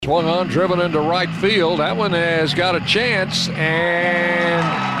Swung on, driven into right field. That one has got a chance, and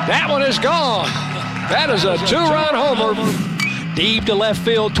that one is gone. That is a two-run homer. Deep to left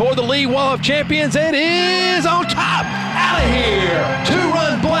field toward the lead wall of champions. It is on top. Out of here.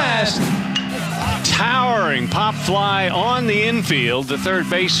 Two-run blast. Towering pop fly on the infield. The third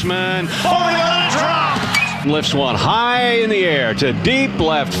baseman holding on a drop. Lifts one high in the air to deep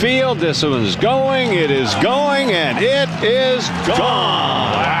left field. This one's going. It is going, and it is gone.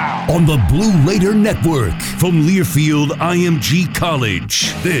 Wow. On the Blue Raider Network from Learfield IMG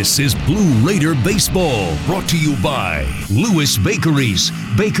College, this is Blue Raider Baseball, brought to you by Lewis Bakeries,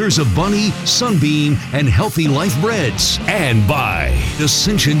 bakers of Bunny, Sunbeam, and Healthy Life Breads, and by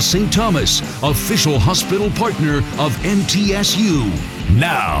Ascension St. Thomas, official hospital partner of MTSU.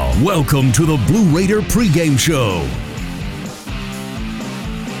 Now, welcome to the Blue Raider pregame show.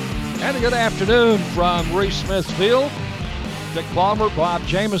 And a good afternoon from Reese Smith Field. Dick Palmer, Bob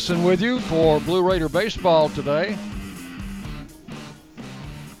Jamison with you for Blue Raider Baseball today,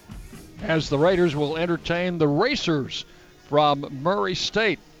 as the Raiders will entertain the Racers from Murray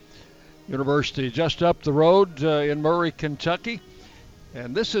State University, just up the road in Murray, Kentucky.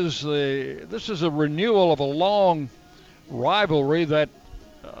 And this is a renewal of a long rivalry that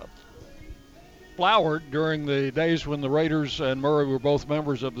flowered during the days when the Raiders and Murray were both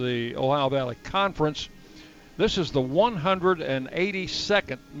members of the Ohio Valley Conference. This is the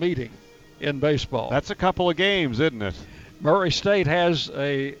 182nd meeting in baseball. That's a couple of games, isn't it? Murray State has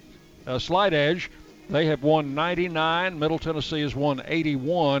a slight edge. They have won 99. Middle Tennessee has won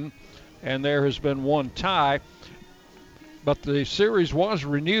 81, and there has been one tie. But the series was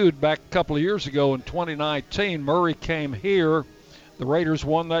renewed back a couple of years ago in 2019. Murray came here. The Raiders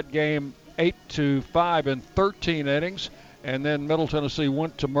won that game 8-5 in 13 innings. And then Middle Tennessee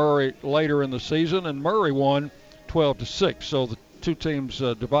went to Murray later in the season, and Murray won 12-6. So the two teams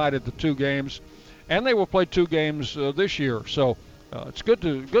divided the two games, and they will play two games this year. So it's good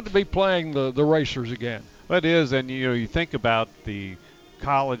to be playing the Racers again. Well, it is, and you think about the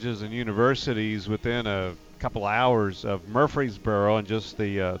colleges and universities within a couple hours of Murfreesboro, and just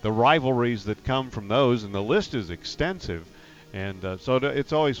the rivalries that come from those, and the list is extensive. And so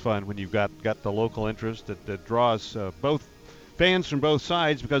it's always fun when you've got the local interest that draws both fans from both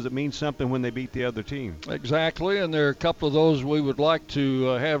sides, because it means something when they beat the other team. Exactly, and there are a couple of those we would like to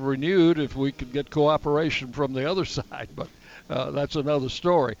have renewed if we could get cooperation from the other side, but that's another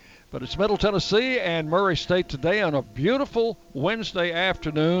story. But it's Middle Tennessee and Murray State today on a beautiful Wednesday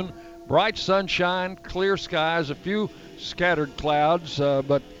afternoon. Bright sunshine, clear skies, a few scattered clouds,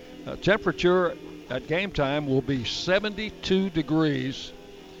 but temperature at game time will be 72 degrees,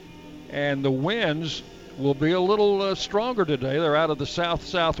 and the winds will be a little stronger today. They're out of the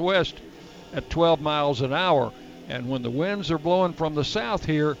south-southwest at 12 miles an hour, and when the winds are blowing from the south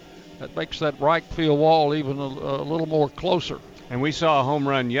here, that makes that right field wall even a little more closer. And we saw a home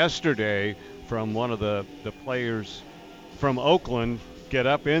run yesterday from one of the players from Oakland get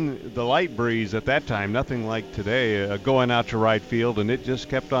up in the light breeze at that time. Nothing like today, going out to right field, and it just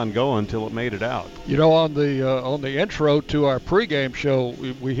kept on going until it made it out. You know, on the intro to our pregame show,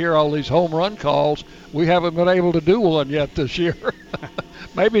 we hear all these home run calls. We haven't been able to do one yet this year.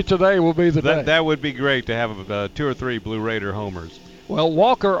 Maybe today will be the day. That would be great to have 2 or 3 Blue Raider homers. Well,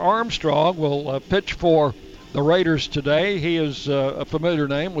 Walker Armstrong will pitch for the Raiders today. He is a familiar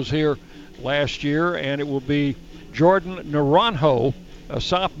name, was here last year, and it will be Jordan Naranjo, a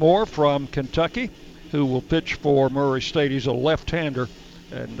sophomore from Kentucky, who will pitch for Murray State. He's a left-hander.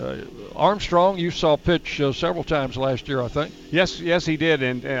 And Armstrong, you saw pitch several times last year, I think. Yes, he did,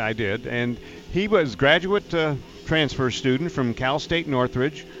 and I did. And he was graduate transfer student from Cal State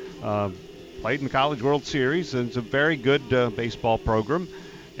Northridge, played in the College World Series, and it's a very good baseball program,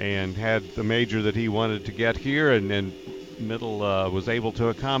 and had the major that he wanted to get here, and Middle was able to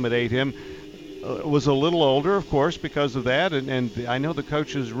accommodate him. Was a little older, of course, because of that, and I know the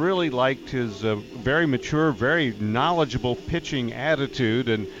coaches really liked his very mature, very knowledgeable pitching attitude,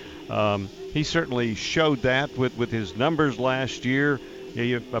 and he certainly showed that with his numbers last year.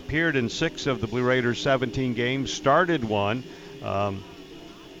 He appeared in 6 of the Blue Raiders' 17 games, started 1,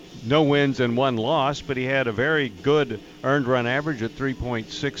 no wins and 1 loss, but he had a very good earned run average at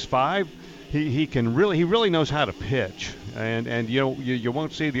 3.65. He really knows how to pitch, and you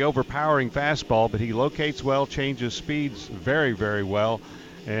won't see the overpowering fastball, but he locates well, changes speeds very, very well,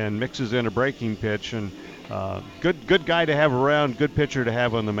 and mixes in a breaking pitch. And good guy to have around, good pitcher to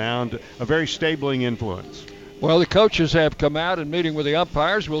have on the mound, a very stabling influence. Well, the coaches have come out and meeting with the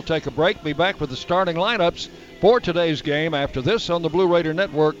umpires. We'll take a break, be back with the starting lineups for today's game after this on the Blue Raider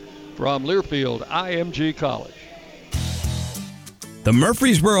Network from Learfield IMG College. The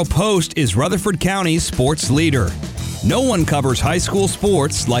Murfreesboro Post is Rutherford County's sports leader. No one covers high school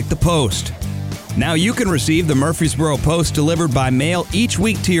sports like the Post. Now you can receive the Murfreesboro Post delivered by mail each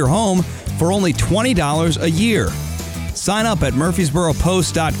week to your home for only $20 a year. Sign up at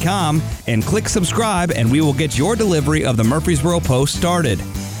murfreesboropost.com and click subscribe, and we will get your delivery of the Murfreesboro Post started.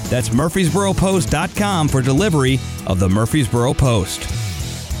 That's murfreesboropost.com for delivery of the Murfreesboro Post.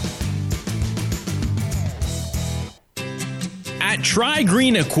 At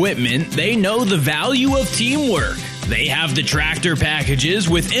Tri-Green Equipment, they know the value of teamwork. They have the tractor packages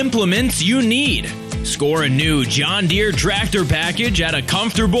with implements you need. Score a new John Deere tractor package at a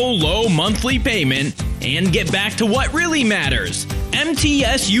comfortable low monthly payment and get back to what really matters,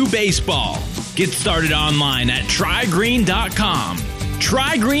 MTSU Baseball. Get started online at trygreen.com.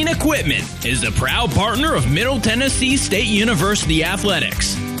 Tri-Green Equipment is the proud partner of Middle Tennessee State University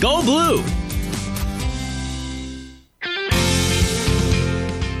Athletics. Go Blue!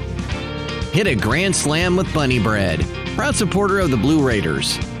 Hit a grand slam with Bunny Bread, proud supporter of the Blue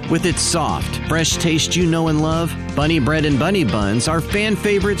Raiders. With its soft, fresh taste you know and love, Bunny Bread and Bunny Buns are fan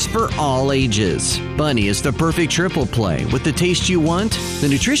favorites for all ages. Bunny is the perfect triple play with the taste you want, the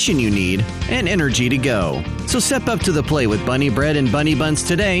nutrition you need, and energy to go. So step up to the plate with Bunny Bread and Bunny Buns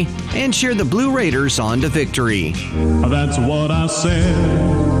today and cheer the Blue Raiders on to victory. That's what I said.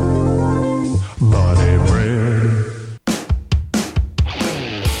 Bunny Bread.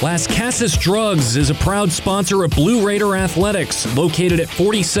 Las Casas Drugs is a proud sponsor of Blue Raider Athletics, located at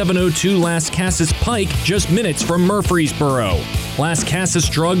 4702 Las Casas Pike, just minutes from Murfreesboro. Las Casas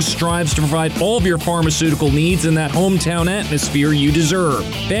Drugs strives to provide all of your pharmaceutical needs in that hometown atmosphere you deserve.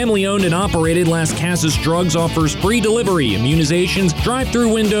 Family-owned and operated, Las Casas Drugs offers free delivery, immunizations,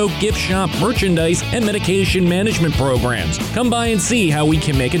 drive-through window, gift shop, merchandise, and medication management programs. Come by and see how we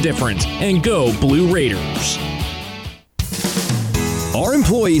can make a difference. And go Blue Raiders! Our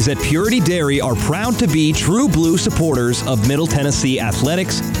employees at Purity Dairy are proud to be true blue supporters of Middle Tennessee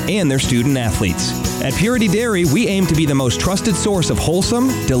athletics and their student athletes. At Purity Dairy, we aim to be the most trusted source of wholesome,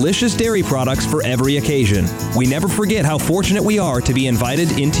 delicious dairy products for every occasion. We never forget how fortunate we are to be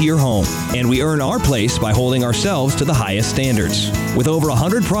invited into your home, and we earn our place by holding ourselves to the highest standards. With over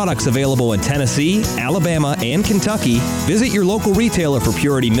 100 products available in Tennessee, Alabama, and Kentucky, visit your local retailer for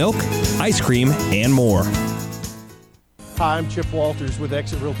Purity milk, ice cream, and more. Hi, I'm Chip Walters with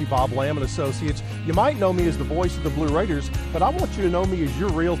Exit Realty Bob Lamb & Associates. You might know me as the voice of the Blue Raiders, but I want you to know me as your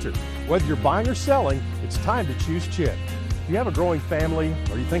realtor. Whether you're buying or selling, it's time to choose Chip. Do you have a growing family?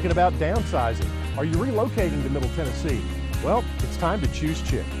 Are you thinking about downsizing? Are you relocating to Middle Tennessee? Well, it's time to choose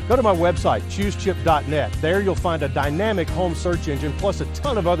Chip. Go to my website, choosechip.net. There you'll find a dynamic home search engine plus a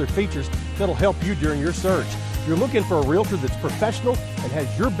ton of other features that'll help you during your search. If you're looking for a realtor that's professional and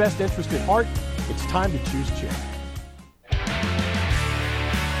has your best interest at heart, it's time to choose Chip.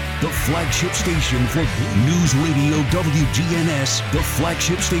 The flagship station for Blue News Radio WGNS, the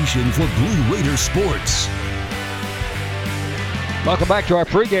flagship station for Blue Raider sports. Welcome back to our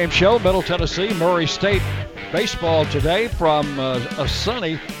pregame show. Middle Tennessee, Murray State baseball today from a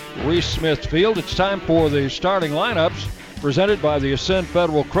sunny Reese Smith Field. It's time for the starting lineups presented by the Ascend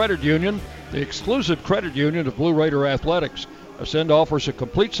Federal Credit Union, the exclusive credit union of Blue Raider Athletics. Ascend offers a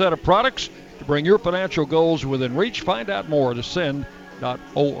complete set of products to bring your financial goals within reach. Find out more at Ascend.org.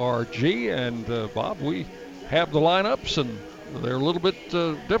 And Bob, we have the lineups, and they're a little bit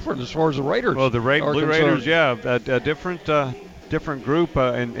different as far as the Raiders. Well, the Blue Raiders, yeah, a different group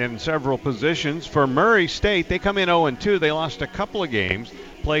in several positions. For Murray State, they come in 0-2. They lost a couple of games,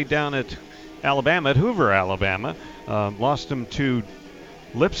 played down at Alabama, at Hoover, Alabama. Lost them to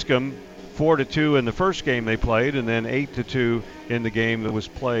Lipscomb 4-2 in the first game they played, and then 8-2 in the game that was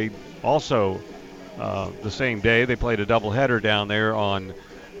played also the same day. They played a doubleheader down there on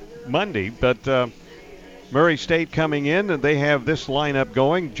Monday. But Murray State coming in, and they have this lineup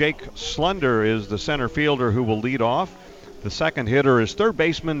going. Jake Slunder is the center fielder who will lead off. The second hitter is third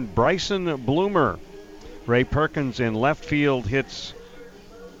baseman Bryson Bloomer. Ray Perkins in left field hits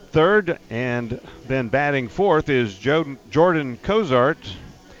third, and then batting fourth is Jordan Cozart.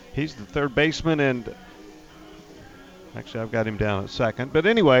 He's the third baseman, and actually I've got him down at second. But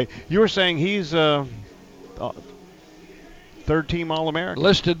anyway, you were saying he's third-team All-American.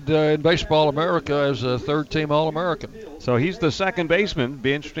 Listed in Baseball America as a third-team All-American. So he's the second baseman.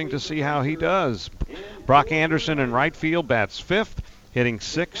 Be interesting to see how he does. Brock Anderson in right field bats fifth. Hitting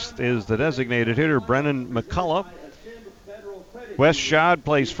sixth is the designated hitter, Brennan McCullough. Wes Schad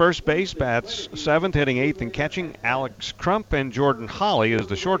plays first base, bats seventh, hitting eighth and catching. Alex Crump, and Jordan Holly is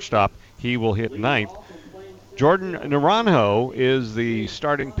the shortstop. He will hit ninth. Jordan Naranjo is the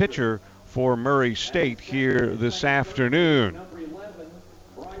starting pitcher for Murray State here this afternoon.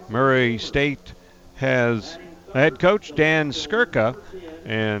 Murray State has head coach Dan Skirka,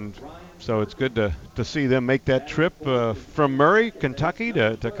 and so it's good to see them make that trip from Murray, Kentucky,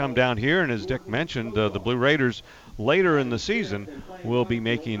 to come down here. And as Dick mentioned, the Blue Raiders later in the season will be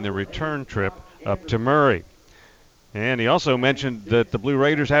making the return trip up to Murray. And he also mentioned that the Blue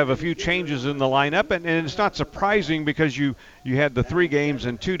Raiders have a few changes in the lineup, and it's not surprising because you had the 3 games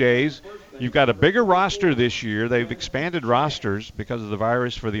in 2 days. You've got a bigger roster this year. They've expanded rosters because of the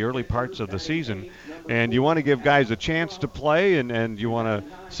virus for the early parts of the season. And you want to give guys a chance to play, and you want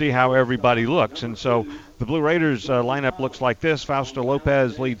to see how everybody looks. And so the Blue Raiders lineup looks like this. Fausto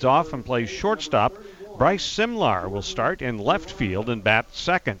Lopez leads off and plays shortstop. Bryce Simlar will start in left field and bat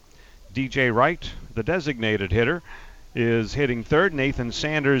second. DJ Wright, the designated hitter, is hitting third. Nathan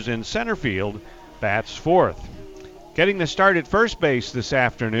Sanders in center field bats fourth. Getting the start at first base this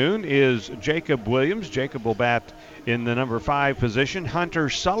afternoon is Jacob Williams. Jacob will bat in the number 5 position. Hunter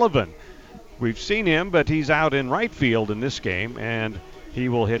Sullivan, we've seen him, but he's out in right field in this game, and he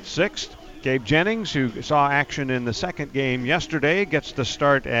will hit sixth. Gabe Jennings, who saw action in the second game yesterday, gets the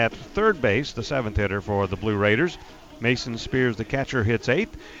start at third base, the 7th hitter for the Blue Raiders. Mason Spears, the catcher, hits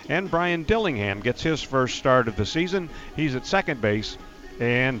 8th, and Brian Dillingham gets his first start of the season. He's at second base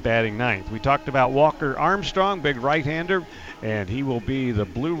and batting 9th. We talked about Walker Armstrong, big right-hander, and he will be the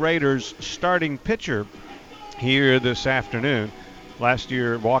Blue Raiders' starting pitcher here this afternoon. Last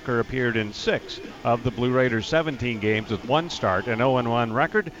year, Walker appeared in 6 of the Blue Raiders' 17 games with 1 start, an 0-1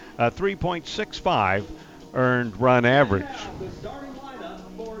 record, a 3.65 earned run average.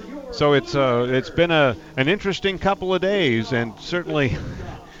 So it's been an interesting couple of days, and certainly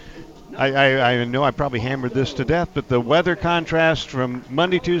I know I probably hammered this to death, but the weather contrast from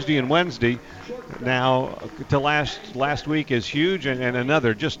Monday, Tuesday, and Wednesday now to last week is huge, and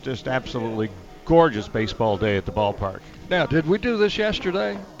another just absolutely gorgeous baseball day at the ballpark. Now, did we do this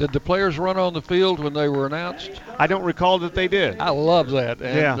yesterday? Did the players run on the field when they were announced? I don't recall that they did. I love that.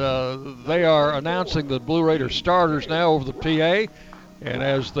 And they are announcing the Blue Raiders starters now over the PA. And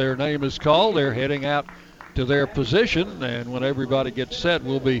as their name is called, they're heading out to their position. And when everybody gets set,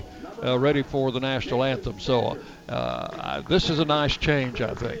 we'll be ready for the national anthem. So this is a nice change,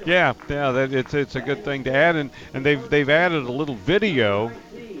 I think. Yeah, it's a good thing to add. And they've added a little video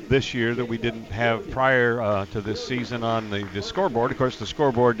this year that we didn't have prior to this season on the scoreboard. Of course, the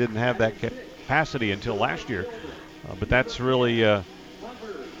scoreboard didn't have that capacity until last year. But that's really a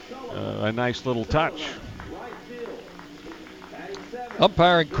nice little touch.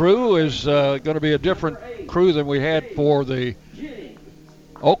 Umpiring crew is going to be a different crew than we had for the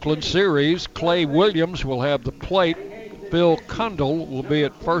Oakland series. Clay Williams will have the plate. Phil Kundal will be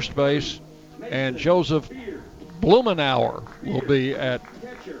at first base. And Joseph Blumenauer will be at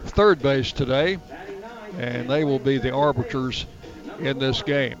third base today. And they will be the arbiters in this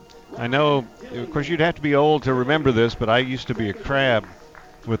game. I know, of course, you'd have to be old to remember this, but I used to be a crab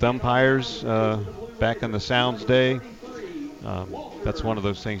with umpires back in the Sounds day. That's one of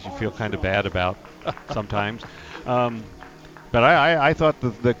those things you feel kind of bad about sometimes. But I thought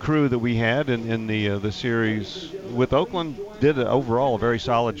the crew that we had in the series with Oakland did overall a very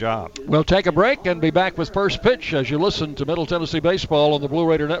solid job. We'll take a break and be back with First Pitch as you listen to Middle Tennessee Baseball on the Blue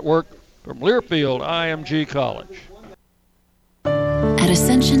Raider Network from Learfield IMG College. At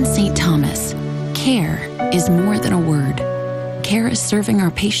Ascension St. Thomas, care is more than a word. Care is serving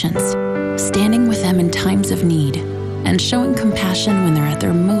our patients, standing with them in times of need, and showing compassion when they're at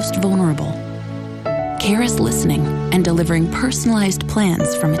their most vulnerable. Care is listening and delivering personalized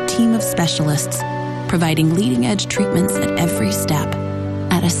plans from a team of specialists, providing leading-edge treatments at every step.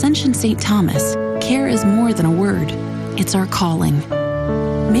 At Ascension St. Thomas, care is more than a word. It's our calling.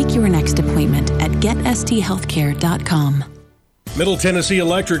 Make your next appointment at getsthealthcare.com. Middle Tennessee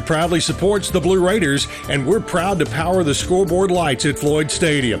Electric proudly supports the Blue Raiders, and we're proud to power the scoreboard lights at Floyd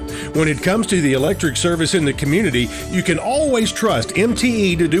Stadium. When it comes to the electric service in the community, you can always trust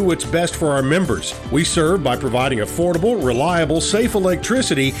MTE to do what's best for our members. We serve by providing affordable, reliable, safe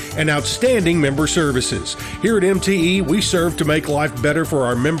electricity and outstanding member services. Here at MTE, we serve to make life better for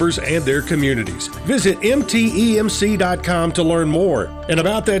our members and their communities. Visit mtemc.com to learn more. And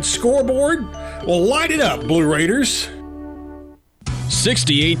about that scoreboard, well, light it up, Blue Raiders.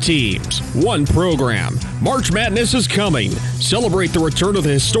 68 teams, one program. March Madness is coming. Celebrate the return of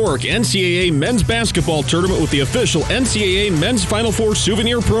the historic NCAA men's basketball tournament with the official NCAA Men's Final Four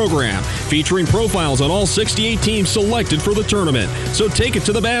souvenir program, featuring profiles on all 68 teams selected for the tournament. So take it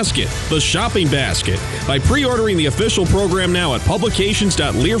to the basket, the shopping basket, by pre-ordering the official program now at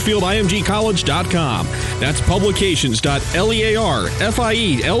publications.learfieldimgcollege.com. That's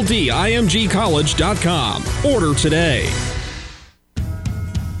publications.learfieldimgcollege.com. Order today.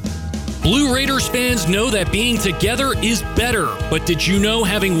 Blue Raiders fans know that being together is better, but did you know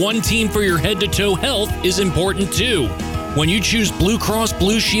having one team for your head-to-toe health is important too? When you choose Blue Cross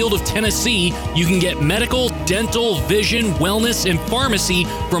Blue Shield of Tennessee, you can get medical, dental, vision, wellness, and pharmacy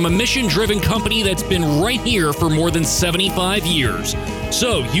from a mission-driven company that's been right here for more than 75 years.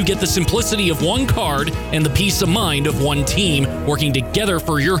 So you get the simplicity of one card and the peace of mind of one team working together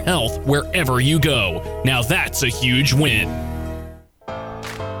for your health wherever you go. Now that's a huge win.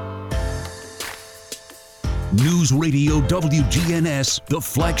 News Radio WGNS, the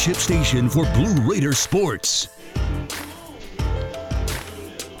flagship station for Blue Raider sports.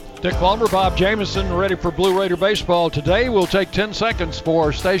 Dick Palmer, Bob Jamieson, ready for Blue Raider baseball today. We'll take 10 seconds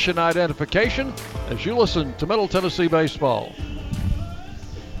for station identification as you listen to Middle Tennessee baseball.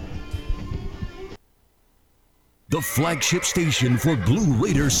 The flagship station for Blue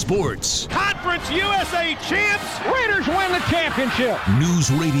Raider sports. Conference USA champs. Raiders win the championship. News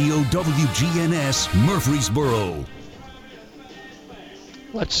Radio WGNS, Murfreesboro.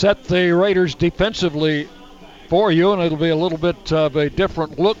 Let's set the Raiders defensively for you, and it'll be a little bit of a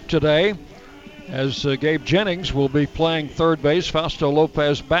different look today as Gabe Jennings will be playing third base. Fausto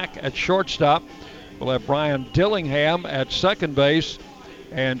Lopez back at shortstop. We'll have Brian Dillingham at second base,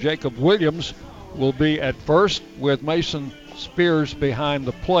 and Jacob Williams will be at first with Mason Spears behind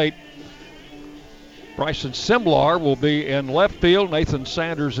the plate. Bryson Simlar will be in left field, Nathan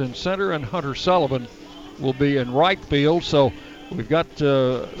Sanders in center, and Hunter Sullivan will be in right field. So we've got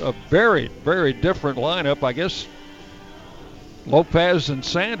a very, very different lineup. I guess Lopez and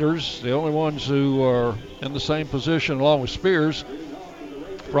Sanders, the only ones who are in the same position along with Spears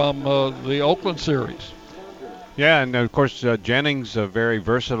from the Oakland series. Yeah, and of course Jennings, a very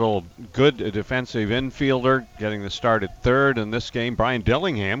versatile, good defensive infielder, getting the start at third in this game. Brian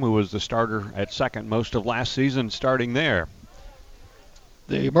Dillingham, who was the starter at second most of last season, starting there.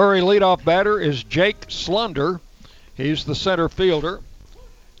 The Murray leadoff batter is Jake Slunder. He's the center fielder.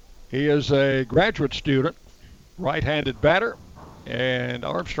 He is a graduate student, right-handed batter, and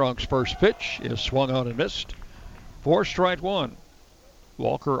Armstrong's first pitch is swung on and missed for strike one.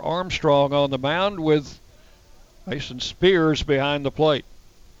 Walker Armstrong on the mound with Mason Spears behind the plate.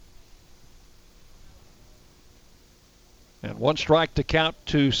 And one strike to count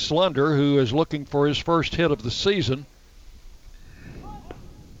to Slunder, who is looking for his first hit of the season.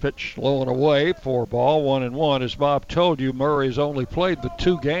 Pitch low and away for ball, 1-1. As Bob told you, Murray's only played the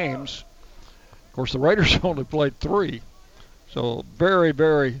 2 games. Of course, the Raiders only played 3. So very,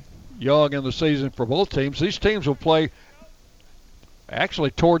 very young in the season for both teams. These teams will play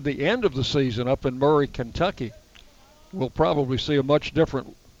actually toward the end of the season up in Murray, Kentucky. We'll probably see a much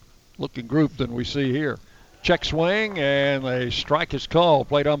different looking group than we see here. Check swing, and a strike is called.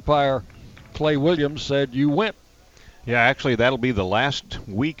 Plate umpire Clay Williams said you went. Yeah, actually, that'll be the last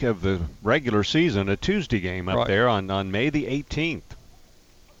week of the regular season, a Tuesday game up there on May the 18th.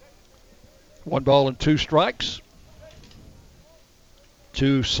 1 ball and 2 strikes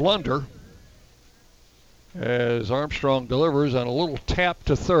to Slunder as Armstrong delivers on a little tap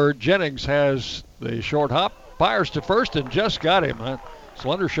to third. Jennings has the short hop, fires to first, and just got him.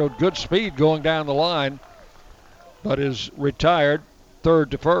 Slunder showed good speed going down the line, but is retired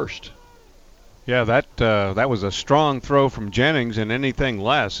third to first. Yeah, that was a strong throw from Jennings, and anything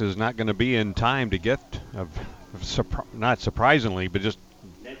less is not going to be in time to get, not surprisingly, but just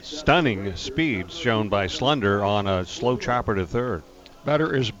stunning speed shown by Slunder on a slow chopper to third.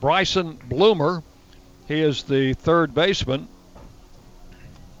 Batter is Bryson Bloomer. He is the third baseman.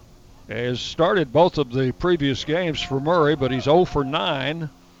 He has started both of the previous games for Murray, but he's 0 for 9,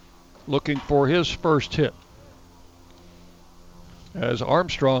 looking for his first hit. As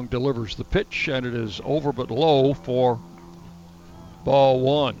Armstrong delivers the pitch, and it is over but low for ball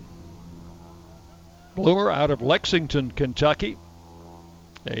 1. Bloomer out of Lexington, Kentucky.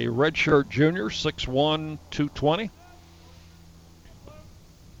 A redshirt junior, 6'1", 220.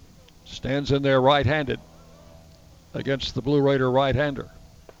 Stands in there right-handed against the Blue Raider right-hander.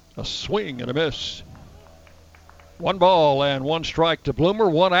 A swing and a miss. 1 ball and 1 strike to Bloomer.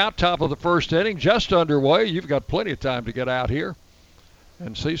 1 out, top of the first inning, just underway. You've got plenty of time to get out here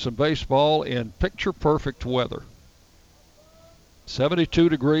and see some baseball in picture-perfect weather. 72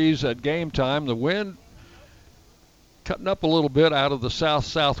 degrees at game time. The wind cutting up a little bit out of the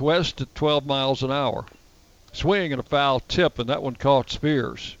south-southwest at 12 miles an hour. Swing and a foul tip, and that one caught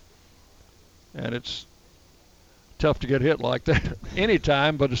Spears. And it's tough to get hit like that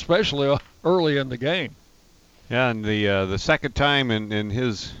anytime, but especially early in the game. Yeah, and the second time in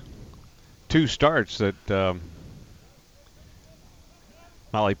his 2 starts that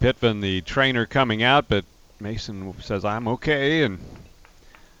Molly Pitvin, the trainer, coming out, but Mason says, I'm okay, and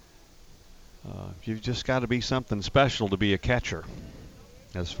you've just got to be something special to be a catcher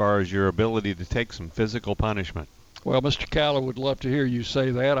as far as your ability to take some physical punishment. Well, Mr. Calla would love to hear you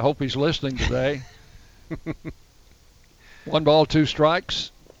say that. I hope he's listening today. 1 ball, 2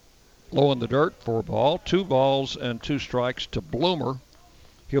 strikes. Low in the dirt, 4 ball. 2 balls and 2 strikes to Bloomer.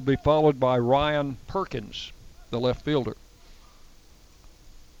 He'll be followed by Ryan Perkins, the left fielder.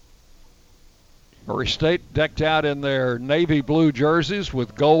 Murray State decked out in their navy blue jerseys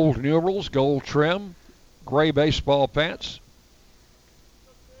with gold numerals, gold trim, gray baseball pants.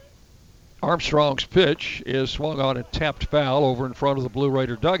 Armstrong's pitch is swung on and tapped foul over in front of the Blue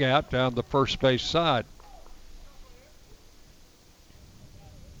Raider dugout down the first base side.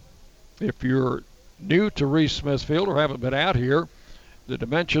 If you're new to Reese Smithfield or haven't been out here, the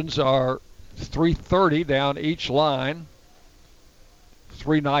dimensions are 330 down each line,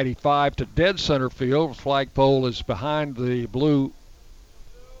 395 to dead center field. The flagpole is behind the blue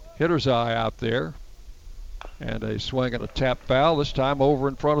hitter's eye out there. And a swing and a tap foul, this time over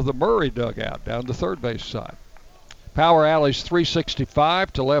in front of the Murray dugout down the third base side. Power alley's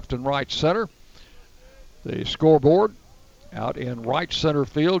 365 to left and right center. The scoreboard out in right center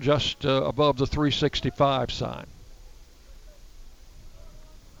field just above the 365 sign.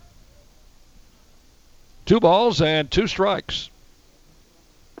 2 balls and 2 strikes.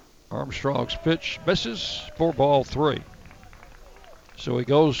 Armstrong's pitch misses, 4 ball 3. So he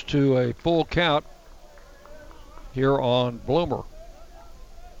goes to a full count here on Bloomer.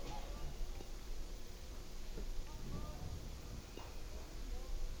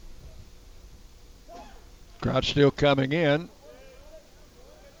 Crowd still coming in.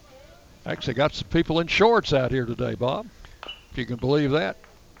 Actually got some people in shorts out here today, Bob, if you can believe that.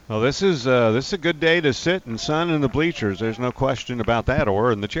 Well, this is a good day to sit and sun in the bleachers. There's no question about that,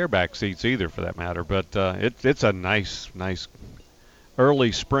 or in the chairback seats either, for that matter. But it's a nice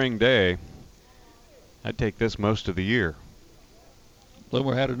early spring day. I'd take this most of the year.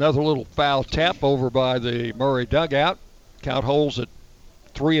 Bloomer had another little foul tap over by the Murray dugout. Count holds at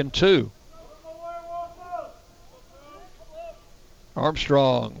 3-2.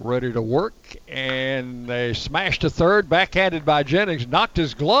 Armstrong ready to work, and they smash to third, backhanded by Jennings, knocked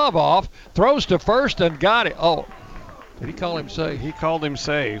his glove off, throws to first and got it. Oh, did he call him safe? He called him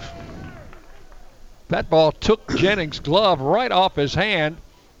safe. That ball took Jennings' glove right off his hand.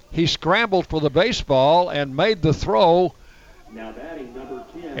 He scrambled for the baseball and made the throw. Now batting number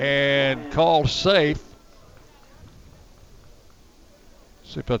 10. And called safe.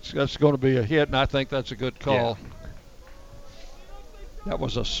 See if that's going to be a hit, and I think that's a good call. Yeah. That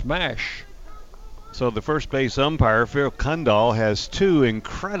was a smash. So the first base umpire, Phil Kundal, has 2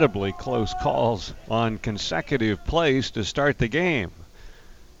 incredibly close calls on consecutive plays to start the game.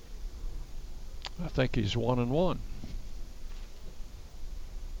 I think he's 1-1.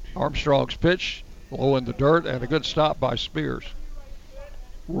 Armstrong's pitch, low in the dirt, and a good stop by Spears.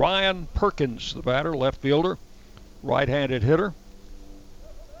 Ryan Perkins, the batter, left fielder, right-handed hitter.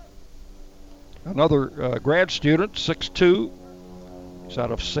 Another grad student, 6'2". He's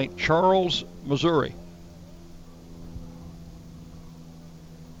out of St. Charles, Missouri.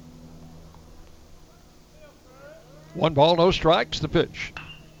 One ball, no strikes, the pitch.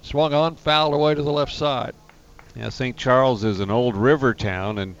 Swung on, fouled away to the left side. Yeah, St. Charles is an old river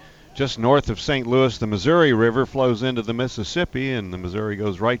town, and just north of St. Louis, the Missouri River flows into the Mississippi, and the Missouri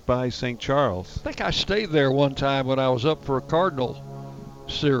goes right by St. Charles. I think I stayed there one time when I was up for a Cardinal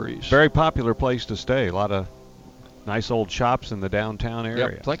series. Very popular place to stay. A lot of nice old shops in the downtown area.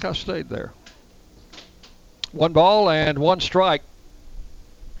 Yep, I think I stayed there. 1 ball and 1 strike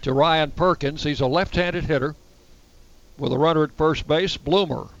to Ryan Perkins. He's a left-handed hitter with a runner at first base,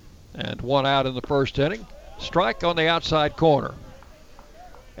 Bloomer, and 1 out in the first inning. Strike on the outside corner.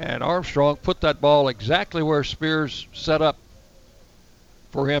 And Armstrong put that ball exactly where Spears set up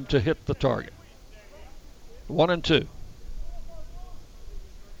for him to hit the target. 1-2.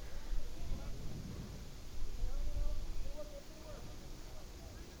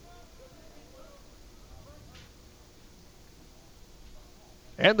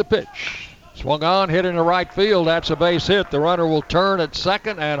 And the pitch. Swung on, hit into right field. That's a base hit. The runner will turn at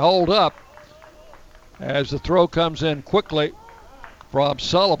second and hold up as the throw comes in quickly from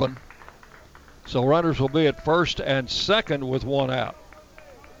Sullivan. So runners will be at first and second with 1 out.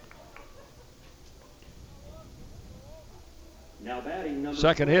 Now batting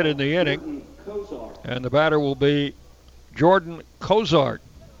second hit in the inning. And the batter will be Jordan Cozart,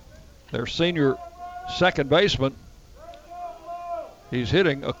 their senior second baseman. He's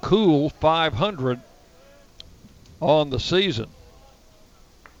hitting a cool .500 on the season.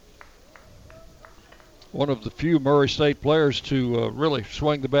 one of the few Murray State players to really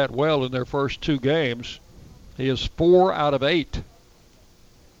swing the bat well in their first 2 games. He is 4 out of 8.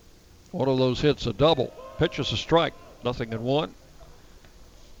 One of those hits a double. Pitches a strike. 0-1.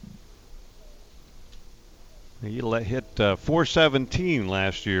 He hit 417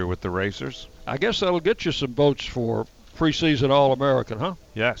 last year with the Racers. I guess that'll get you some votes for preseason All-American, huh?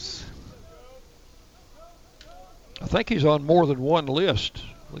 Yes. I think he's on more than one list.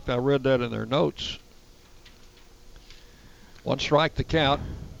 I think I read that in their notes. 1 strike the count.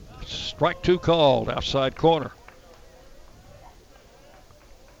 Strike 2 called, outside corner.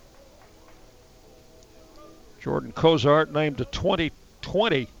 Jordan Cozart named to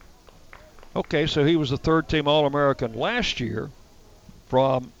 2020. Okay, so he was the 3rd-team All-American last year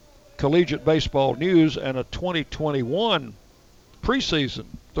from Collegiate Baseball News, and a 2021 preseason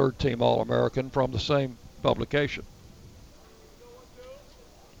 3rd-team All-American from the same publication.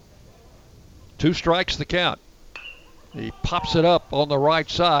 2 strikes the count. He pops it up on the right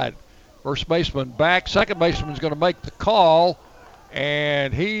side. First baseman back. Second baseman's going to make the call,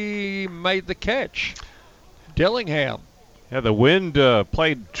 and he made the catch. Dillingham. Yeah, the wind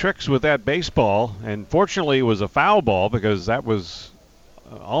played tricks with that baseball, and fortunately it was a foul ball because that was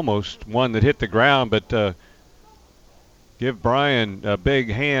almost one that hit the ground, but give Brian a big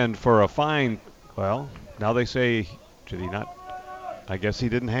hand for a fine. Well, now they say, did he not? I guess he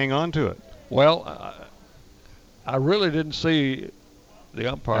didn't hang on to it. Well, I really didn't see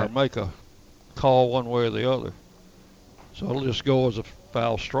the umpire make a call one way or the other. So it'll just go as a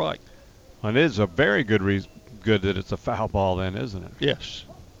foul strike. And it is a very good good that it's a foul ball then, isn't it? Yes.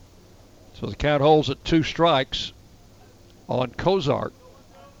 So the count holds at 2 strikes on Cozart.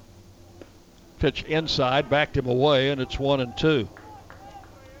 Pitch inside, backed him away, and it's 1-2.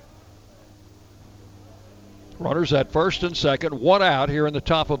 Runners at first and second, 1 out here in the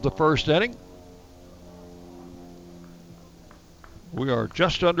top of the 1st inning. We are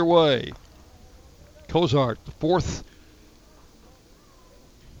just underway. Cozart, the 4th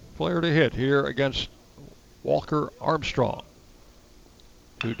player to hit here against Walker Armstrong,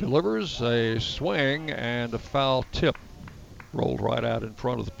 who delivers a swing and a foul tip. Rolled right out in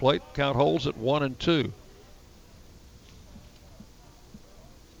front of the plate. Count holds at 1-2.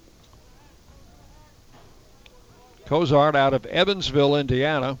 Cozart out of Evansville,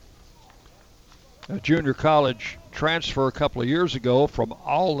 Indiana. A junior college transfer a couple of years ago from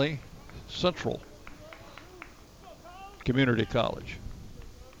Olney Central Community College.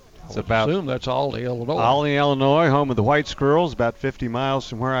 I would assume that's Olney, Illinois. Olney, Illinois, home of the White Squirrels, about 50 miles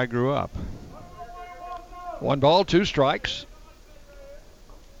from where I grew up. 1 ball, 2 strikes.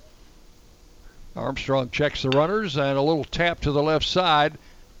 Armstrong checks the runners and a little tap to the left side.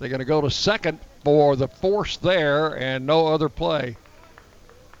 They're going to go to second for the force there and no other play.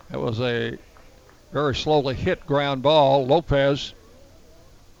 It was a very slowly hit ground ball. Lopez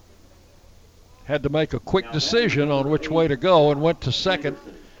had to make a quick decision on which way to go and went to second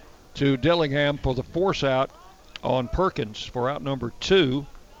to Dillingham for the force out on Perkins for out number 2.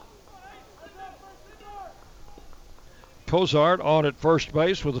 Cozart on at first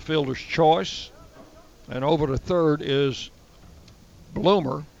base with the fielder's choice. And over to third is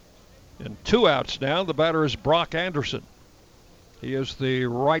Bloomer. And 2 outs now. The batter is Brock Anderson. He is the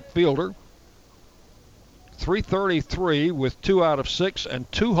right fielder. .333 with 2 out of 6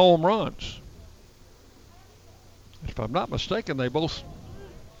 and 2 home runs. If I'm not mistaken, they both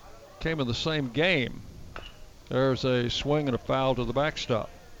came in the same game. There's a swing and a foul to the backstop.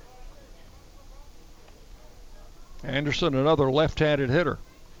 Anderson, another left-handed hitter.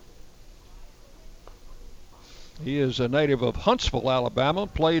 He is a native of Huntsville, Alabama.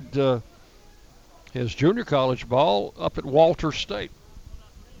 Played his junior college ball up at Walter State.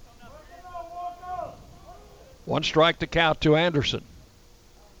 1 strike to count to Anderson.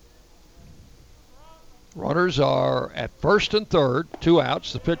 Runners are at first and third, 2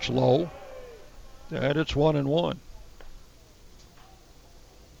 outs. The pitch low, and it's 1-1.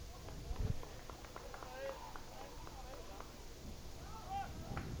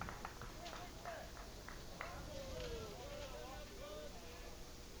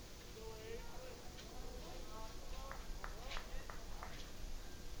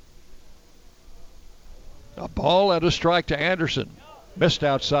 A ball and a strike to Anderson. Missed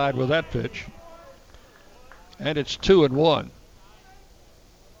outside with that pitch. And it's 2-1.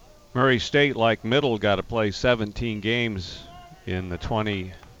 Murray State, like Middle, got to play 17 games in the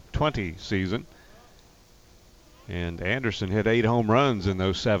 2020 season. And Anderson hit 8 home runs in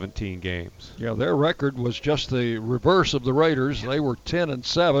those 17 games. Yeah, their record was just the reverse of the Raiders. They were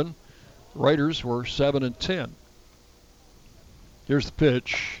 10-7. Raiders were 7-10. Here's the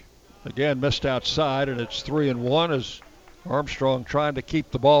pitch. Again, missed outside, and it's 3-1 as Armstrong trying to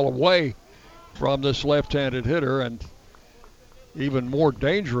keep the ball away from this left-handed hitter, and even more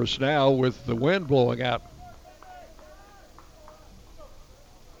dangerous now with the wind blowing out.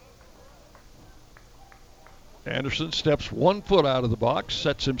 Anderson steps 1 foot out of the box,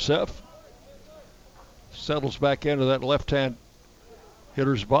 sets himself, settles back into that left-hand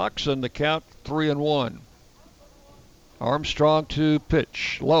hitter's box, and the count 3-1. Armstrong to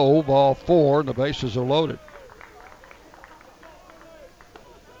pitch. Low, ball 4, and the bases are loaded.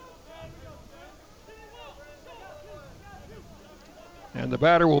 And the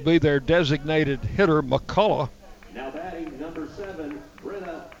batter will be their designated hitter, McCullough. Now batting number 7,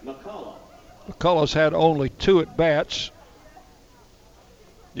 Brenna McCullough. McCullough's had only 2 at-bats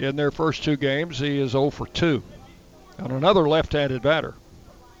in their first 2 games. He is 0 for 2 on another left-handed batter.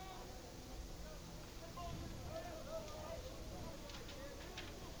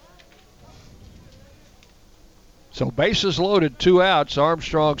 So bases loaded, 2 outs.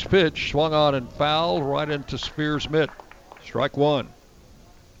 Armstrong's pitch swung on and fouled right into Spears' mitt. Strike 1.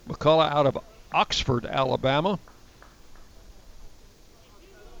 McCullough out of Oxford, Alabama.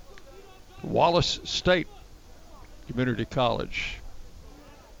 Wallace State Community College.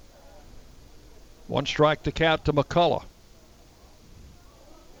 1 strike to count to McCullough.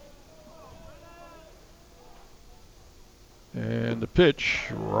 And the pitch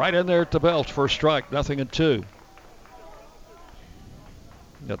right in there at the belt for a strike, 0-2.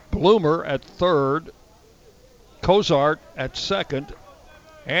 Got Bloomer at third, Cozart at second,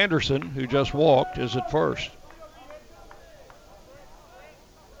 Anderson, who just walked, is at first.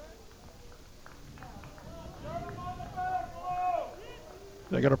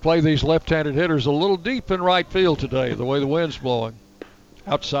 They're going to play these left-handed hitters a little deep in right field today, the way the wind's blowing.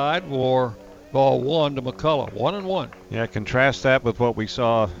 Outside for ball 1 to McCullough, 1-1. Yeah, contrast that with what we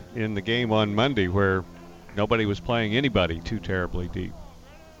saw in the game on Monday where nobody was playing anybody too terribly deep.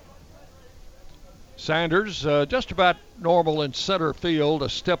 Sanders just about normal in center field, a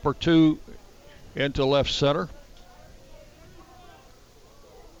step or 2 into left center.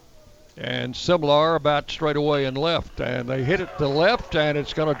 And Simlar about straight away in left. And they hit it to left, and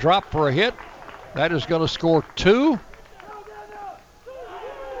it's going to drop for a hit. That is going to score 2.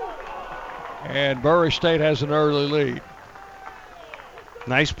 And Murray State has an early lead.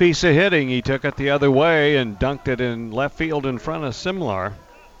 Nice piece of hitting. He took it the other way and dunked it in left field in front of Simlar.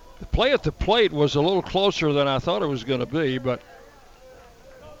 The play at the plate was a little closer than I thought it was going to be, but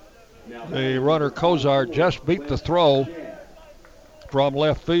the runner Cozart just beat the throw from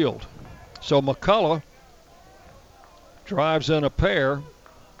left field. So McCullough drives in a pair.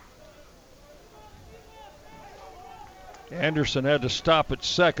 Anderson had to stop at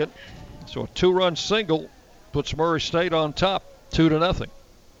second. So a 2-run single puts Murray State on top, 2-0.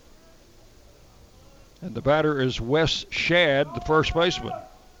 And the batter is Wes Shad, the first baseman.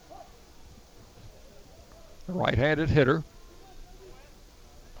 The right-handed hitter.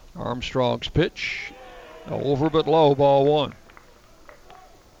 Armstrong's pitch. Over but low, ball 1.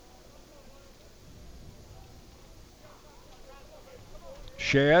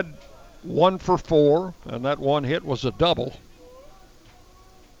 Shad 1 for 4, and that 1 hit was a double.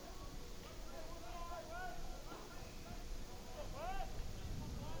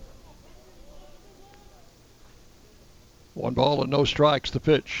 One ball and no strikes, the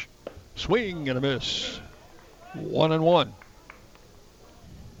pitch. Swing and a miss. 1-1.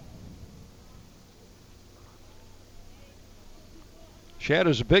 Shad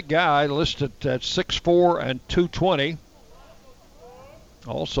is a big guy, listed at 6'4" and 220.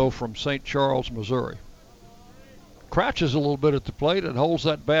 Also from St. Charles, Missouri. Crouches a little bit at the plate and holds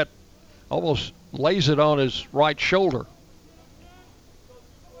that bat, almost lays it on his right shoulder.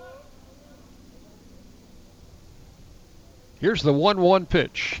 Here's the 1-1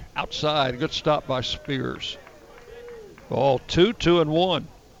 pitch. Outside, good stop by Spears. Ball 2, 2-1.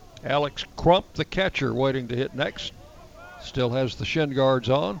 Alex Crump, the catcher, waiting to hit next. Still has the shin guards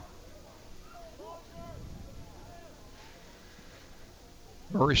on.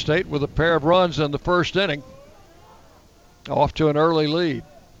 Murray State with a pair of runs in the first inning. Off to an early lead.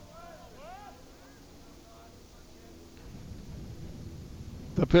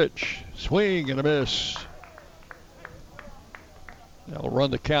 The pitch, swing and a miss. That'll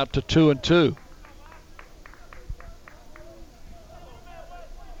run the count to 2-2.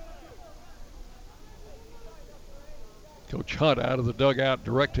 Coach Hunt out of the dugout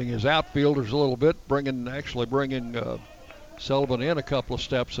directing his outfielders a little bit, bringing Sullivan in a couple of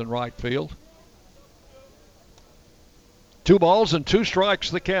steps in right field. 2 balls and 2 strikes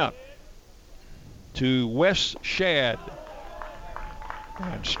the count to Wes Shad.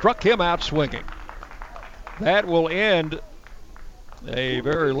 and struck him out swinging. That will end a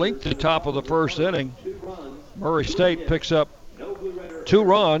very lengthy top of the first inning. Murray State picks up 2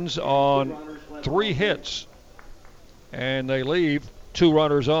 runs on 3 hits, and they leave 2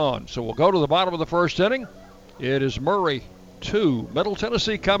 runners on. So we'll go to the bottom of the first inning. It is Murray 2, Middle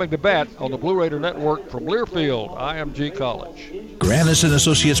Tennessee coming to bat on the Blue Raider Network from Learfield, IMG College. Granis &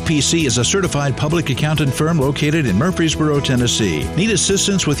 Associates PC is a certified public accountant firm located in Murfreesboro, Tennessee. Need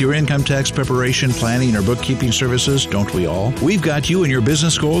assistance with your income tax preparation, planning, or bookkeeping services? Don't we all? We've got you and your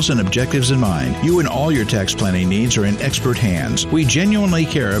business goals and objectives in mind. You and all your tax planning needs are in expert hands. We genuinely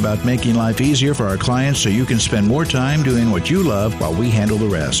care about making life easier for our clients so you can spend more time doing what you love while we handle the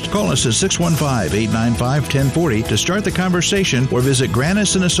rest. Call us at 615-895-1040 to start the conversation or visit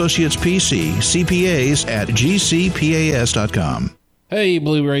Granis & Associates PC, CPAs at gcpas.com. Hey,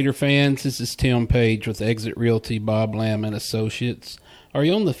 Blue Raider fans, this is Tim Page with Exit Realty Bob Lamb & Associates. Are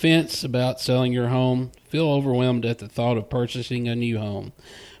you on the fence about selling your home? Feel overwhelmed at the thought of purchasing a new home?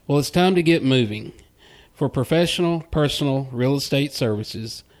 Well, it's time to get moving. For professional, personal real estate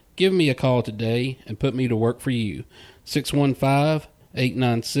services, give me a call today and put me to work for you.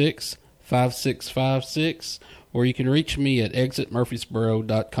 615-896-5656, or you can reach me at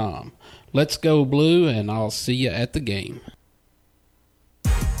exitmurfreesboro.com. Let's go Blue, and I'll see you at the game.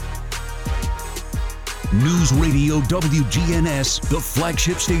 News Radio WGNS, the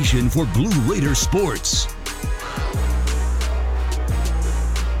flagship station for Blue Raider sports.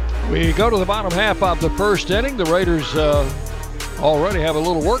 We go to the bottom half of the first inning. The Raiders already have a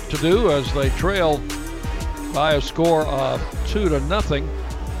little work to do as they trail by a score of 2-0.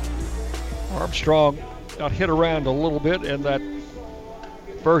 Armstrong got hit around a little bit in that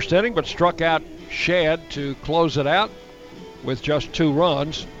first inning, but struck out Shad to close it out with just 2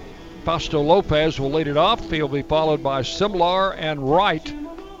 runs. Fausto Lopez will lead it off. He'll be followed by Simlar and Wright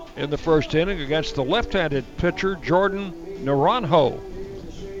in the first inning against the left-handed pitcher Jordan Naranjo.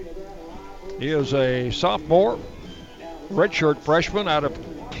 He is a sophomore, redshirt freshman out of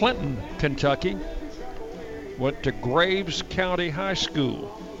Clinton, Kentucky. Went to Graves County High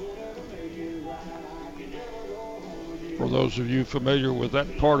School. For those of you familiar with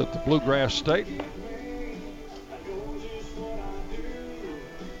that part of the Bluegrass State.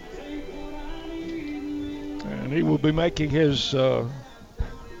 And he will be making his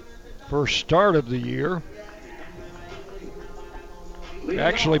first start of the year. He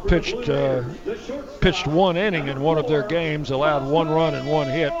actually pitched 1 inning in one of their games, allowed 1 run and 1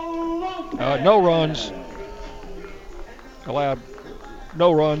 hit. No runs, allowed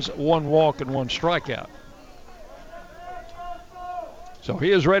no runs, 1 walk and 1 strikeout. So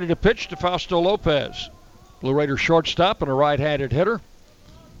he is ready to pitch to Fausto Lopez. Blue Raider shortstop and a right-handed hitter.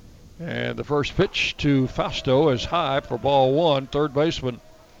 And the first pitch to Fausto is high for ball 1. Third baseman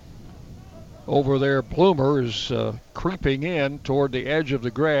over there, Bloomer, is creeping in toward the edge of the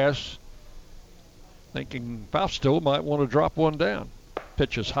grass, thinking Fausto might want to drop one down.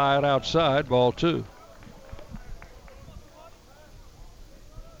 Pitch is high and outside, ball 2.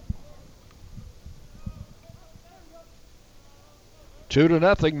 Two to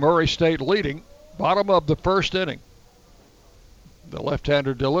nothing, Murray State leading. Bottom of the first inning. The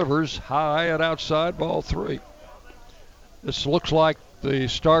left-hander delivers high and outside, ball 3. This looks like the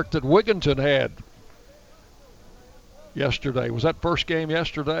start that Wigginton had yesterday. Was that first game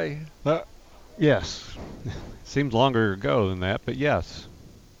yesterday? Yes. Seems longer ago than that, but yes.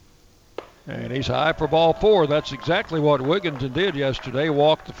 And he's high for ball 4. That's exactly what Wigginton did yesterday.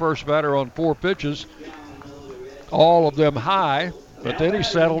 Walked the first batter on 4 pitches, all of them high. But then he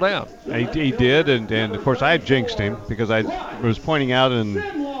settled down. He did, and of course I jinxed him because I was pointing out in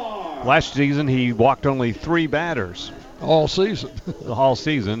last season he walked only 3 batters. All season. All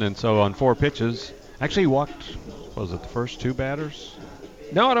season, and so on 4 pitches. Actually he walked, was it the first 2 batters?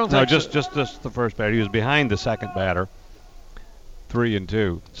 No, I don't think so. No, just the first batter. He was behind the second batter, 3 and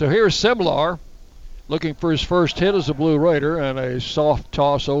 2. So here's Simlar looking for his first hit as a Blue Raider and a soft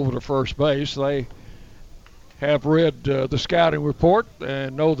toss over to first base. They have read the scouting report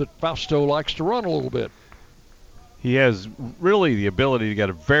and know that Fausto likes to run a little bit. He has really the ability to get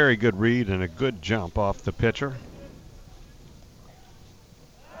a very good read and a good jump off the pitcher.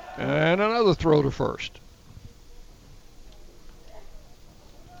 And another throw to first.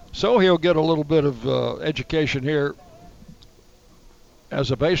 So he'll get a little bit of education here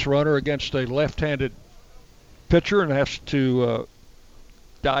as a base runner against a left-handed pitcher and has to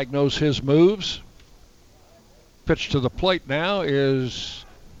diagnose his moves. Pitch to the plate now is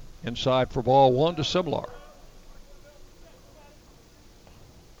inside for ball 1 to Simlar.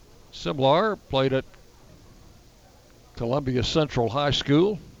 Simlar played at Columbia Central High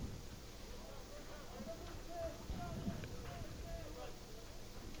School.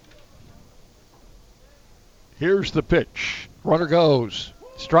 Here's the pitch. Runner goes.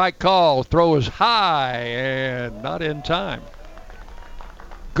 Strike call. Throw is high and not in time.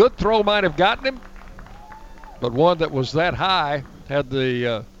 Good throw might have gotten him, but one that was that high had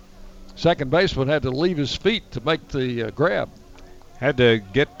the second baseman had to leave his feet to make the grab. Had to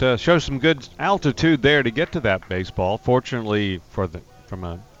get show some good altitude there to get to that baseball. Fortunately, from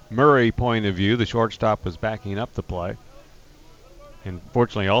a Murray point of view, the shortstop was backing up the play. And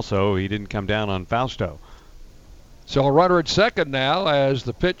fortunately also, he didn't come down on Fausto. So a runner at second now as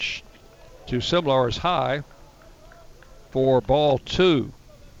the pitch to Simlar is high for ball 2.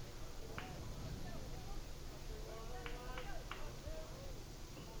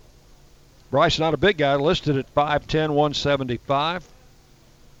 Bryce, not a big guy, listed at 5'10", 175.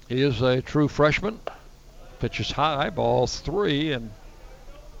 He is a true freshman. Pitch is high, ball 3, and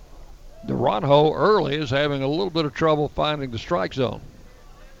Naranjo early is having a little bit of trouble finding the strike zone.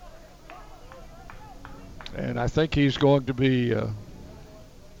 And I think he's going to be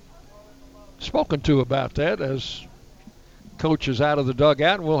spoken to about that as coach is out of the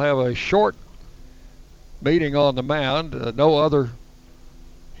dugout, and we'll have a short meeting on the mound. No other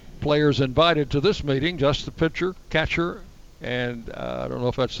players invited to this meeting, just the pitcher, catcher, and I don't know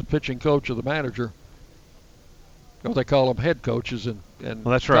if that's the pitching coach or the manager. No, they call them head coaches in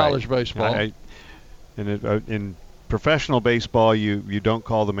well, that's college right. baseball. In professional baseball, you don't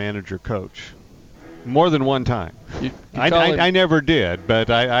call the manager coach. More than one time. I never did,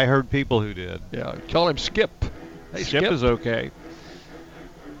 but I heard people who did. Yeah, call him Skip. Hey, Skip is okay.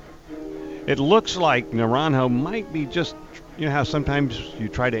 It looks like Naranjo might be just, you know how sometimes you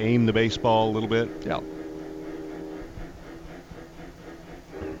try to aim the baseball a little bit? Yeah.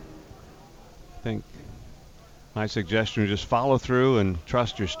 I think my suggestion is just follow through and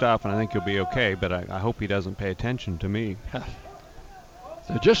trust your stuff, and I think you'll be okay, but I hope he doesn't pay attention to me.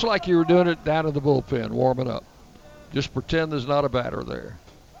 So just like you were doing it down in the bullpen, warming up. Just pretend there's not a batter there.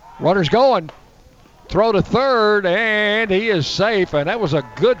 Runner's going. Throw to third, and he is safe. And that was a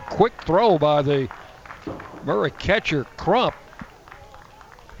good, quick throw by the Murray catcher, Crump.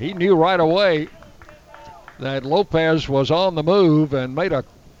 He knew right away that Lopez was on the move and made a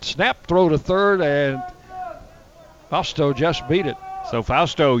snap throw to third, and Fausto just beat it. So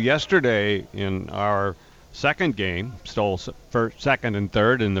Fausto yesterday in our second game stole second and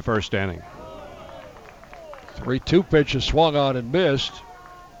third in the first inning. 3-2 pitches swung on and missed.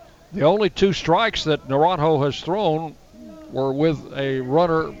 The only 2 strikes that Naranjo has thrown were with a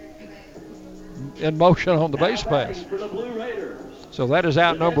runner in motion on the base pass. So that is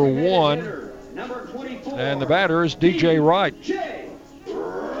out number 1. And the batter is DJ Wright.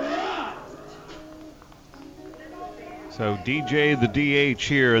 So DJ the DH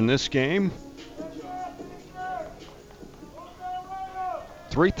here in this game.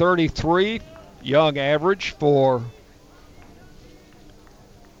 .333 young average for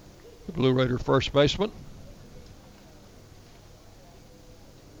the Blue Raider first baseman.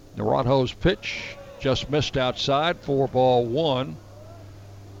 Naranjo's pitch just missed outside for ball 1.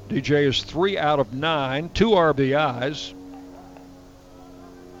 DJ is 3 out of 9, 2 RBIs.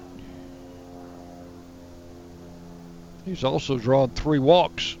 He's also drawn 3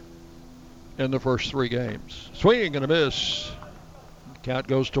 walks in the first 3 games. Swinging and a miss. Count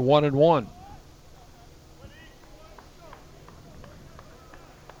goes to 1-1.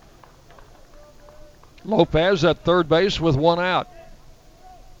 Lopez at third base with 1 out.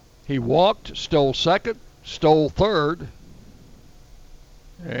 He walked, stole second, stole third.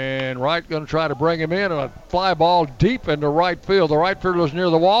 And Wright going to try to bring him in, and a fly ball deep into right field. The right fielder was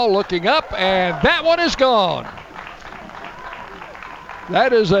near the wall looking up, and that one is gone.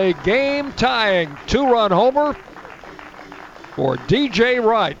 That is a game-tying 2-run homer for DJ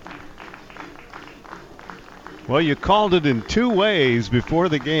Wright. Well, you called it in 2 ways before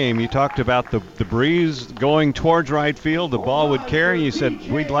the game. You talked about the breeze going towards right field. The ball would carry. You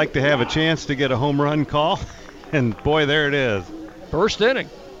said, we'd like to have a chance to get a home run call. And, boy, there it is. First inning.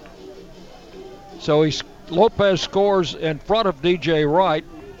 So Lopez scores in front of DJ Wright,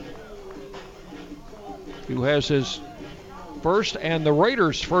 who has his first and the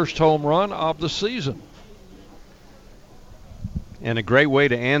Raiders' first home run of the season. And a great way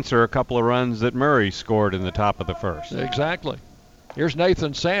to answer a couple of runs that Murray scored in the top of the first. Exactly. Here's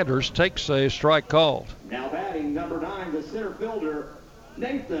Nathan Sanders, takes a strike called. Now batting number 9, the center fielder,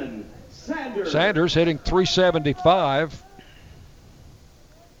 Nathan Sanders. Sanders hitting .375.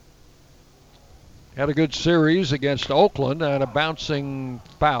 Had a good series against Oakland and a bouncing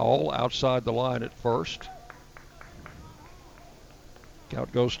foul outside the line at first.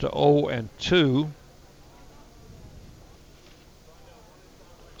 Count goes to 0-2.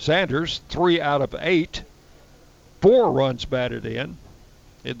 Sanders, 3 out of 8. 4 runs batted in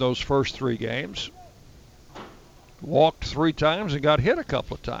those first 3 games. Walked 3 times and got hit a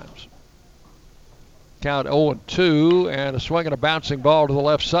couple of times. Count 0-2, and a swing and a bouncing ball to the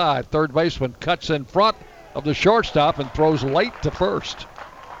left side. Third baseman cuts in front of the shortstop and throws late to first.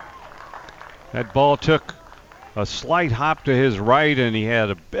 That ball took a slight hop to his right, and he had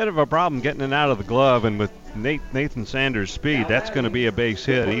a bit of a problem getting it out of the glove. And with Nathan Sanders' speed, that's going to be a base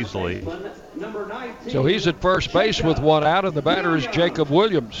hit easily. So he's at first base with 1 out, and the batter is Jacob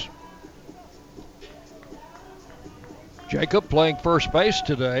Williams. Jacob playing first base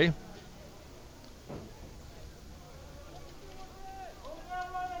today.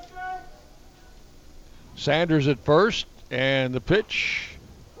 Sanders at first, and the pitch,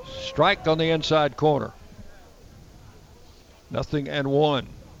 strike on the inside corner. 0-1.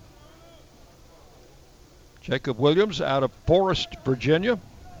 Jacob Williams out of Forest, Virginia.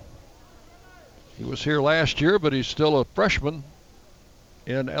 He was here last year, but he's still a freshman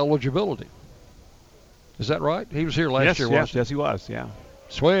in eligibility. Is that right? He was here last year, wasn't he? Yes, he was, yeah.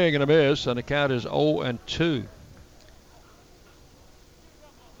 Swing and a miss, and the count is 0-2.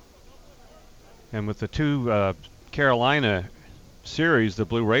 And with the 2 Carolina series the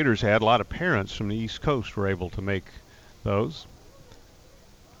Blue Raiders had, a lot of parents from the East Coast were able to make those.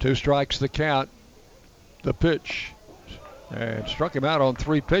 2 strikes the count. The pitch. And struck him out on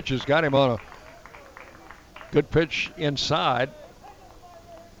 3 pitches. Got him on a good pitch inside.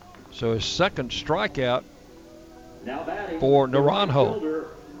 So his second strikeout for Naranjo.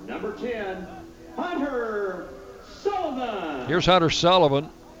 Number 10, Hunter Sullivan. Here's Hunter Sullivan.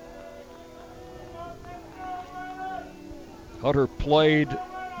 Hunter played the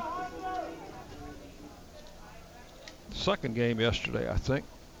second game yesterday, I think.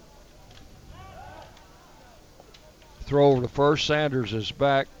 Throw over to first. Sanders is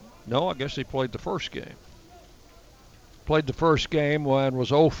back. No, I guess he played the first game. Played the first game and was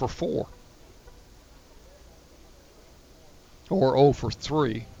 0 for 4. Or 0 for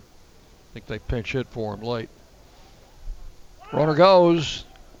 3. I think they pinch hit for him late. Runner goes.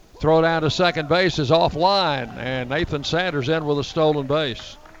 Throw down to second base is offline, and Nathan Sanders in with a stolen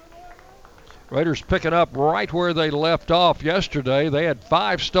base. Raiders picking up right where they left off yesterday. They had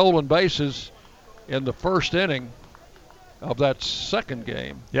 5 stolen bases in the first inning of that second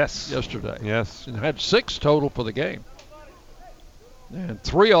game. Yesterday. Yes. And had 6 total for the game. And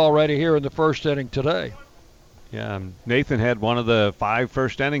 3 already here in the first inning today. Yeah, Nathan had one of the 5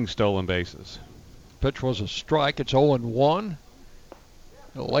 first inning stolen bases. Pitch was a strike. It's 0-1.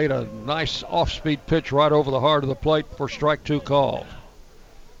 Laid a nice off-speed pitch right over the heart of the plate for strike 2 called.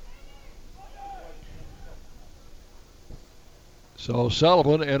 So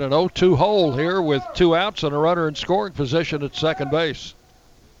Sullivan in an 0-2 hole here with 2 outs and a runner in scoring position at second base.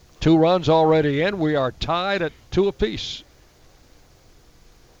 2 runs already in. We are tied at 2 apiece.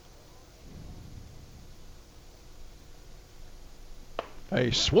 A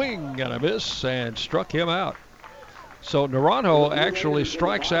swing and a miss and struck him out. So Naranjo actually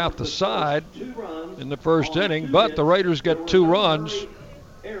strikes out the side in the first inning, but the Raiders get 2 runs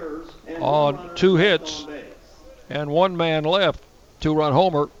on 2 hits and 1 man left. 2-run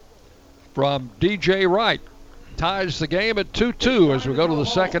homer from DJ Wright. Ties the game at 2-2 as we go to the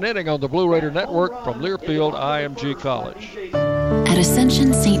second inning on the Blue Raider Network from Learfield IMG College. At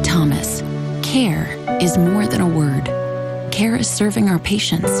Ascension St. Thomas, care is more than a word. Care is serving our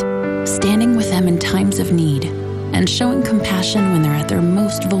patients, standing with them in times of need, and showing compassion when they're at their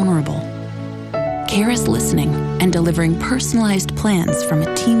most vulnerable. Care is listening and delivering personalized plans from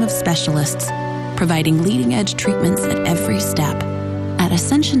a team of specialists, providing leading-edge treatments at every step. At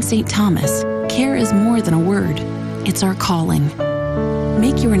Ascension St. Thomas, care is more than a word. It's our calling.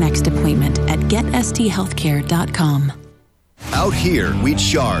 Make your next appointment at getsthealthcare.com. Out here, we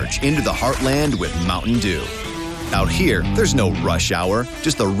charge into the heartland with Mountain Dew. Out here, there's no rush hour,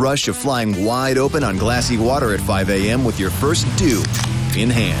 just the rush of flying wide open on glassy water at 5 a.m. with your first dew in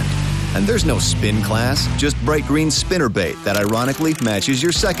hand. And there's no spin class, just bright green spinnerbait that ironically matches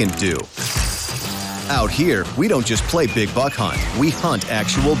your second dew. Out here, we don't just play big buck hunt, we hunt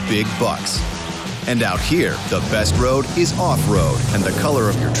actual big bucks. And out here, the best road is off-road, and the color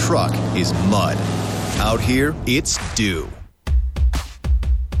of your truck is mud. Out here, it's dew.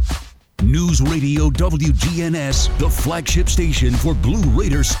 News Radio WGNS, the flagship station for Blue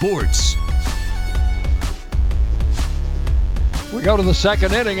Raider sports. We go to the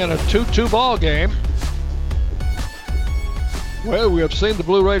second inning in a 2-2 ball game. Well, we have seen the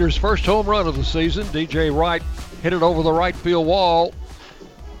Blue Raiders' first home run of the season. DJ Wright hit it over the right field wall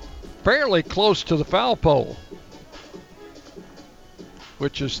fairly close to the foul pole,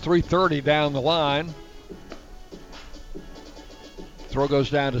 which is 3:30 down the line. Throw goes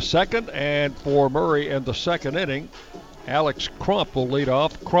down to second, and for Murray in the second inning, Alex Crump will lead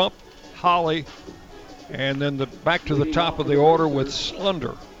off. Crump, Holly, and then back to the top of the order with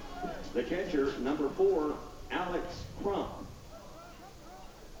Slunder. The catcher, number 4, Alex Crump.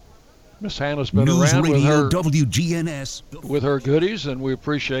 Miss Hannah's been News around with Radio her WGNS with her goodies, and we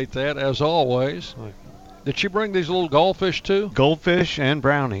appreciate that as always. Did she bring these little goldfish too? Goldfish and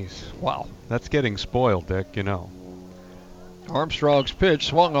brownies. Wow. That's getting spoiled, Dick, you know. Armstrong's pitch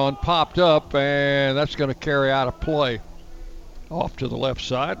swung on, popped up, and that's going to carry out a play. Off to the left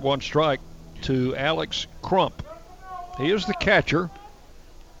side, 1 strike to Alex Crump. He is the catcher.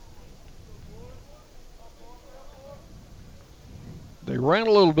 They ran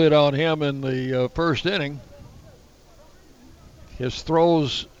a little bit on him in the first inning. His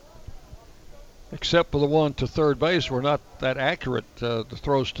throws, except for the one to third base, were not that accurate. The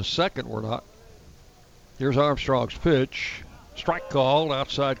throws to second were not. Here's Armstrong's pitch. Strike called,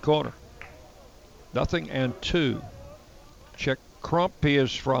 outside corner. 0-2. Check Crump. He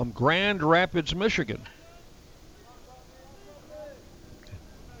is from Grand Rapids, Michigan.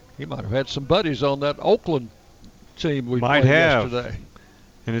 He might have had some buddies on that Oakland team we Might played have. yesterday.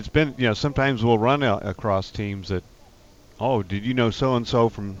 And it's been, sometimes we'll run across teams that, oh, did you know so-and-so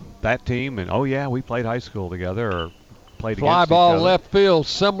from that team? And, oh, yeah, we played high school together or played Fly against ball each other. left field.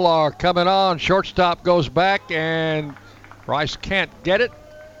 Simlar coming on. Shortstop goes back, and Rice can't get it.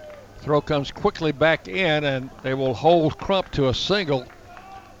 Throw comes quickly back in, and they will hold Crump to a single.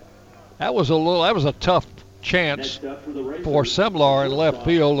 That was a tough chance for Simlar in left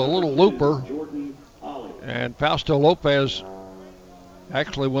field. A little looper, and Fausto Lopez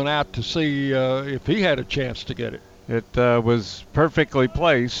actually went out to see if he had a chance to get it. It was perfectly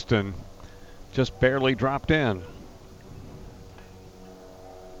placed and just barely dropped in.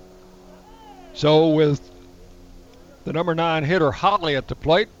 So with the number 9 hitter Holly at the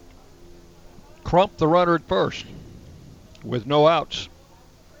plate, Crump the runner at first with no outs.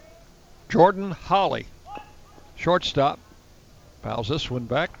 Jordan Holly, shortstop, fouls this one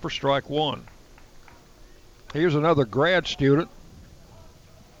back for strike 1. Here's another grad student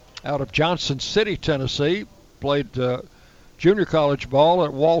out of Johnson City, Tennessee. Played junior college ball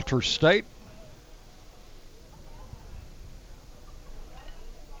at Walters State.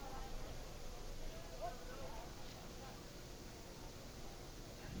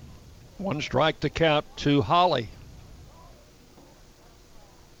 One strike to count to Holly.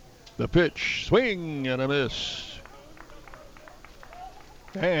 The pitch, swing and a miss.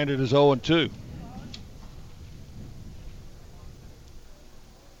 And it is 0-2.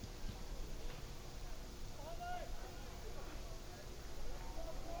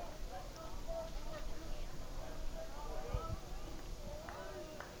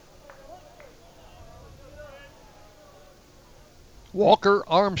 Walker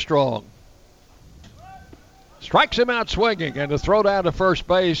Armstrong strikes him out swinging, and the throw down to first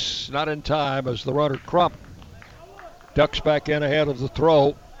base, not in time as the runner Crump ducks back in ahead of the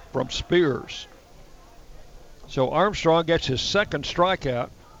throw from Spears. So Armstrong gets his second strikeout,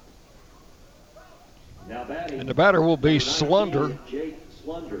 and the batter will be Slunder,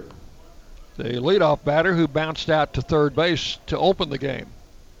 the leadoff batter who bounced out to third base to open the game.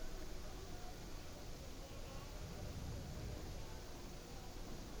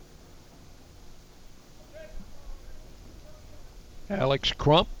 Alex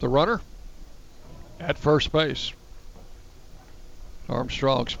Crump, the runner, at first base.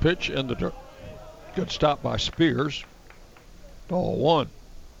 Armstrong's pitch in the dirt. Good stop by Spears. Ball 1.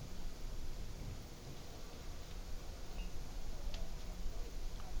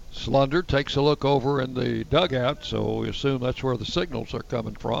 Slunder takes a look over in the dugout, so we assume that's where the signals are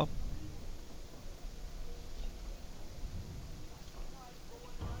coming from.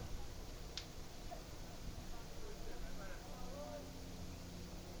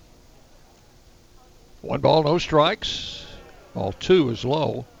 One ball, no strikes. Ball 2 is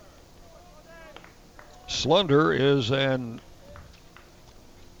low. Slunder is an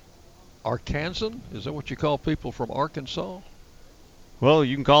Arkansan. Is that what you call people from Arkansas? Well,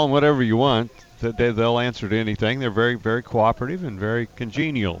 you can call them whatever you want. They'll answer to anything. They're very, very cooperative and very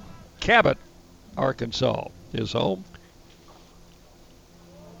congenial. Cabot, Arkansas, is home.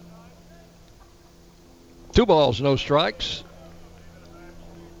 2 balls, no strikes.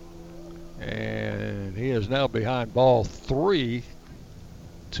 And he is now behind ball 3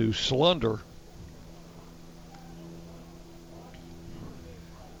 to Slunder.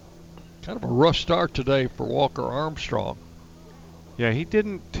 Kind of a rough start today for Walker Armstrong. Yeah, he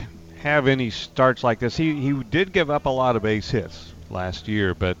didn't have any starts like this. He did give up a lot of base hits last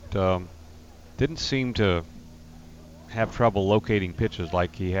year, but didn't seem to have trouble locating pitches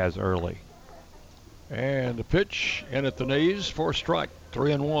like he has early. And the pitch in at the knees for a strike,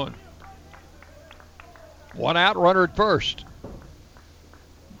 3-1. One out, runner at first.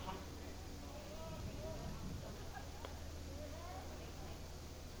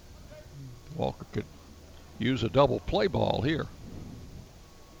 Walker could use a double play ball here.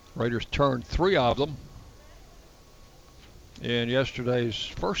 Raiders turned 3 of them in yesterday's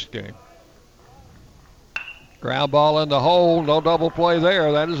first game. Ground ball in the hole, no double play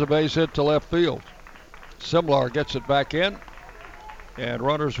there. That is a base hit to left field. Simlar gets it back in, and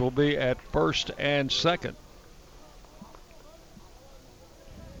runners will be at first and second.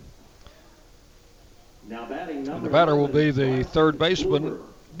 Now batting and the batter will be the third baseman,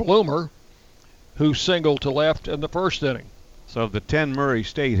 Bloomer, who singled to left in the first inning. So of the 10 Murray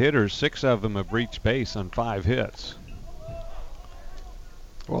State hitters, 6 of them have reached base on 5 hits.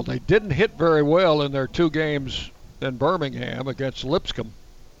 Well, they didn't hit very well in their 2 games in Birmingham against Lipscomb.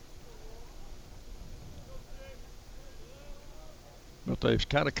 But they've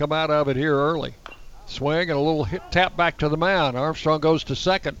kind of come out of it here early. Swing and a little hit tap back to the mound. Armstrong goes to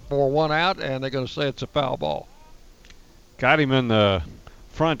second for 1 out, and they're going to say it's a foul ball. Got him in the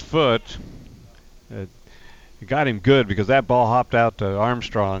front foot. It got him good because that ball hopped out to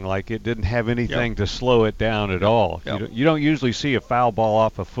Armstrong like it didn't have anything to slow it down at all. You don't usually see a foul ball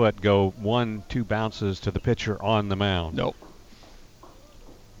off a foot go 1-2 bounces to the pitcher on the mound. Nope.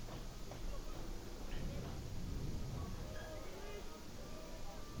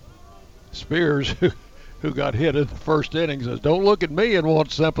 Spears, who got hit in the first inning, says, "Don't look at me and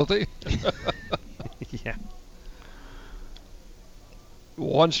want sympathy." Yeah.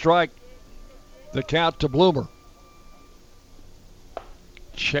 1 strike. The count to Bloomer.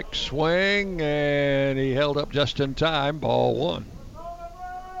 Check swing, and he held up just in time. Ball 1.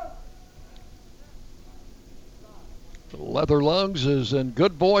 The Leather Lungs is in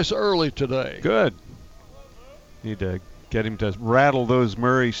good voice early today. Good. Need to get him to rattle those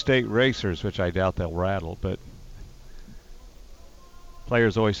Murray State racers, which I doubt they'll rattle, but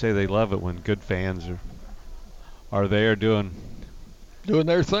players always say they love it when good fans are there doing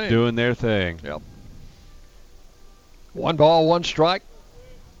their thing. Doing their thing. Yep. 1 ball, 1 strike.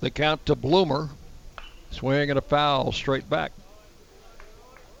 The count to Bloomer. Swing and a foul straight back.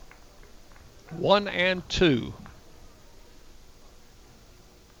 1-2.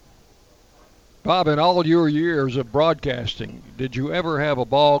 Bob, in all your years of broadcasting, did you ever have a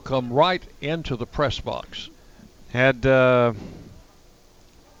ball come right into the press box? Had 2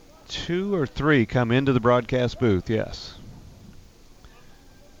 or 3 come into the broadcast booth, yes.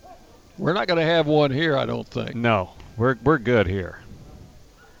 We're not going to have one here, I don't think. No, we're good here.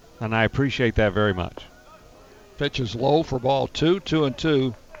 And I appreciate that very much. Pitch is low for ball 2,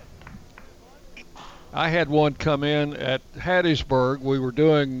 2-2. I had one come in at Hattiesburg. We were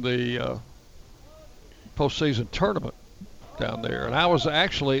doing the postseason tournament down there, and I was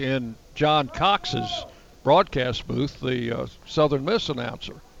actually in John Cox's broadcast booth, the Southern Miss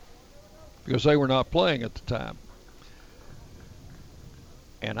announcer, because they were not playing at the time.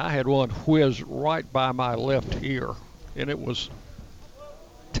 And I had one whiz right by my left ear, and it was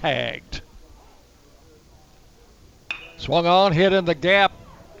tagged. Swung on, hit in the gap.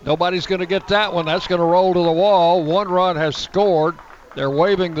 Nobody's going to get that one. That's going to roll to the wall. 1 run has scored. They're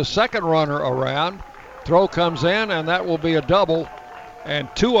waving the second runner around. Throw comes in, and that will be a double, and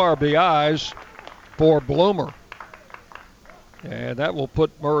 2 RBIs for Bloomer. And that will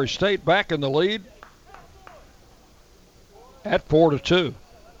put Murray State back in the lead at 4-2.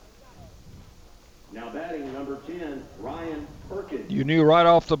 Now batting number 10, Ryan Perkins. You knew right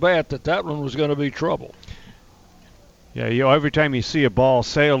off the bat that one was going to be trouble. Yeah, every time you see a ball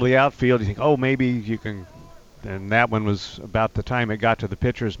sail to the outfield, you think, oh, maybe you can. And that one was about the time it got to the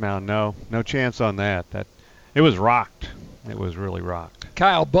pitcher's mound. No chance on that. It was rocked. It was really rocked.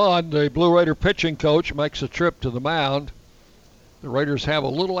 Kyle Bunn, the Blue Raider pitching coach, makes a trip to the mound. The Raiders have a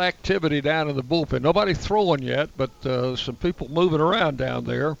little activity down in the bullpen. Nobody throwing yet, but some people moving around down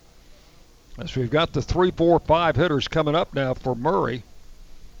there. As we've got the 3, 4, 5 hitters coming up now for Murray.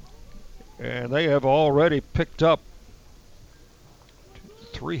 And they have already picked up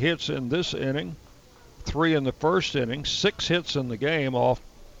 3 hits in this inning, 3 in the first inning, 6 hits in the game off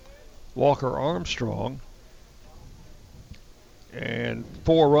Walker Armstrong, and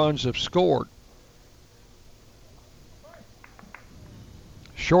 4 runs have scored.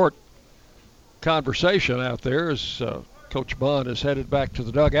 Short conversation out there as Coach Bunn is headed back to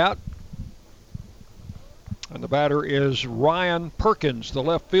the dugout. And the batter is Ryan Perkins, the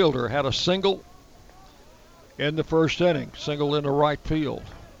left fielder. Had a single in the first inning, single into right field.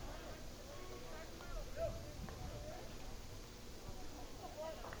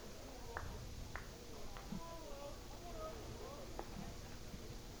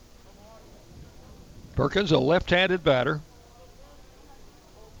 Perkins, a left-handed batter.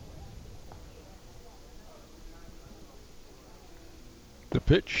 The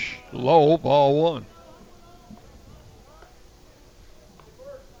pitch, low, ball one.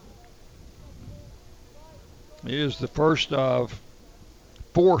 He is the first of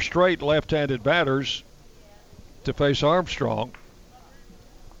 4 straight left-handed batters to face Armstrong.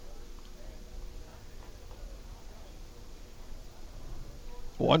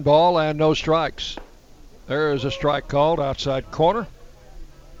 One ball and no strikes. There is a strike called outside corner.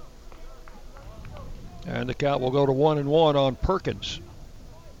 And the count will go to 1-1 on Perkins.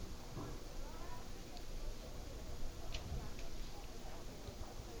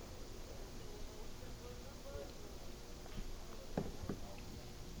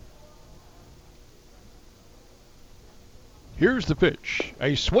 Here's the pitch.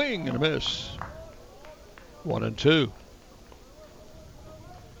 A swing and a miss. 1-2.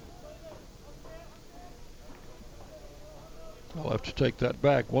 I'll have to take that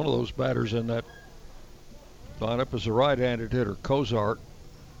back. One of those batters in that lineup is a right-handed hitter, Cozart.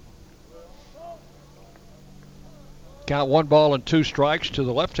 Count 1 ball and 2 strikes to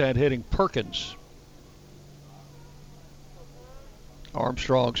the left-hand hitting Perkins.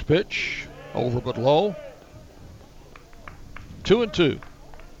 Armstrong's pitch, over but low. 2-2.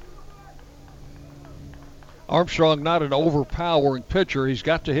 Armstrong not an overpowering pitcher. He's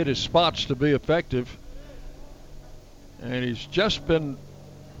got to hit his spots to be effective. And he's just been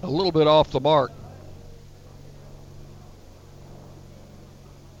a little bit off the mark.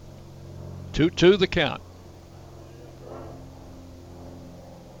 2-2 the count.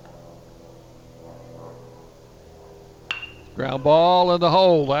 Ground ball in the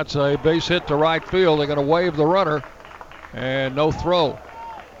hole. That's a base hit to right field. They're going to wave the runner. And no throw.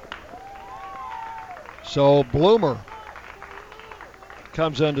 So Bloomer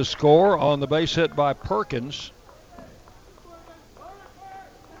comes in to score on the base hit by Perkins.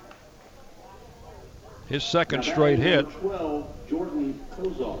 His second straight hit. 12, Jordan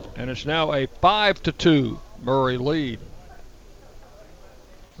Cozart. And it's now a 5-2 Murray lead.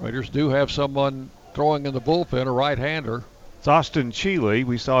 Raiders do have someone throwing in the bullpen, a right-hander. It's Austin Cheeley.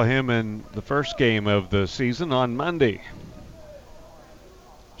 We saw him in the first game of the season on Monday.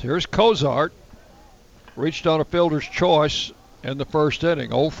 Here's Cozart. Reached on a fielder's choice in the first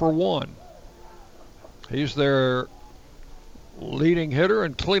inning, 0 for 1. He's their leading hitter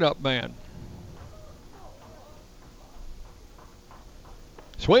and cleanup man.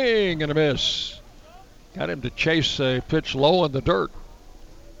 Swing and a miss. Got him to chase a pitch low in the dirt.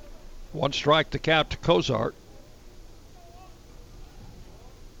 1 strike to count to Cozart.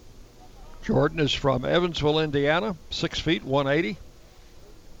 Jordan is from Evansville, Indiana, 6 feet, 180.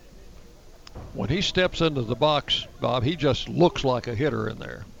 When he steps into the box, Bob, he just looks like a hitter in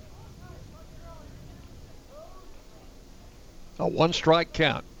there. A 1 strike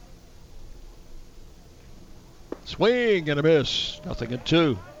count. Swing and a miss.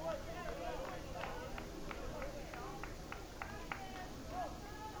 0-2.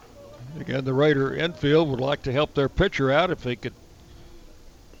 Again, the Raider infield would like to help their pitcher out if they could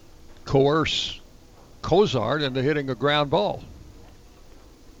coerce Cozart into hitting a ground ball.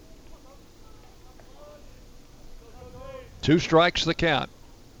 2 strikes the count.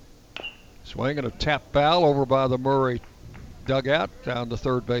 Swing and a tap foul over by the Murray dugout down the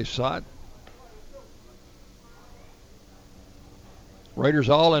third base side. Raiders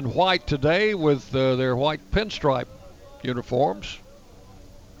all in white today with their white pinstripe uniforms.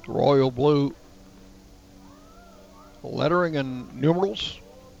 Royal blue lettering and numerals.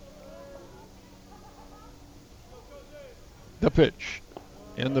 The pitch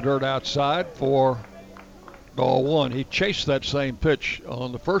in the dirt outside for ball 1. He chased that same pitch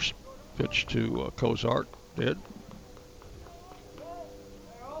on the first pitch to Cozart, did.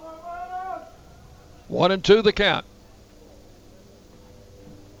 1-2 the count.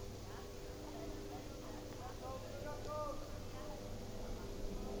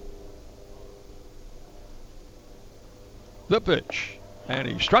 The pitch, and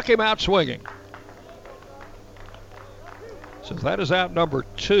he struck him out swinging. So that is out number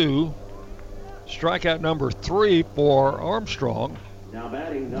 2. Strikeout number 3 for Armstrong. Now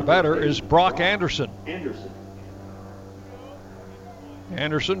batting, the batter is Brock Anderson.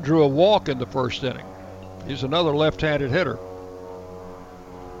 Anderson drew a walk in the first inning. He's another left-handed hitter.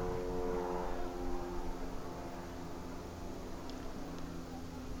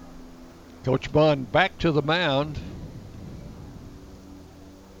 Coach Bunn back to the mound.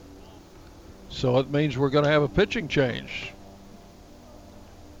 So it means we're going to have a pitching change.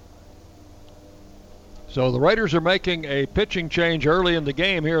 So the Raiders are making a pitching change early in the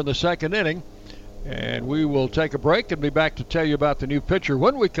game here in the second inning. And we will take a break and be back to tell you about the new pitcher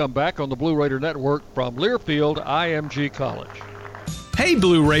when we come back on the Blue Raider Network from Learfield IMG College. Hey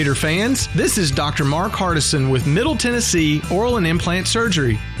Blue Raider fans, this is Dr. Mark Hardison with Middle Tennessee Oral and Implant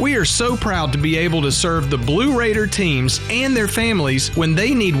Surgery. We are so proud to be able to serve the Blue Raider teams and their families when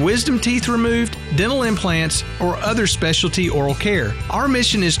they need wisdom teeth removed, dental implants, or other specialty oral care. Our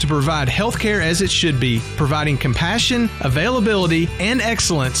mission is to provide health care as it should be, providing compassion, availability, and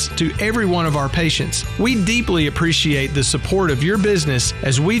excellence to every one of our patients. We deeply appreciate the support of your business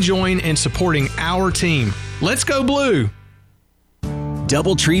as we join in supporting our team. Let's go Blue!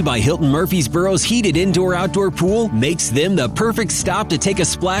 DoubleTree by Hilton Murfreesboro's heated indoor-outdoor pool makes them the perfect stop to take a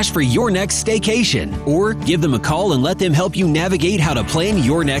splash for your next staycation. Or give them a call and let them help you navigate how to plan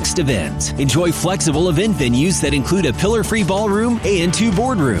your next event. Enjoy flexible event venues that include a pillar-free ballroom and 2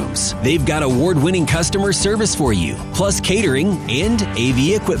 boardrooms. They've got award-winning customer service for you, plus catering and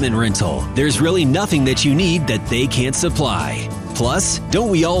AV equipment rental. There's really nothing that you need that they can't supply. Plus, don't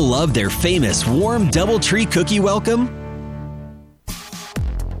we all love their famous warm DoubleTree cookie welcome?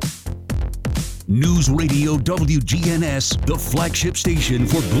 News Radio WGNS, the flagship station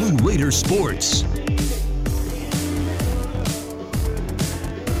for Blue Raider sports.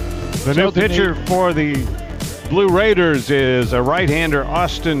 The new pitcher for the Blue Raiders is a right-hander,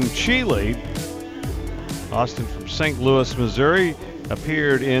 Austin Cheeley. Austin from St. Louis, Missouri,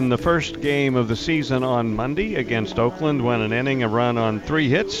 appeared in the first game of the season on Monday against Oakland, went an inning, a run on 3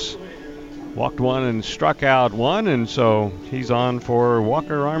 hits, walked 1 and struck out 1, and so he's on for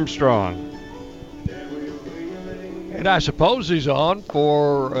Walker Armstrong. And I suppose he's on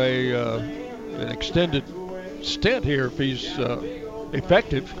for an extended stint here if he's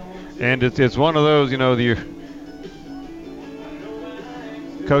effective. And it's one of those, the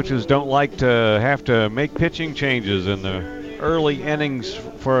coaches don't like to have to make pitching changes in the early innings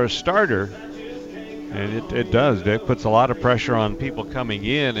for a starter. And it does. It puts a lot of pressure on people coming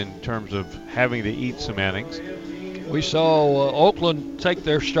in terms of having to eat some innings. We saw Oakland take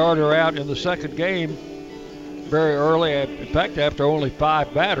their starter out in the second game very early, in fact, after only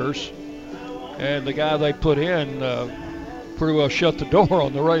 5 batters. And the guy they put in pretty well shut the door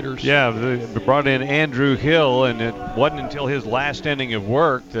on the Raiders. Yeah, they brought in Andrew Hill, and it wasn't until his last inning of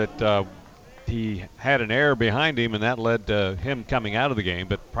work that he had an error behind him, and that led to him coming out of the game.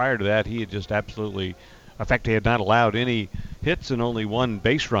 But prior to that, he had just absolutely, in fact, he had not allowed any hits and only 1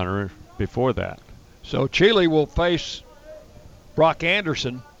 base runner before that. So Cheeley will face Brock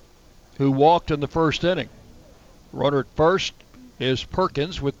Anderson, who walked in the first inning. Runner at first is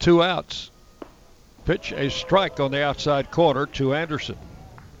Perkins with 2 outs. Pitch a strike on the outside corner to Anderson.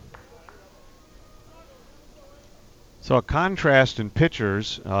 So a contrast in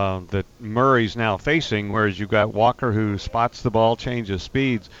pitchers that Murray's now facing, whereas you've got Walker who spots the ball, changes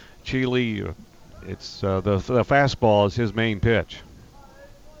speeds. Cheeley, it's the fastball is his main pitch.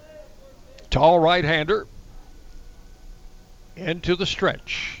 Tall right-hander into the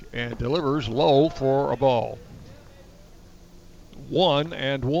stretch and delivers low for a ball.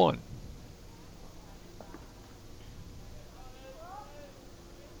 1-1.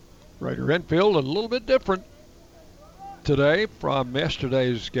 Raider infield a little bit different today from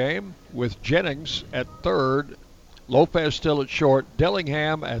yesterday's game, with Jennings at third, Lopez still at short,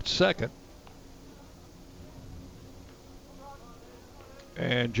 Dillingham at second,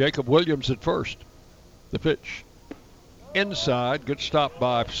 and Jacob Williams at first. The pitch inside, good stop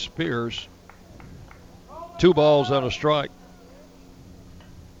by Spears. 2 balls and a strike.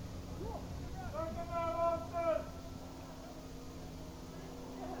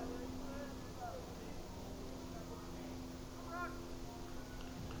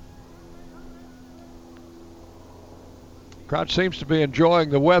 Crowd seems to be enjoying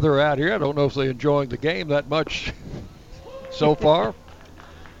the weather out here. I don't know if they're enjoying the game that much so far,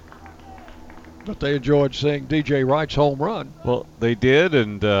 but they enjoyed seeing DJ Wright's home run. Well, they did,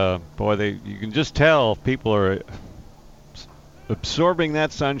 and you can just tell people are absorbing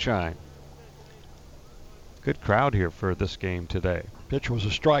that sunshine. Good crowd here for this game today. Pitch was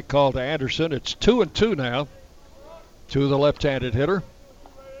a strike call to Anderson. It's 2-2 now to the left-handed hitter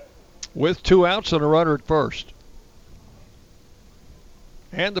with 2 outs and a runner at first.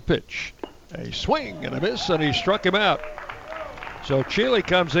 And the pitch, a swing and a miss, and he struck him out. So Cheeley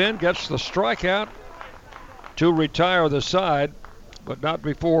comes in, gets the strikeout to retire the side, but not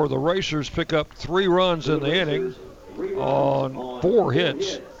before the Racers pick up 3 runs in the inning on 4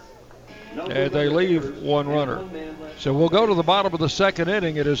 hits. and they leave one runner. So we'll go to the bottom of the second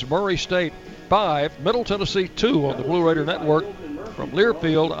inning. It is Murray State 5, Middle Tennessee 2 on the Blue Raider Network from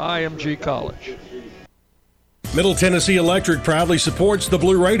Learfield IMG College. Middle Tennessee Electric proudly supports the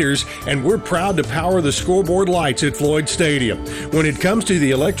Blue Raiders, and we're proud to power the scoreboard lights at Floyd Stadium. When it comes to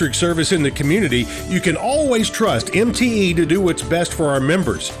the electric service in the community, you can always trust MTE to do what's best for our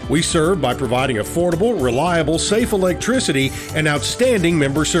members. We serve by providing affordable, reliable, safe electricity and outstanding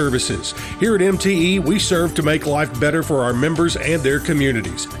member services. Here at MTE, we serve to make life better for our members and their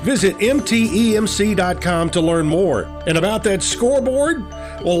communities. Visit MTEMC.com to learn more. And about that scoreboard,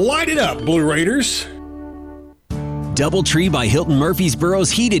 well, light it up, Blue Raiders. DoubleTree by Hilton Murfreesboro's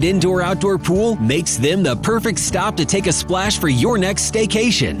heated indoor-outdoor pool makes them the perfect stop to take a splash for your next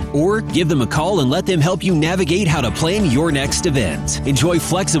staycation. Or give them a call and let them help you navigate how to plan your next event. Enjoy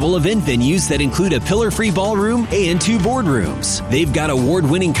flexible event venues that include a pillar-free ballroom and 2 boardrooms. They've got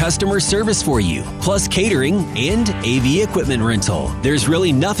award-winning customer service for you, plus catering and AV equipment rental. There's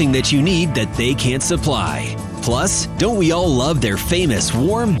really nothing that you need that they can't supply. Plus, don't we all love their famous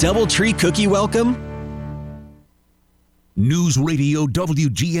warm DoubleTree cookie welcome? News Radio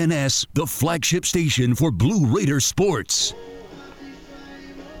WGNS, the flagship station for Blue Raider sports.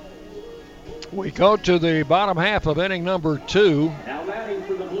 We go to the bottom half of inning number 2. Now batting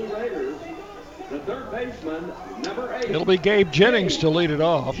for the Blue Raiders, the third baseman, number 8. It'll be Gabe Jennings to lead it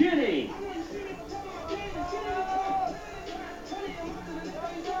off. Jennings.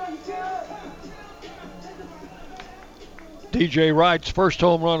 DJ Wright's first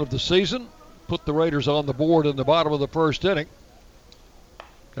home run of the season put the Raiders on the board in the bottom of the first inning.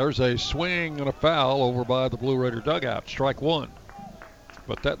 There's a swing and a foul over by the Blue Raider dugout, strike 1.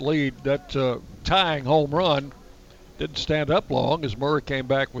 But that lead, that tying home run, didn't stand up long as Murray came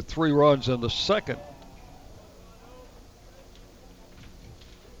back with 3 runs in the second.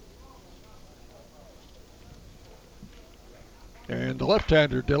 And the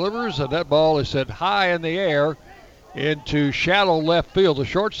left-hander delivers, and that ball is hit high in the air into shallow left field. The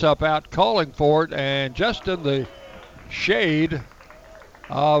shortstop out calling for it, and just in the shade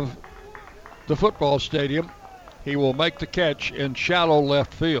of the football stadium, he will make the catch in shallow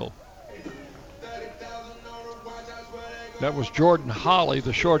left field. That was Jordan Holly,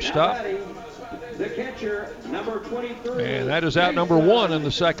 the shortstop. The catcher, number 23. And that is out number 1 in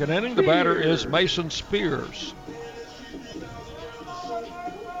the second inning. The batter is Mason Spears.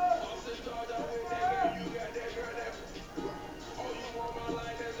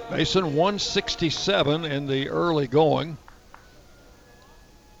 Mason 167 in the early going.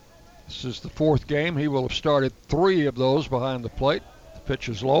 This is the 4th game. He will have started 3 of those behind the plate. The pitch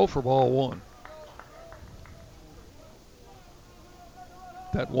is low for ball 1.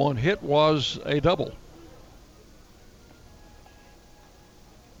 That one hit was a double.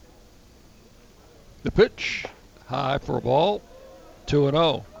 The pitch high for a ball,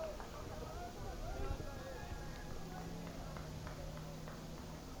 2-0.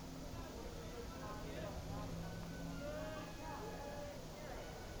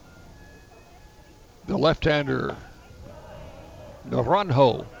 The left-hander,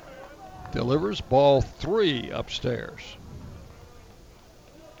 Naranjo, delivers ball 3 upstairs.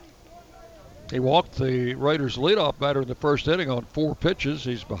 He walked the Raiders' leadoff batter in the first inning on 4 pitches.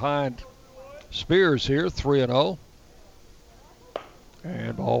 He's behind Spears here, 3-0.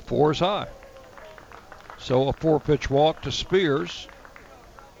 And ball 4 is high. So a 4-pitch walk to Spears.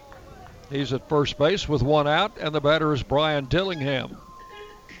 He's at first base with 1 out, and the batter is Brian Dillingham.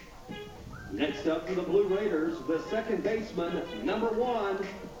 Next up for the Blue Raiders, the second baseman, number 1,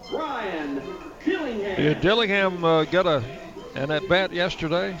 Brian Dillingham. Did Dillingham get an at-bat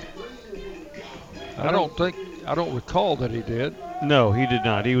yesterday? I don't recall that he did. No, he did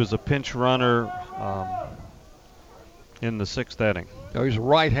not. He was a pinch runner in the 6th inning. Now he's a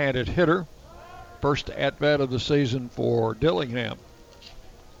right-handed hitter. First at-bat of the season for Dillingham.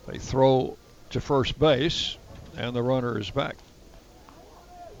 They throw to first base, and the runner is back.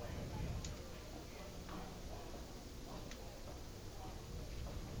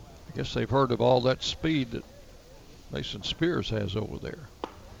 I guess they've heard of all that speed that Mason Spears has over there.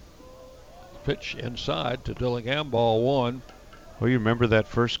 Pitch inside to Dillingham, ball 1. Well, you remember that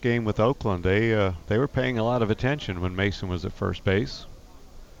first game with Oakland. They were paying a lot of attention when Mason was at first base.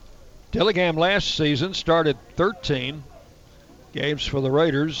 Dillingham last season started 13 games for the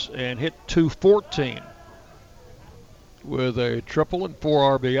Raiders and hit .214 with a triple and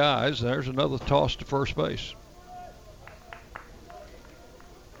 4 RBIs. There's another toss to first base.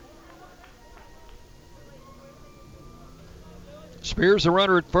 Spears the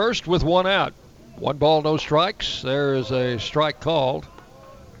runner at first with 1 out. 1 ball, no strikes. There is a strike called.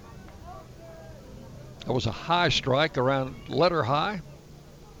 That was a high strike around letter high.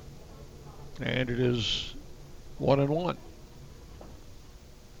 And it is 1-1.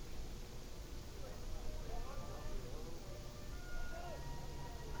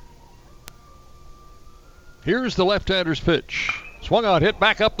 Here's the left-hander's pitch. Swung on, hit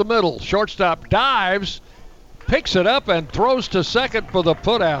back up the middle. Shortstop dives, picks it up, and throws to second for the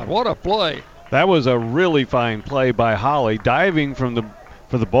putout. What a play. That was a really fine play by Holly, diving for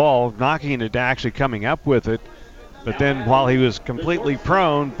the ball, knocking it, actually coming up with it. But then while he was completely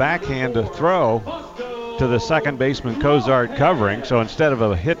prone, backhand to throw to the second baseman Cozart covering. So instead of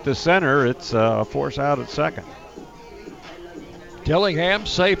a hit to center, it's a force out at second. Dillingham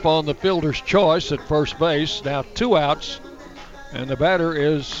safe on the fielder's choice at first base. Now 2 outs, and the batter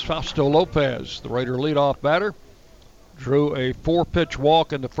is Fausto Lopez, the Raider leadoff batter. Drew a 4-pitch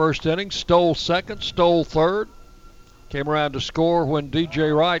walk in the first inning, stole second, stole third. Came around to score when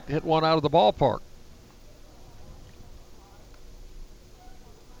DJ Wright hit one out of the ballpark.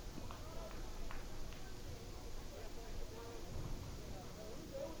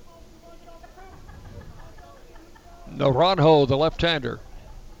 Naranjo, the left-hander.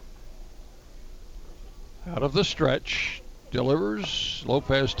 Out of the stretch, delivers.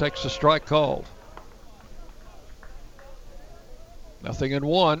 Lopez takes the strike called.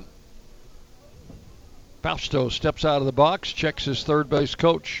 0-1. Fausto steps out of the box, checks his third base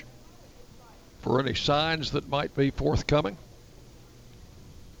coach for any signs that might be forthcoming.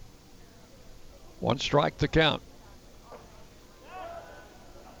 1 strike the count.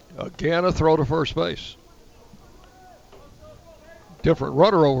 Again, a throw to first base. Different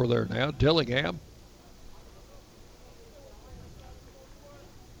runner over there now, Dillingham.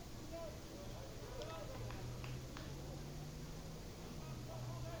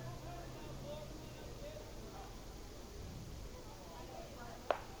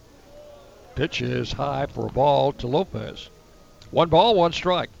 Pitch is high for a ball to Lopez. 1 ball, 1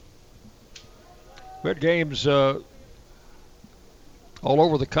 strike. We had games all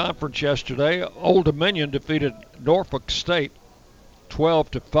over the conference yesterday. Old Dominion defeated Norfolk State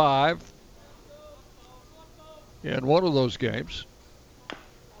 12-5 in one of those games.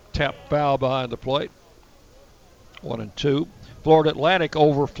 Tap foul behind the plate. 1-2. Florida Atlantic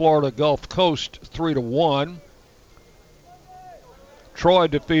over Florida Gulf Coast 3-1. Troy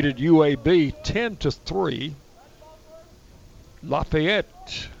defeated UAB 10-3.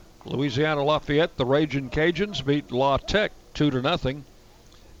 Lafayette, Louisiana Lafayette, the Ragin' Cajuns beat La Tech 2-0.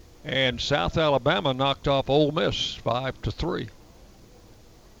 And South Alabama knocked off Ole Miss 5-3.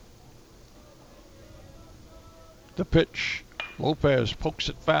 The pitch, Lopez pokes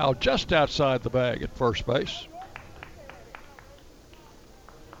it foul just outside the bag at first base.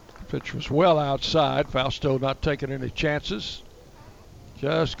 The pitch was well outside. Fausto not taking any chances.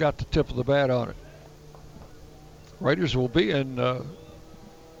 Just got the tip of the bat on it. Raiders will be in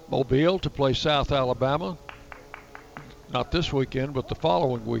Mobile to play South Alabama. Not this weekend, but the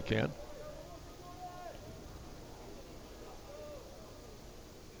following weekend.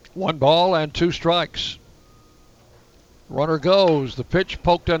 1 ball and 2 strikes. Runner goes. The pitch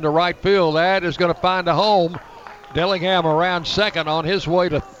poked into right field. That is going to find a home. Dillingham around second on his way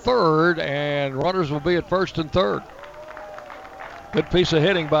to third, and runners will be at first and third. Good piece of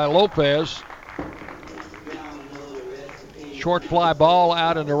hitting by Lopez. Short fly ball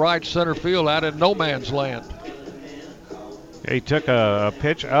out into right center field, out in no man's land. He took a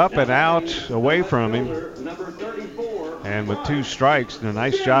pitch up and out away from him. And with 2 strikes, a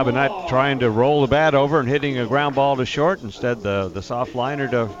nice job of not trying to roll the bat over and hitting a ground ball to short. Instead, the soft liner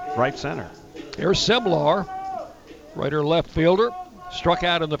to right center. Here's Simlar, Raider left fielder, struck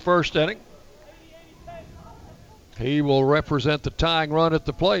out in the first inning. He will represent the tying run at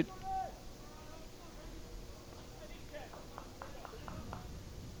the plate.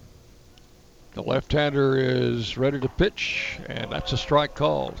 The left-hander is ready to pitch, and that's a strike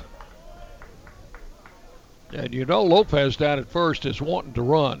called. And you know Lopez down at first is wanting to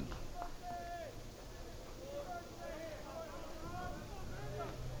run.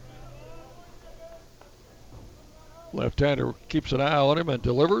 Left-hander keeps an eye on him and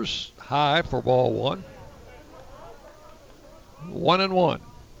delivers high for ball 1. 1-1.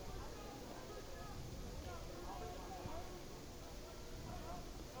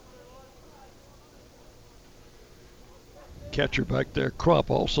 Catcher back there, Crump,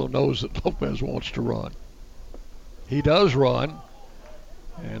 also knows that Lopez wants to run. He does run,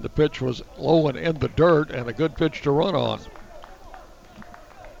 and the pitch was low and in the dirt, and a good pitch to run on.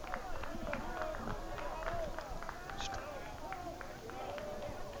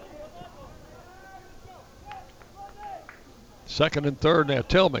 Second and third now.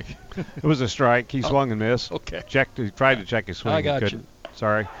 Tell me. It was a strike. He swung and missed. Okay. He tried to check his swing. I got couldn't. you.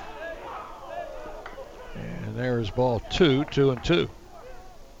 Sorry. And there's ball 2-2.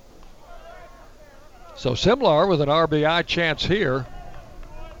 So Simlar with an RBI chance here.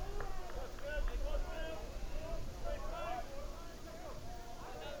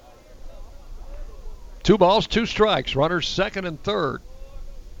 Two balls, two strikes. Runners second and third.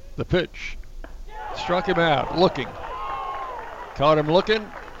 The pitch. Struck him out, looking. Caught him looking,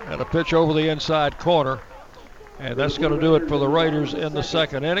 and a pitch over the inside corner. And that's going to do it for the Raiders in the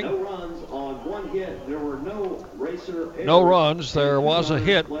second inning. No runs on one hit. There were no racer errors. No runs. There was a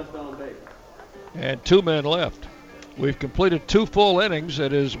hit. Left on base. And 2 men left. We've completed 2 full innings.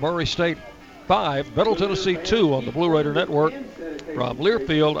 It is Murray State 5, Middle Tennessee 2 on the Blue Raider Network from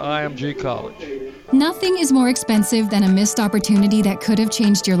Learfield IMG College. Nothing is more expensive than a missed opportunity that could have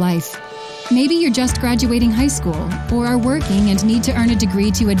changed your life. Maybe you're just graduating high school or are working and need to earn a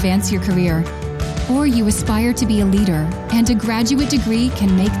degree to advance your career. Or you aspire to be a leader, and a graduate degree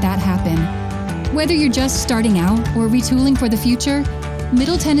can make that happen. Whether you're just starting out or retooling for the future,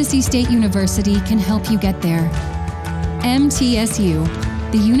 Middle Tennessee State University can help you get there.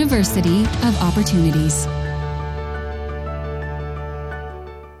 MTSU, the University of Opportunities.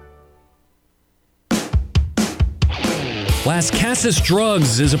 Las Casas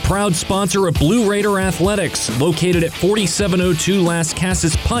Drugs is a proud sponsor of Blue Raider Athletics, located at 4702 Las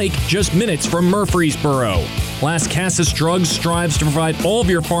Casas Pike, just minutes from Murfreesboro. Las Casas Drugs strives to provide all of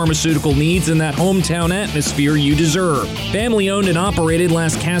your pharmaceutical needs in that hometown atmosphere you deserve. Family-owned and operated,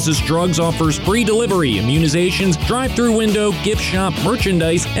 Las Casas Drugs offers free delivery, immunizations, drive-through window, gift shop,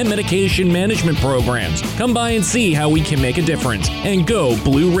 merchandise, and medication management programs. Come by and see how we can make a difference. And go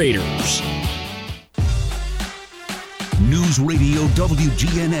Blue Raiders. News Radio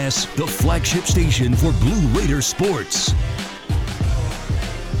WGNS, the flagship station for Blue Raider sports.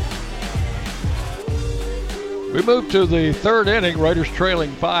 We move to the third inning, Raiders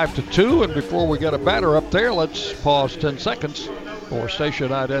trailing 5-2, and before we get a batter up there, let's pause 10 seconds for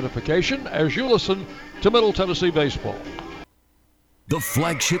station identification as you listen to Middle Tennessee Baseball. The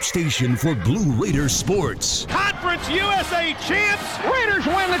flagship station for Blue Raider sports. Conference USA champs. Raiders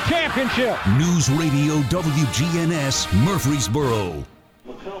win the championship. News Radio WGNS, Murfreesboro.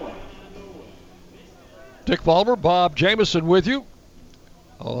 Dick Ballmer, Bob Jamison with you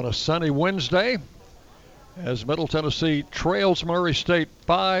on a sunny Wednesday as Middle Tennessee trails Murray State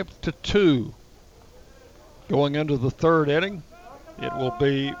 5-2. Going into the third inning, it will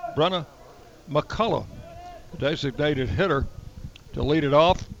be Brenna McCullough, the designated hitter, to lead it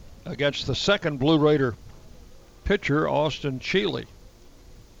off against the second Blue Raider pitcher, Austin Cheeley.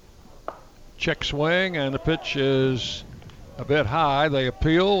 Check swing, and the pitch is a bit high. They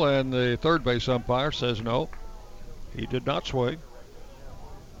appeal, and the third base umpire says no. He did not swing.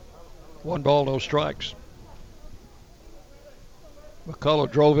 1 ball, no strikes.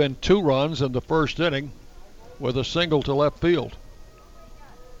 McCullough drove in 2 runs in the first inning with a single to left field.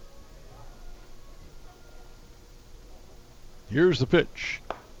 Here's the pitch.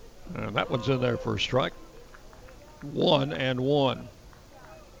 And that one's in there for a strike. 1-1.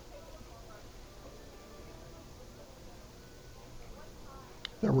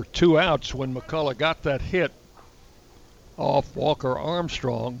 There were 2 outs when McCullough got that hit off Walker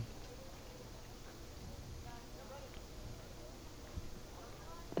Armstrong.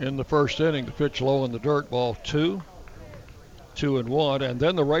 In the first inning, the pitch low in the dirt, ball 2, 2-1, and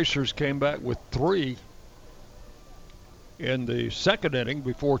then the Racers came back with 3 in the second inning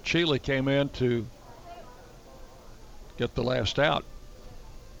before Cheeley came in to get the last out.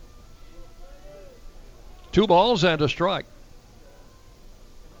 2 balls and a strike.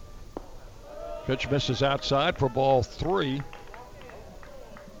 Pitch misses outside for ball 3,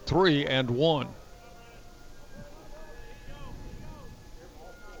 3-1.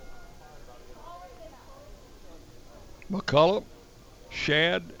 McCullough,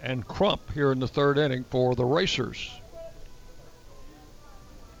 Shad, and Crump here in the third inning for the Racers.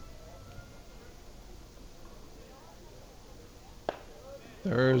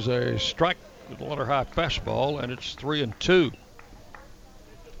 There's a strike with a letter high fastball, and it's 3-2.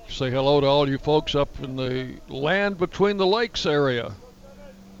 Say hello to all you folks up in the land between the lakes area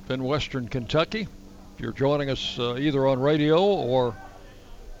up in western Kentucky. If you're joining us either on radio or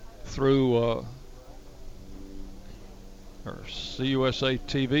through our CUSA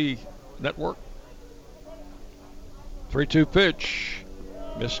TV network. 3-2 pitch.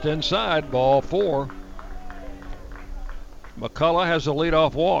 Missed inside, ball 4. McCullough has a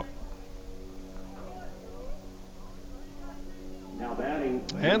leadoff walk. Now batting.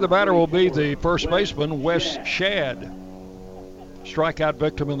 And the batter will be the first baseman, Wes Shad. strikeout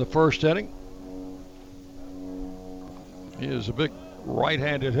victim in the first inning. He is a big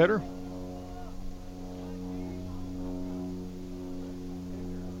right-handed hitter.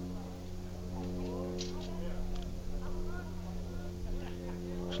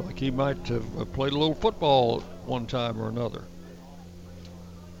 Looks like he might have played a little football one time or another.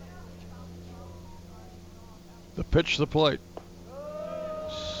 The pitch to the plate.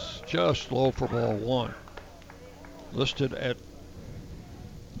 Just low for ball one. Listed at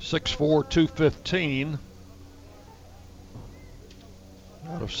 6'4", 215.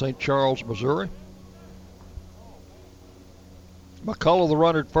 Out of St. Charles, Missouri. McCullough the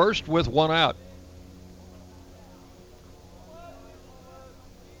runner at first with one out.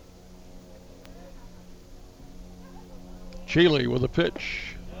 Cheeley with a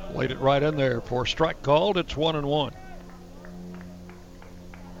pitch. Laid it right in there for a strike called. It's 1-1.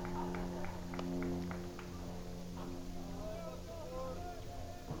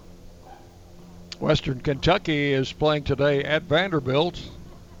 Western Kentucky is playing today at Vanderbilt,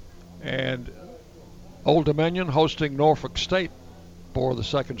 and Old Dominion hosting Norfolk State for the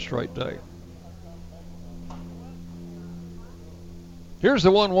second straight day. Here's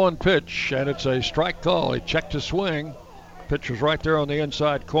the 1-1 pitch, and it's a strike call. He checked his swing. Pitch was right there on the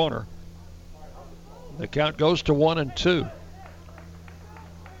inside corner. The count goes to 1-2.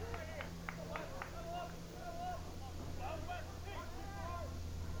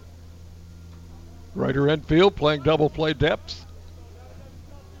 Raider infield playing double play depth.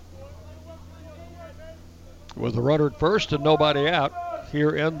 With the runner at first and nobody out here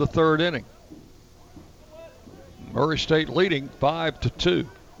in the third inning. Murray State leading 5-2.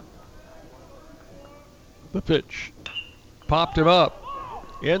 The pitch. Popped him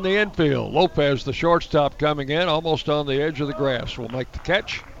up in the infield. Lopez, the shortstop, coming in almost on the edge of the grass, will make the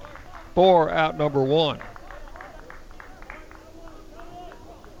catch for out number one.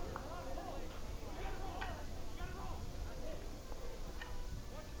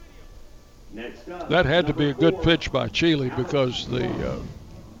 That had to be a good pitch by Cheeley because the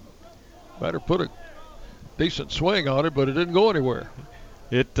batter put a decent swing on it, but it didn't go anywhere.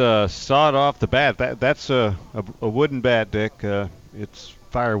 It sawed off the bat. That's a wooden bat, Dick. It's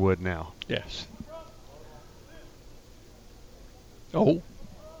firewood now. Yes. Oh.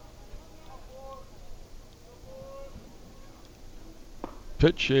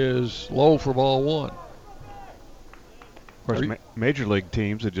 Pitch is low for ball one. Of course, major league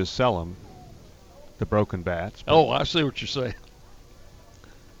teams would just sell them, the broken bats. Oh, I see what you're saying.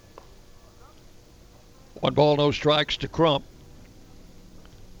 1 ball, no strikes to Crump.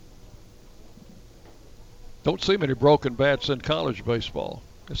 Don't see many broken bats in college baseball.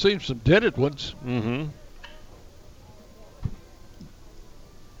 I've seen some dented ones. Mm-hmm.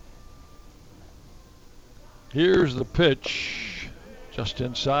 Here's the pitch, just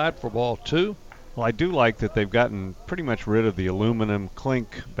inside for ball two. Well, I do like that they've gotten pretty much rid of the aluminum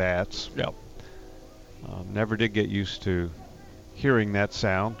clink bats. Yep. Never did get used to hearing that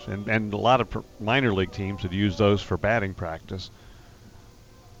sound, and a lot of minor league teams would use those for batting practice.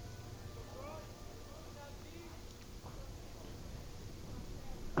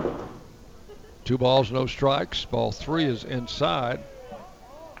 Two balls, no strikes. Ball three is inside.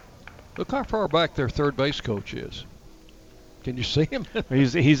 Look how far back their third base coach is. Can you see him?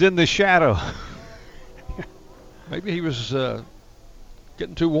 He's in the shadow. Maybe he was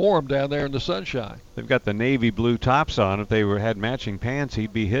getting too warm down there in the sunshine. They've got the navy blue tops on. If they had matching pants,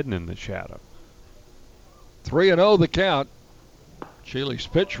 he'd be hidden in the shadow. 3-0 the count. Cheeley's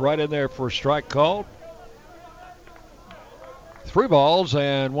pitch right in there for a strike called. 3 balls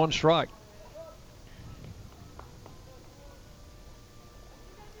and 1 strike.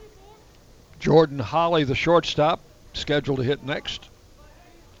 Jordan Holly, the shortstop, scheduled to hit next.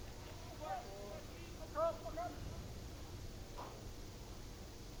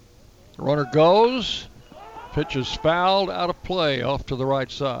 The runner goes. Pitch is fouled out of play off to the right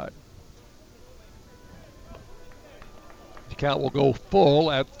side. The count will go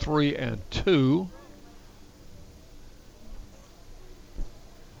full at 3-2.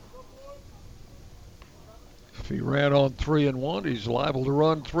 If he ran on 3-1, he's liable to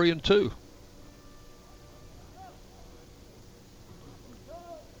run 3-2.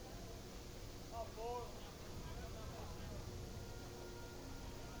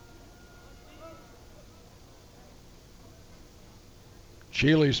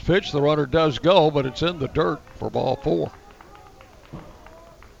 Cheeley's pitch, the runner does go, but it's in the dirt for ball 4.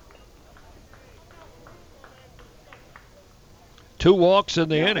 Two walks in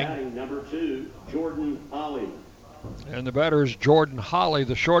the inning. Number 2, Jordan Holly. And the batter is Jordan Holly,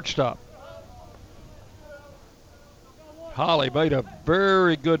 the shortstop. Holly made a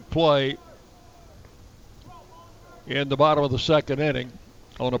very good play in the bottom of the second inning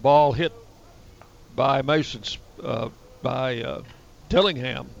on a ball hit by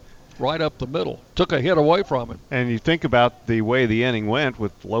Dillingham right up the middle. Took a hit away from him. And you think about the way the inning went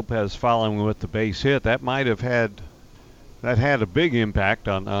with Lopez following with the base hit, that might have had a big impact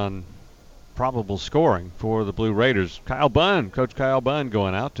on probable scoring for the Blue Raiders. Coach Kyle Bunn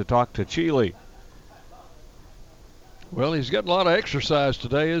going out to talk to Chile. Well, he's getting a lot of exercise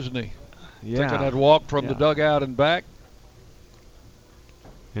today, isn't he? Yeah. Taking that walk from the dugout and back.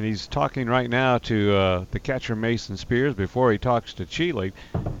 And he's talking right now to the catcher Mason Spears before he talks to Chile.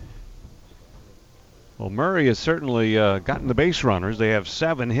 Well, Murray has certainly gotten the base runners. They have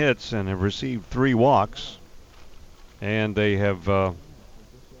 7 hits and have received 3 walks. And they have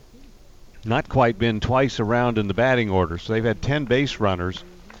not quite been twice around in the batting order. So they've had 10 base runners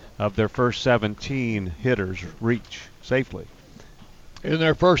of their first 17 hitters reach safely. In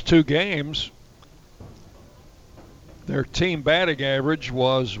their first 2 games, their team batting average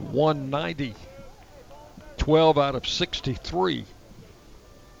was 190, 12 out of 63.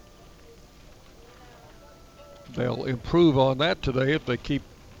 They'll improve on that today if they keep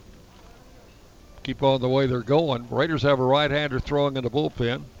on the way they're going. Raiders have a right-hander throwing in the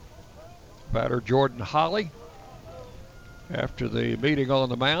bullpen. Batter Jordan Holly after the meeting on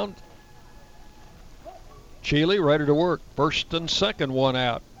the mound. Chile ready to work. First and second, 1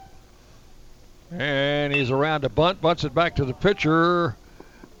 out. And he's around to bunt, bunts it back to the pitcher.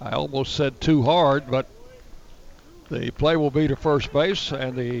 I almost said too hard, but the play will be to first base,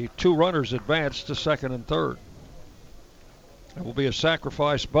 and the 2 runners advance to second and third. It will be a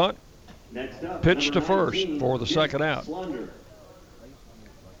sacrifice bunt. Pitch to first for the second out.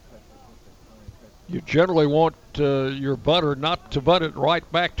 You generally want your bunter not to bunt it right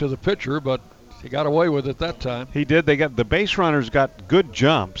back to the pitcher, but he got away with it that time. He did. The base runners got good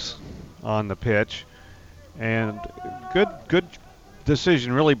jumps on the pitch, and good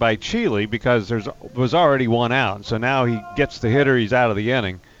decision really by Chile because there was already 1 out. So now he gets the hitter, he's out of the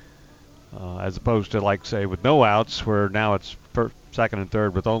inning, as opposed to, like, say, with no outs where now it's second and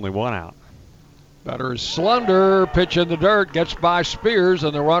third with only 1 out. Batter is Slunder, pitch in the dirt, gets by Spears,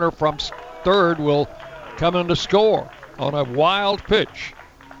 and the runner from third will come in to score on a wild pitch.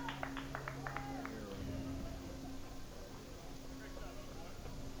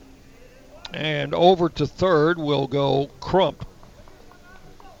 And over to third will go Crump.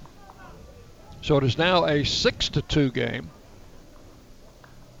 So it is now a 6-2 game.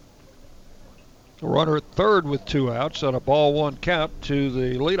 The runner at third with 2 outs and a ball 1 count to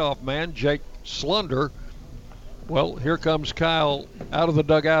the leadoff man, Jake Slunder. Well, here comes Kyle out of the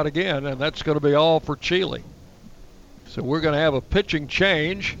dugout again, and that's going to be all for Chile. So we're going to have a pitching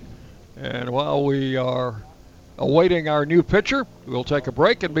change. And while we are awaiting our new pitcher, we'll take a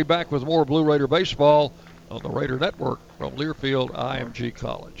break and be back with more Blue Raider baseball on the Raider Network from Learfield IMG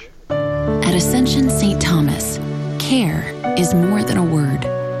College. At Ascension St. Thomas, care is more than a word.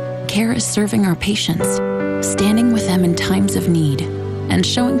 Care is serving our patients, standing with them in times of need, and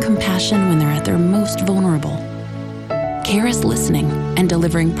showing compassion when they're at their most vulnerable. Care is listening and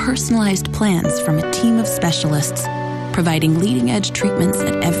delivering personalized plans from a team of specialists, providing leading-edge treatments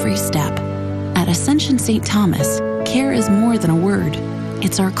at every step. At Ascension St. Thomas, care is more than a word.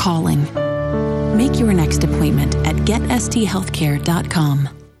 It's our calling. Make your next appointment at getsthealthcare.com.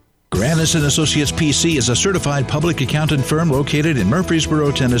 Granis & Associates PC is a certified public accountant firm located in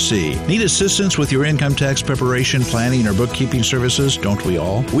Murfreesboro, Tennessee. Need assistance with your income tax preparation, planning, or bookkeeping services? Don't we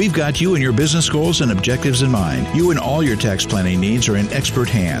all? We've got you and your business goals and objectives in mind. You and all your tax planning needs are in expert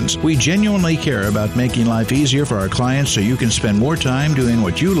hands. We genuinely care about making life easier for our clients so you can spend more time doing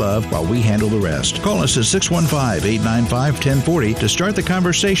what you love while we handle the rest. Call us at 615-895-1040 to start the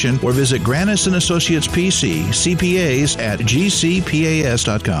conversation or visit Granis & Associates PC, CPAs at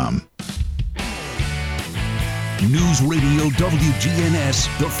gcpas.com. News Radio WGNS,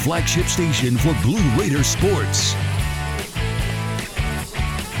 the flagship station for Blue Raider sports.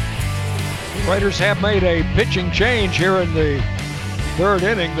 Raiders have made a pitching change here in the third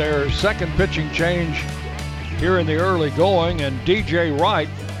inning. Their second pitching change here in the early going, and DJ Wright,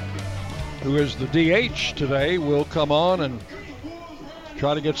 who is the DH today, will come on and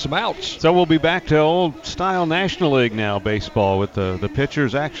try to get some outs. So we'll be back to old style National League now baseball with the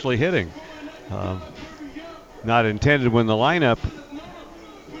pitchers actually hitting. Not intended when the lineup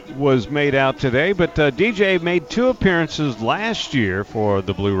was made out today, but DJ made 2 appearances last year for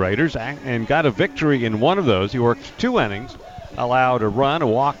the Blue Raiders and got a victory in one of those. He worked 2 innings, allowed a run, a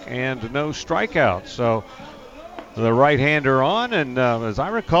walk, and no strikeouts. So the right-hander on, and as I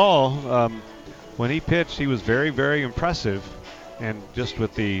recall, when he pitched, he was very, very impressive. And just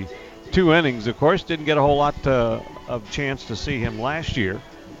with the 2 innings, of course, didn't get a whole lot of chance to see him last year.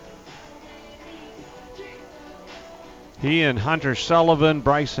 He and Hunter Sullivan,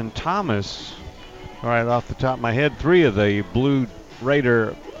 Bryson Thomas, right off the top of my head, 3 of the Blue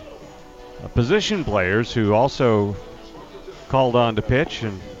Raider position players who also called on to pitch.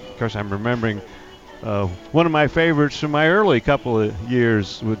 And of course, I'm remembering one of my favorites from my early couple of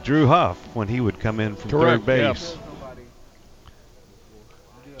years with Drew Huff when he would come in from third base. Yeah.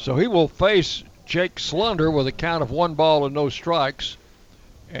 So he will face Jake Slunder with a count of 1 ball and no strikes.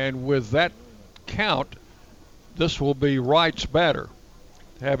 And with that count, this will be Wright's batter,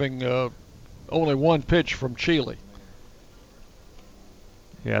 having only 1 pitch from Chile.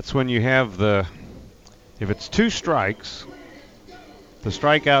 Yeah, it's when you have if it's 2 strikes, the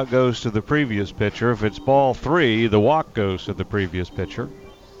strikeout goes to the previous pitcher. If it's ball 3, the walk goes to the previous pitcher.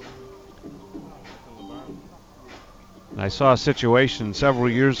 I saw a situation several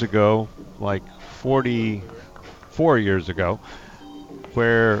years ago, like 44 years ago,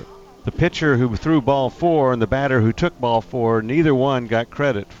 where the pitcher who threw ball 4 and the batter who took ball 4, neither one got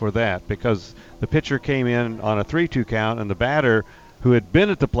credit for that because the pitcher came in on a 3-2 count and the batter who had been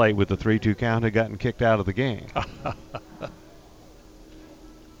at the plate with the 3-2 count had gotten kicked out of the game.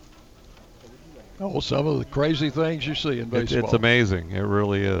 Oh, some of the crazy things you see in baseball. It's amazing. It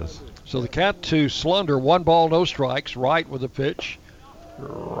really is. So the count to Slunder, 1 ball, no strikes. Wright with a pitch.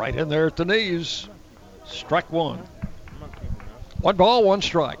 Right in there at the knees. Strike 1. 1 ball, 1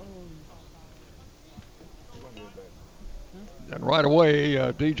 strike. And right away,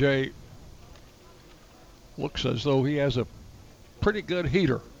 DJ looks as though he has a pretty good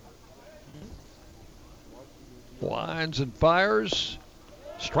heater. Winds and fires.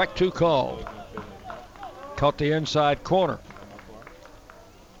 Strike 2 called. Caught the inside corner.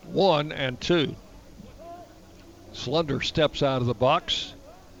 1-2. Slunder steps out of the box.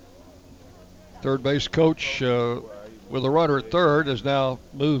 Third base coach with a runner at third has now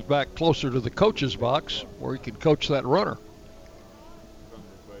moved back closer to the coach's box where he can coach that runner.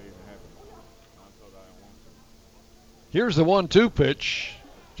 Here's the 1-2 pitch.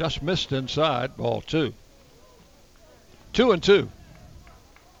 Just missed inside, ball 2. 2-2.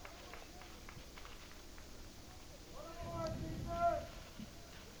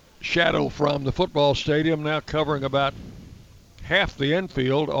 Shadow from the football stadium now covering about half the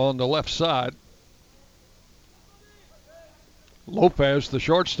infield on the left side. Lopez, the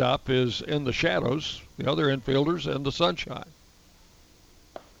shortstop, is in the shadows. The other infielders in the sunshine.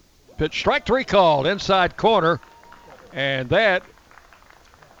 Pitch, strike 3 called, inside corner, and that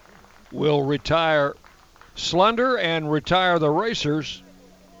will retire Slunder and retire the Racers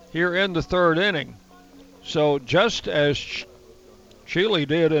here in the 3rd inning. So just as Chile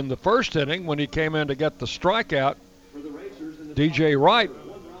did in the 1st inning when he came in to get the strikeout, DJ Wright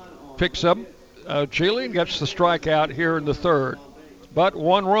picks up Chile and gets the strikeout here in the 3rd. But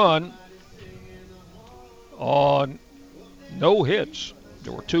 1 run on no hits.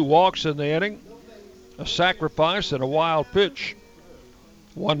 There were 2 walks in the inning, a sacrifice, and a wild pitch.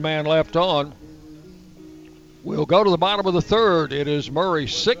 1 man left on. We'll go to the bottom of the 3rd. It is Murray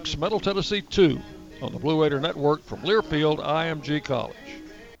 6, Middle Tennessee 2 on the Blue Raider Network from Learfield IMG College.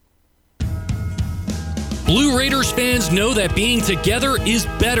 Blue Raiders fans know that being together is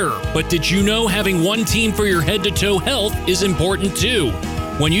better, but did you know having one team for your head-to-toe health is important too?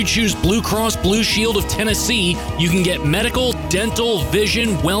 When you choose Blue Cross Blue Shield of Tennessee, you can get medical, dental,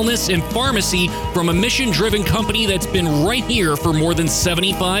 vision, wellness, and pharmacy from a mission-driven company that's been right here for more than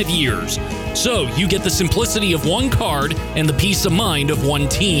 75 years. So you get the simplicity of one card and the peace of mind of one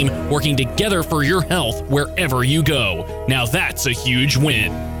team working together for your health wherever you go. Now that's a huge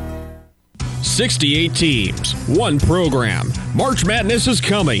win. 68 teams, 1 program. March Madness is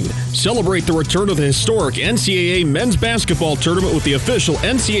coming. Celebrate the return of the historic NCAA men's basketball tournament with the official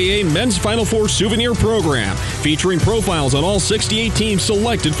NCAA Men's Final Four souvenir program, featuring profiles on all 68 teams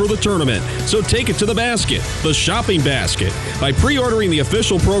selected for the tournament. So take it to the basket, the shopping basket, by pre-ordering the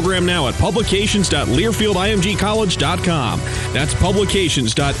official program now at publications.learfieldimgcollege.com. That's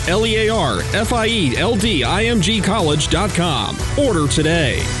publications.learfieldimgcollege.com. Order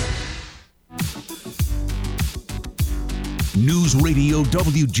today. News Radio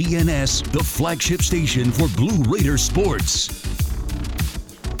WGNS, the flagship station for Blue Raider sports.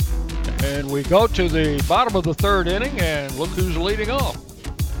 And we go to the bottom of the 3rd inning, and look who's leading off.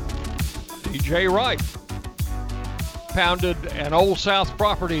 DJ Wright pounded an Old South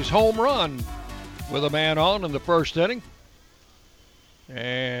Properties home run with a man on in the 1st inning.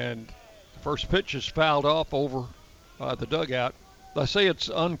 And the first pitch is fouled off over by the dugout. I say it's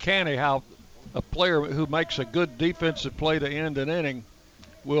uncanny how a player who makes a good defensive play to end an inning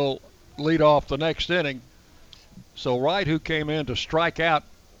will lead off the next inning. So Wright, who came in to strike out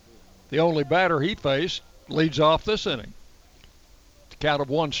the only batter he faced, leads off this inning. The count of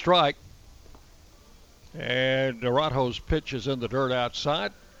 1 strike. And Naranjo's pitch is in the dirt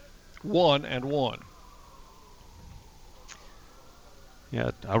outside. 1-1.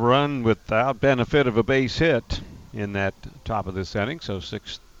 Yeah, a run without benefit of a base hit in that top of this inning. So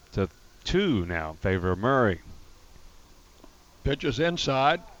 6-2 now in favor of Murray. Pitch is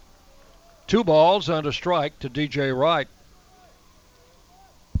inside. 2 balls and a strike to DJ Wright.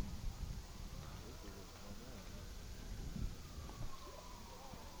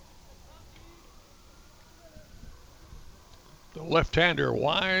 The left-hander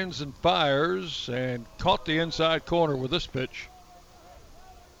winds and fires and caught the inside corner with this pitch.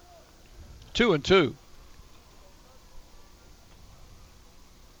 2-2.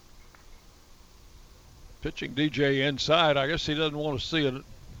 Pitching DJ inside. I guess he doesn't want to see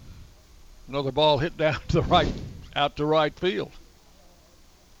another ball hit down to the right, out to right field.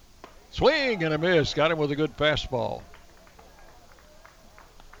 Swing and a miss. Got him with a good fastball.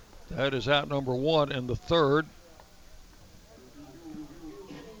 That is out number 1 in the third.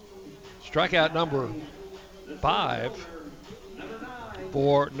 Strikeout number 5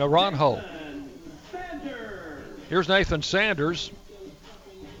 for Naranjo. Here's Nathan Sanders.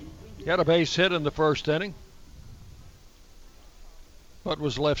 He had a base hit in the first inning, but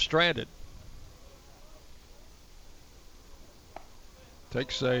was left stranded.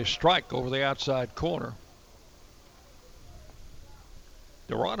 Takes a strike over the outside corner.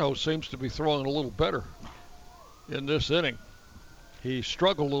 Naranjo seems to be throwing a little better in this inning. He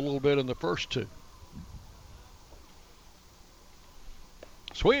struggled a little bit in the first 2.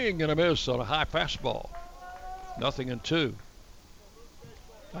 Swing and a miss on a high fastball. 0-2.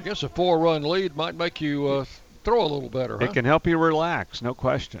 I guess a 4-run lead might make you throw a little better, huh? It can help you relax, no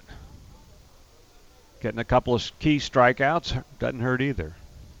question. Getting a couple of key strikeouts doesn't hurt either.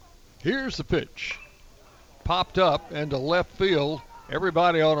 Here's the pitch. Popped up into left field.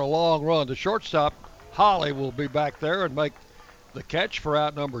 Everybody on a long run. The shortstop, Holly, will be back there and make the catch for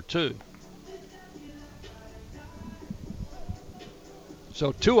out number 2.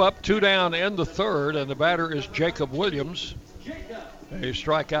 So 2 up, 2 down in the third, and the batter is Jacob Williams, a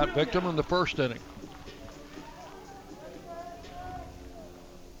strikeout victim in the first inning.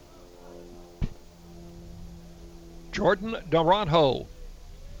 Jordan Naranjo.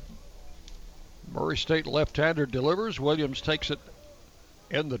 Murray State left-hander delivers. Williams takes it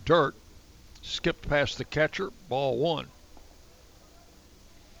in the dirt. Skipped past the catcher. Ball 1.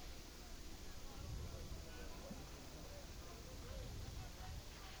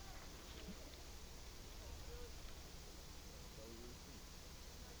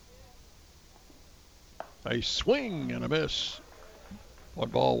 A swing and a miss. 1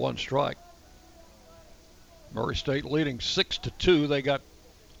 ball, 1 strike. Murray State leading 6-2. They got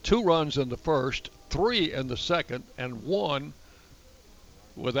 2 runs in the first, 3 in the second, and 1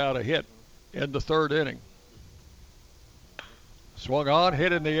 without a hit in the third inning. Swung on,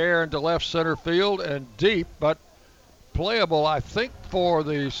 hit in the air into left center field and deep, but playable, I think, for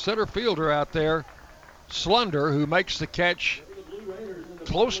the center fielder out there, Slunder, who makes the catch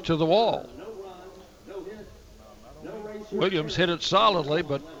close to the wall. Williams hit it solidly,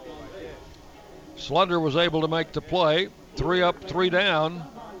 but Slunder was able to make the play. 3 up, 3 down.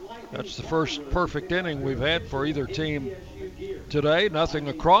 That's the first perfect inning we've had for either team today. Nothing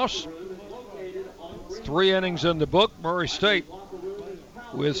across. 3 innings in the book. Murray State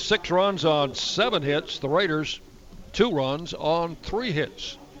with 6 runs on 7 hits. The Raiders 2 runs on 3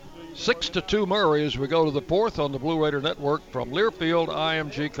 hits. 6-2 Murray as we go to the 4th on the Blue Raider Network from Learfield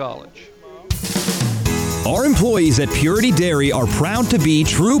IMG College. Our employees at Purity Dairy are proud to be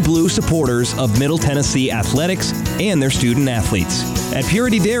true blue supporters of Middle Tennessee athletics and their student athletes. At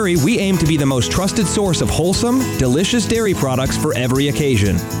Purity Dairy, we aim to be the most trusted source of wholesome, delicious dairy products for every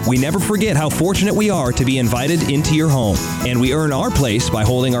occasion. We never forget how fortunate we are to be invited into your home, and we earn our place by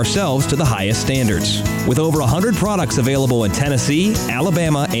holding ourselves to the highest standards. With over 100 products available in Tennessee,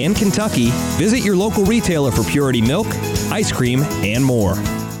 Alabama, and Kentucky, visit your local retailer for Purity milk, ice cream, and more.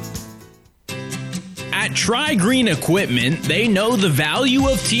 At Tri-Green Equipment, they know the value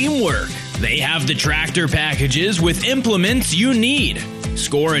of teamwork. They have the tractor packages with implements you need.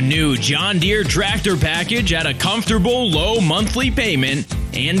 Score a new John Deere tractor package at a comfortable low monthly payment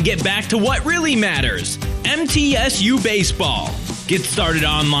and get back to what really matters, MTSU Baseball. Get started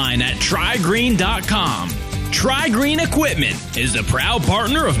online at trygreen.com. Tri-Green Equipment is the proud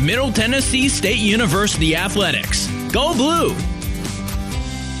partner of Middle Tennessee State University Athletics. Go Blue!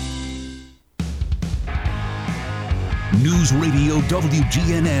 News Radio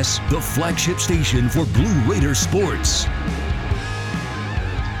WGNS, the flagship station for Blue Raider sports.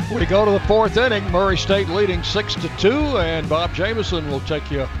 We go to the fourth inning. Murray State leading 6-2, and Bob Jamison will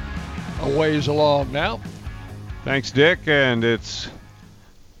take you a ways along now. Thanks, Dick. And it's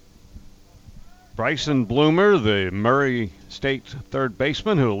Bryson Bloomer, the Murray State third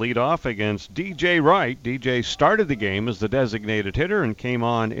baseman, who will lead off against DJ Wright. DJ started the game as the designated hitter and came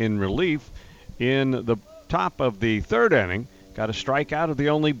on in relief in the top of the third inning. Got a strikeout of the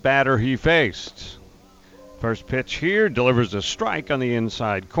only batter he faced. First pitch here delivers a strike on the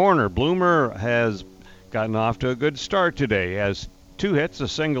inside corner. Bloomer has gotten off to a good start today. He has 2 hits, a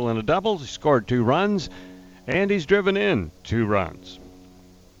single and a double. He scored 2 runs, and he's driven in 2 runs.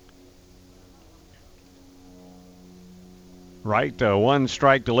 Right, a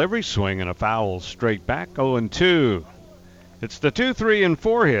 1-strike delivery, swing and a foul straight back, 0-2. It's the 2, 3, and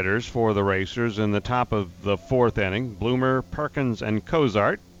 4 hitters for the Racers in the top of the fourth inning. Bloomer, Perkins, and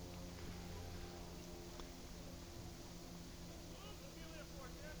Cozart.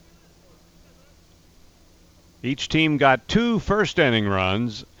 Each team got 2 first-inning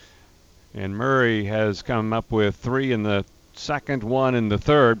runs, and Murray has come up with 3 in the second, 1 in the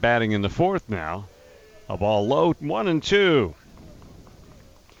third, batting in the fourth now. A ball low, 1-2.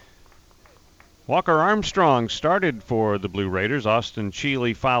 Walker Armstrong started for the Blue Raiders. Austin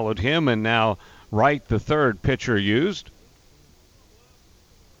Cheeley followed him, and now Wright, the third pitcher used.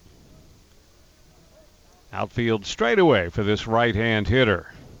 Outfield straightaway for this right-hand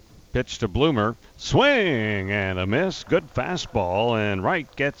hitter. Pitch to Bloomer. Swing and a miss. Good fastball, and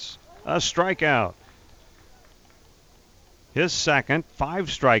Wright gets a strikeout. His second, 5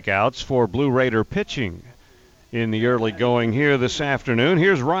 strikeouts for Blue Raider pitching in the early going here this afternoon.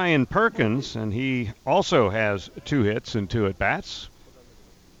 Here's Ryan Perkins, and he also has 2 hits and 2 at-bats.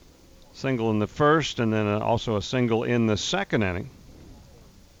 Single in the first, and then also a single in the second inning.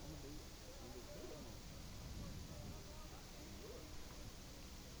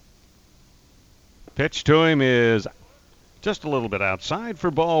 Pitch to him is just a little bit outside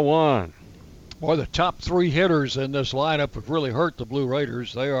for ball 1. Boy, the top 3 hitters in this lineup have really hurt the Blue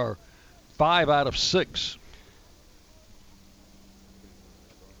Raiders. They are 5 out of 6.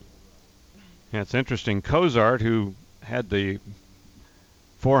 That's interesting. Cozart, who had the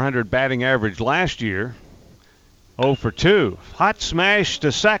 .400 batting average last year, 0 for 2. Hot smash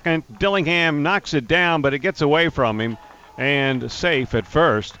to second. Dillingham knocks it down, but it gets away from him and safe at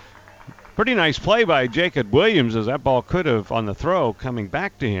first. Pretty nice play by Jacob Williams, as that ball could have, on the throw, coming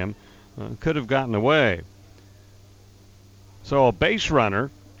back to him, could have gotten away. So a base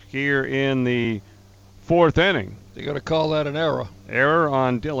runner here in the fourth inning. They're going to call that an error. Error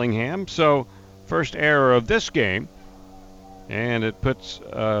on Dillingham. So first error of this game. And it puts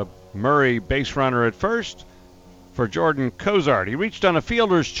Murray base runner at first for Jordan Cozart. He reached on a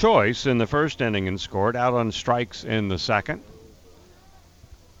fielder's choice in the first inning and scored, out on strikes in the second.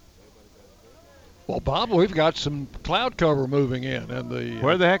 Well, Bob, we've got some cloud cover moving in, and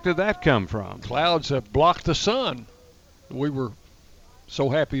where the heck did that come from? Clouds have blocked the sun. We were so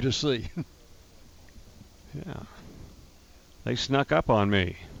happy to see. Yeah, they snuck up on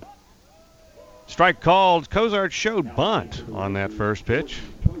me. Strike called. Cozart showed bunt on that first pitch.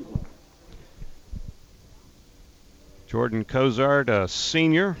 Jordan Cozart, a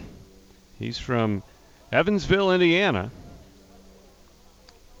senior. He's from Evansville, Indiana.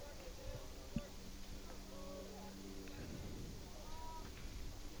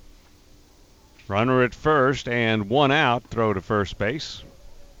 Runner at first and 1 out, throw to first base.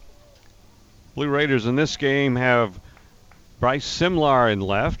 Blue Raiders in this game have Bryce Simlar in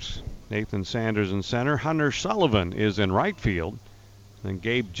left, Nathan Sanders in center, Hunter Sullivan is in right field, then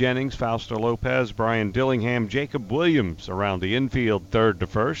Gabe Jennings, Fausto Lopez, Brian Dillingham, Jacob Williams around the infield, third to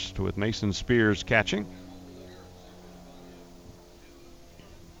first, with Mason Spears catching.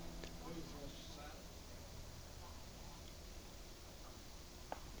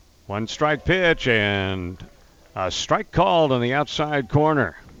 One strike pitch and a strike called on the outside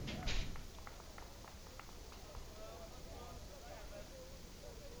corner.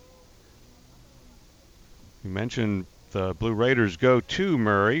 You mentioned the Blue Raiders go to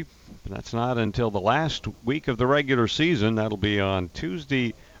Murray, but that's not until the last week of the regular season. That'll be on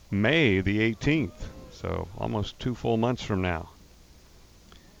Tuesday, May the 18th, so almost 2 full months from now.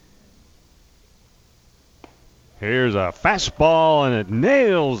 Here's a fastball, and it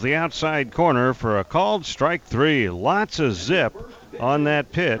nails the outside corner for a called strike 3. Lots of zip on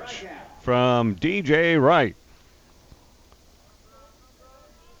that pitch from DJ Wright.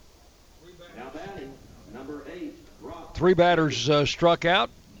 Number 8, 3 batters struck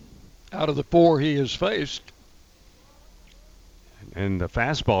out of the 4 he has faced. And the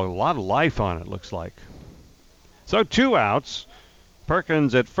fastball, a lot of life on it, looks like. So 2 outs.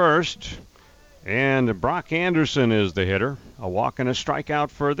 Perkins at first, and Brock Anderson is the hitter. A walk and a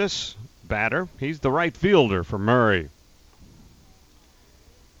strikeout for this batter. He's the right fielder for Murray.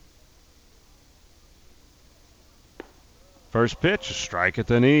 First pitch, a strike at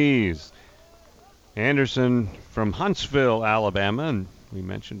the knees. Anderson from Huntsville, Alabama, and we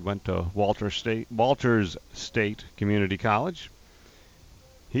mentioned went to Walters State Community College.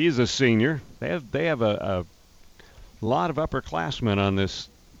 He's a senior. They have a lot of upperclassmen on this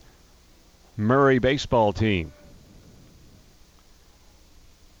Murray baseball team.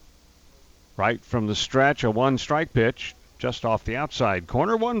 Right from the stretch, a 1-strike pitch, just off the outside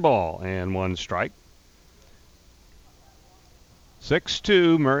corner, 1 ball and 1 strike.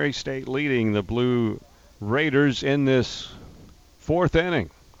 6-2, Murray State leading the Blue Raiders in this 4th inning.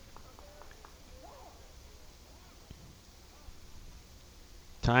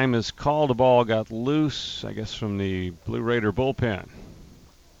 Time is called. The ball got loose, I guess, from the Blue Raider bullpen. In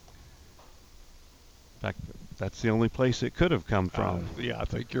fact, that's the only place it could have come from. Yeah, I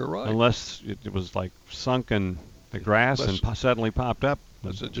think you're right. Unless it was like sunk in the grass and suddenly popped up.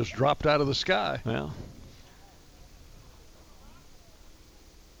 Unless it just dropped out of the sky. Well.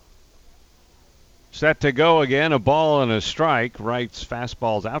 Set to go again, a ball and a strike. Wright's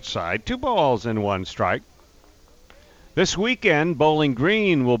fastball's outside. 2 balls and 1 strike. This weekend, Bowling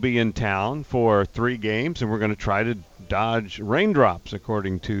Green will be in town for 3 games, and we're going to try to dodge raindrops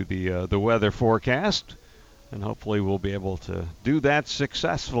according to the weather forecast, and hopefully we'll be able to do that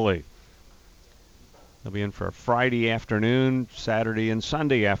successfully. They'll be in for a Friday afternoon, Saturday and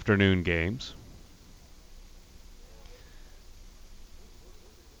Sunday afternoon games.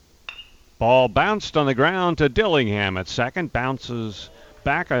 Ball bounced on the ground to Dillingham at second, bounces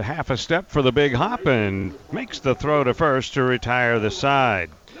back a half a step for the big hop and makes the throw to first to retire the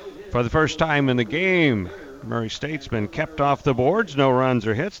side. For the first time in the game, Murray State's been kept off the boards. No runs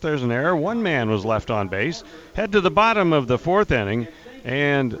or hits. There's an error. 1 man was left on base. Head to the bottom of the 4th inning,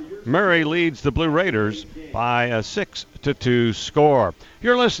 and Murray leads the Blue Raiders by a 6-2 score.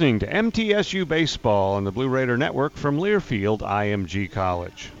 You're listening to MTSU Baseball on the Blue Raider Network from Learfield IMG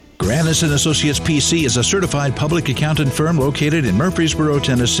College. Granis & Associates PC is a certified public accountant firm located in Murfreesboro,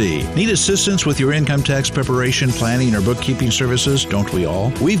 Tennessee. Need assistance with your income tax preparation, planning, or bookkeeping services? Don't we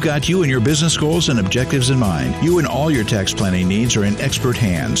all? We've got you and your business goals and objectives in mind. You and all your tax planning needs are in expert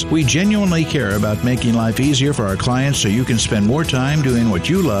hands. We genuinely care about making life easier for our clients so you can spend more time doing what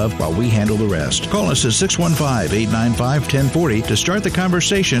you love while we handle the rest. Call us at 615-895-1040 to start the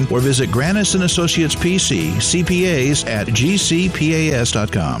conversation or visit Granis & Associates PC, CPAs at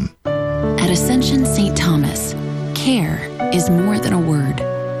gcpas.com. At Ascension St. Thomas, care is more than a word.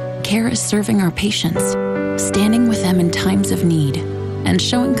 Care is serving our patients, standing with them in times of need, and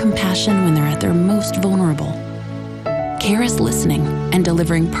showing compassion when they're at their most vulnerable. Care is listening and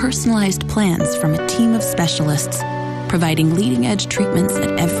delivering personalized plans from a team of specialists, providing leading-edge treatments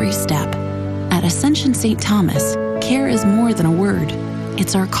at every step. At Ascension St. Thomas, care is more than a word.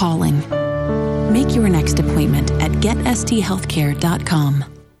 It's our calling. Make your next appointment at GetSTHealthcare.com.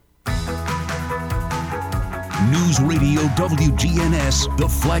 News Radio WGNS, the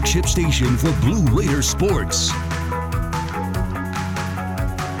flagship station for Blue Raider sports.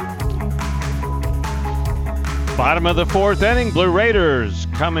 Bottom of the 4th inning, Blue Raiders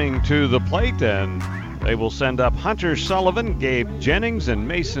coming to the plate, and they will send up Hunter Sullivan, Gabe Jennings, and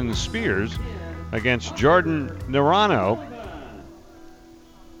Mason Spears against Jordan Nerano.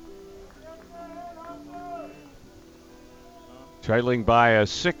 Trailing by a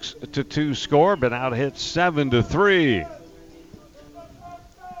 6-2 score, but out hit 7-3.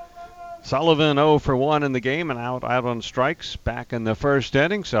 Sullivan 0 for 1 in the game and out on strikes back in the 1st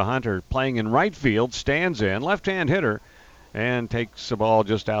inning. So Hunter, playing in right field, stands in, left-hand hitter, and takes the ball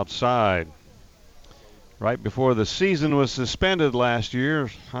just outside. Right before the season was suspended last year,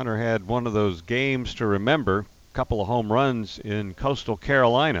 Hunter had one of those games to remember, a couple of home runs in Coastal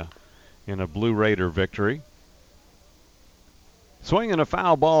Carolina in a Blue Raider victory. Swinging a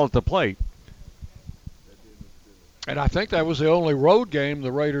foul ball at the plate. And I think that was the only road game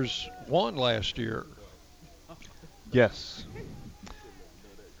the Raiders won last year. Yes.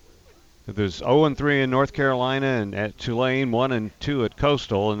 There's 0-3 in North Carolina and at Tulane, 1-2 at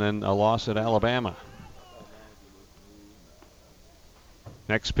Coastal, and then a loss at Alabama.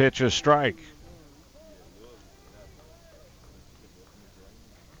 Next pitch, a strike.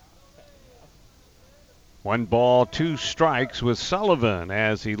 One ball, 2 strikes with Sullivan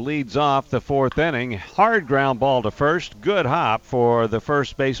as he leads off the 4th inning. Hard ground ball to first. Good hop for the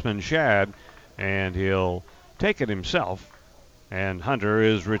first baseman, Shad, and he'll take it himself And Hunter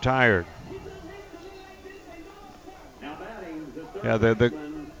is retired. Yeah, the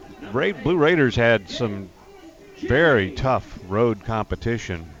Blue Raiders had some very tough road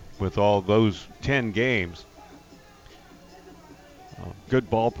competition with all those 10 games. Good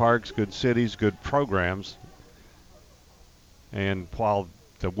ballparks, good cities, good programs. And while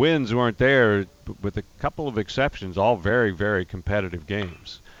the wins weren't there, with a couple of exceptions, all very, very competitive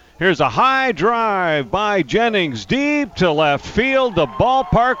games. Here's a high drive by Jennings, deep to left field. The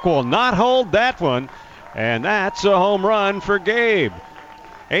ballpark will not hold that one, and that's a home run for Gabe.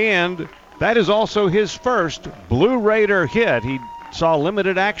 And that is also his first Blue Raider hit. He saw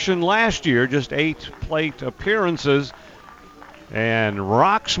limited action last year, just 8 plate appearances, and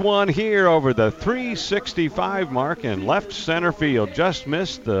rocks one here over the 365 mark in left center field. Just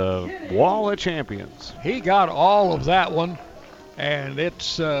missed the wall of champions. He got all of that one, and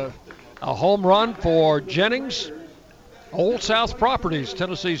it's a home run for Jennings. Old South Properties,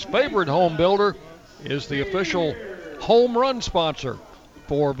 Tennessee's favorite home builder, is the official home run sponsor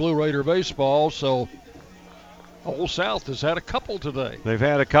for Blue Raider baseball. So Old South has had a couple today. They've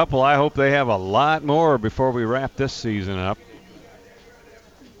had a couple. I hope they have a lot more before we wrap this season up.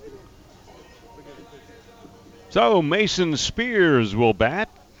 So Mason Spears will bat.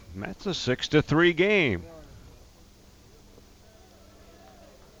 That's a 6-3 game.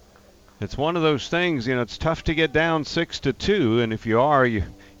 It's one of those things, it's tough to get down 6-2, and if you are, you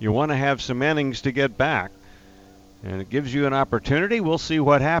want to have some innings to get back. And it gives you an opportunity. We'll see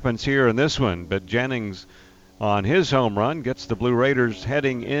what happens here in this one. But Jennings, on his home run, gets the Blue Raiders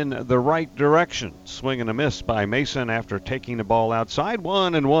heading in the right direction. Swing and a miss by Mason after taking the ball outside.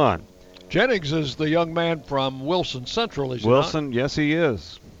 1-1. Jennings is the young man from Wilson Central, is he Wilson, not? Yes, he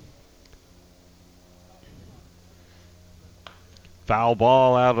is. Foul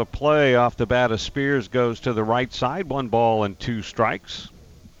ball out of play off the bat of Spears, goes to the right side. 1 ball and 2 strikes.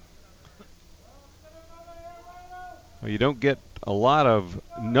 Well, you don't get a lot of,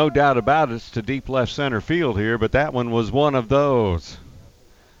 no doubt about it, to deep left center field here, but that one was one of those.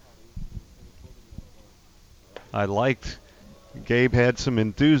 I liked Gabe had some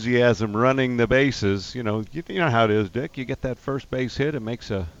enthusiasm running the bases. You know how it is, Dick. You get that first base hit, it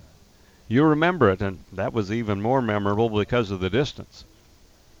makes you remember it, and that was even more memorable because of the distance.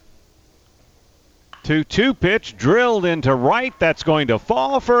 2-2 pitch drilled into right. That's going to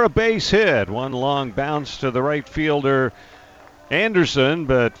fall for a base hit. One long bounce to the right fielder, Anderson,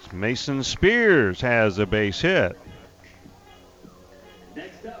 but Mason Spears has a base hit.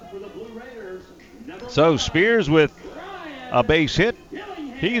 So Spears with a base hit.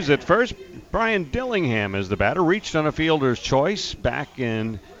 He's at first. Brian Dillingham is the batter. Reached on a fielder's choice back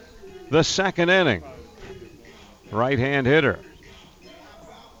in the second inning. Right-hand hitter.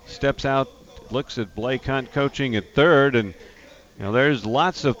 Steps out, looks at Blake Hunt coaching at third, and there's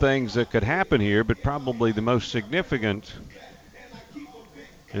lots of things that could happen here, but probably the most significant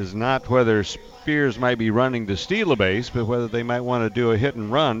is not whether Spears might be running to steal a base, but whether they might want to do a hit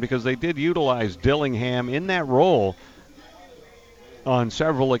and run, because they did utilize Dillingham in that role on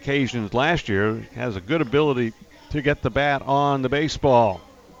several occasions last year. Has a good ability to get the bat on the baseball.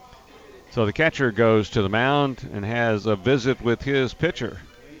 So the catcher goes to the mound and has a visit with his pitcher.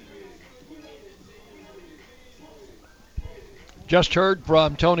 Just heard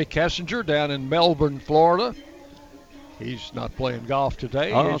from Tony Kessinger down in Melbourne, Florida. He's not playing golf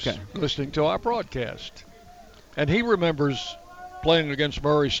today. He's listening to our broadcast. And he remembers playing against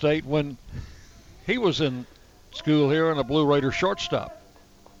Murray State when he was in school here and a Blue Raider shortstop.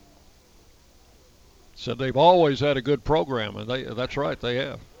 Said they've always had a good program, and that's right, they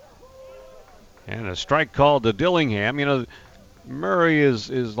have. And a strike called to Dillingham. Murray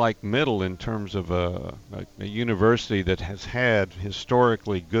is like middle in terms of a university that has had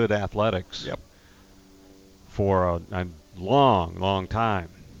historically good athletics for a long, long time.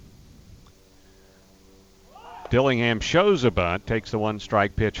 Dillingham shows a bunt, takes the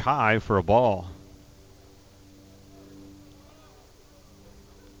 1-strike pitch high for a ball.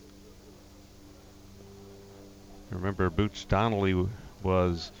 Remember, Boots Donnelly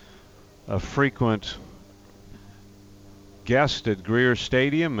was a frequent guest at Greer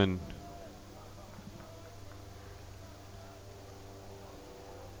Stadium, and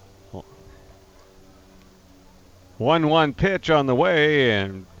one pitch on the way,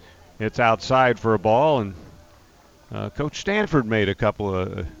 and it's outside for a ball. And Coach Stanford made a couple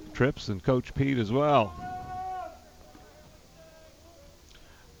of trips, and Coach Pete as well.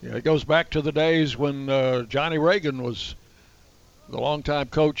 Yeah, it goes back to the days when Johnny Reagan was the longtime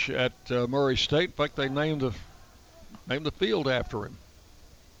coach at Murray State. In fact, they named the field after him.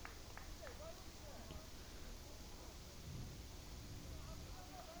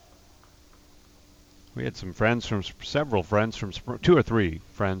 We had several friends from 2 or 3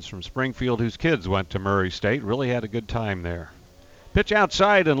 friends from Springfield whose kids went to Murray State. Really had a good time there. Pitch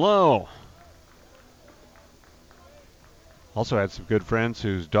outside and low. Also had some good friends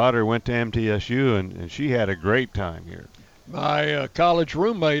whose daughter went to MTSU, and she had a great time here. My college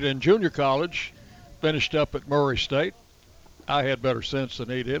roommate in junior college finished up at Murray State. I had better sense than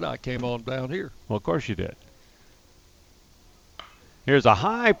he did. I came on down here. Well, of course you did. Here's a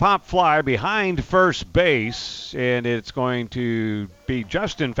high pop fly behind first base, and it's going to be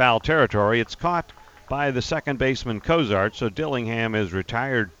just in foul territory. It's caught by the second baseman Cozart, so Dillingham is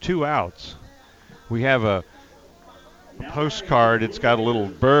retired 2 outs. We have a postcard. It's got a little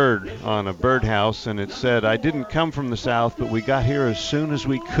bird on a birdhouse, and it said, "I didn't come from the south, but we got here as soon as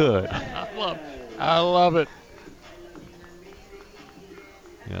we could." I love it.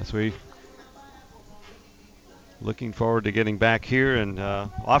 Yes, we looking forward to getting back here and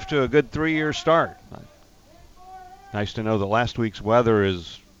off to a good 3-year start. Nice to know that last week's weather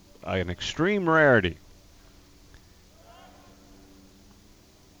is an extreme rarity.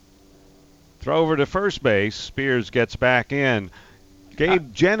 Throw over to first base. Spears gets back in.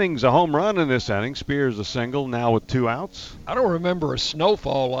 Gabe Jennings a home run in this inning. Spears a single, now with 2 outs. I don't remember a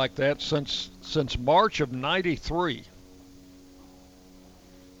snowfall like that since March of '93.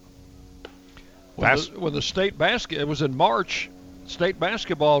 When the state it was in March, state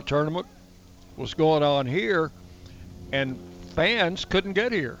basketball tournament was going on here, and fans couldn't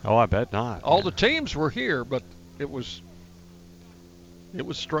get here. Oh, I bet not. All the teams were here, but it was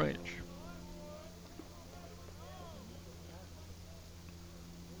strange.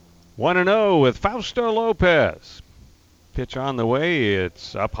 One 1-0 with Fausto Lopez. Pitch on the way.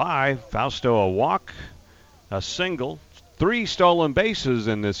 It's up high. Fausto a walk, a single, 3 stolen bases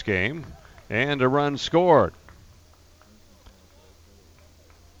in this game, and a run scored.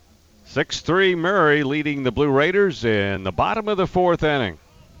 6-3 Murray leading the Blue Raiders in the bottom of the 4th inning.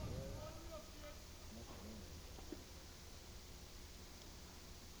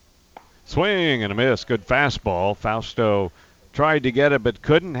 Swing and a miss. Good fastball. Fausto tried to get it but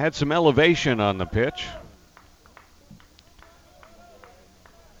couldn't. Had some elevation on the pitch.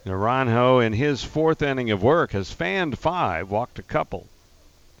 Naranjo in his 4th inning of work has fanned 5, walked a couple.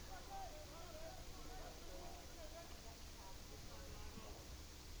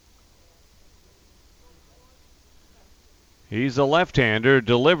 He's a left-hander,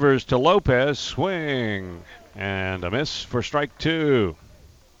 delivers to Lopez, swing, and a miss for strike 2.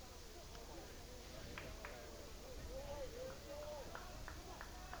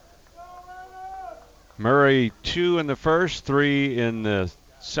 Murray 2 in the first, 3 in the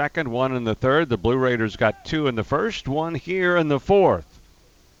second, 1 in the third. The Blue Raiders got 2 in the first, 1 here in the 4th.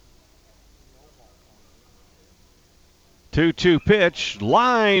 2-2 pitch,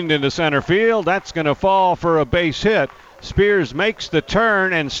 lined into center field. That's going to fall for a base hit. Spears makes the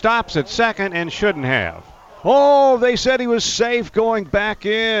turn and stops at second and shouldn't have. Oh, they said he was safe going back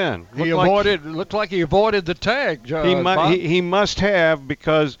in. Looked like he avoided the tag. He must have,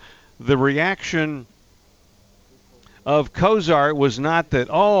 because the reaction of Cozart was not that,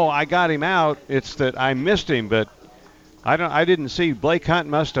 oh, I got him out. It's that I missed him, but I didn't see. Blake Hunt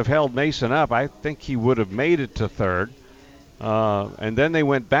must have held Mason up. I think he would have made it to third. And then they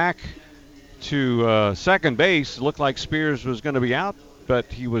went back to second base. It looked like Spears was going to be out, but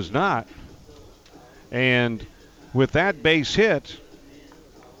he was not. And with that base hit,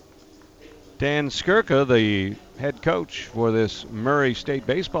 Dan Skirka, the head coach for this Murray State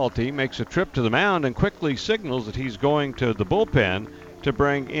baseball team, makes a trip to the mound and quickly signals that he's going to the bullpen to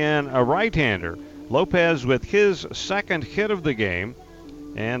bring in a right-hander. Lopez with his 2nd hit of the game,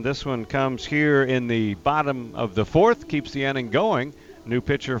 and this one comes here in the bottom of the 4th, keeps the inning going. New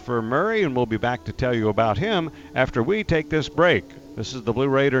pitcher for Murray, and we'll be back to tell you about him after we take this break. This is the Blue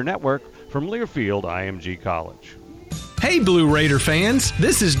Raider Network from Learfield IMG College. Hey Blue Raider fans,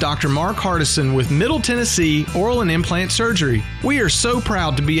 this is Dr. Mark Hardison with Middle Tennessee Oral and Implant Surgery. We are so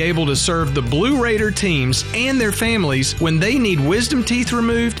proud to be able to serve the Blue Raider teams and their families when they need wisdom teeth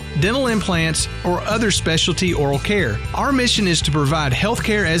removed, dental implants, or other specialty oral care. Our mission is to provide health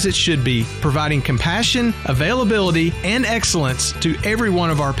care as it should be, providing compassion, availability, and excellence to every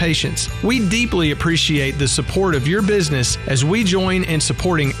one of our patients. We deeply appreciate the support of your business as we join in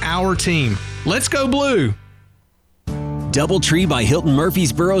supporting our team. Let's go Blue! DoubleTree by Hilton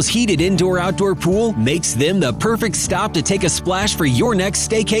Murfreesboro's heated indoor-outdoor pool makes them the perfect stop to take a splash for your next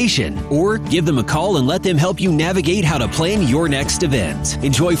staycation. Or give them a call and let them help you navigate how to plan your next event.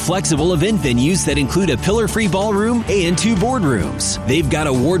 Enjoy flexible event venues that include a pillar-free ballroom and 2 boardrooms. They've got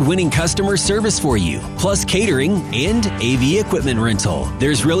award-winning customer service for you, plus catering and AV equipment rental.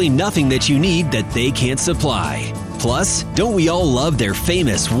 There's really nothing that you need that they can't supply. Plus, don't we all love their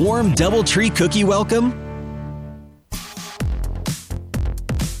famous warm DoubleTree cookie welcome?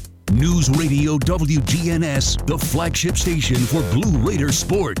 News Radio WGNS, the flagship station for Blue Raider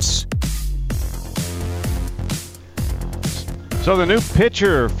sports. So the new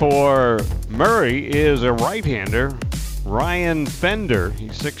pitcher for Murray is a right-hander, Ryan Fender.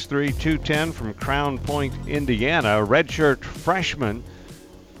 He's 6'3", 210 from Crown Point, Indiana, a redshirt freshman.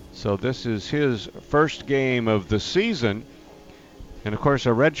 So this is his first game of the season. And, of course, a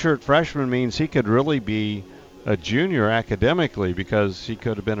redshirt freshman means he could really be a junior academically, because he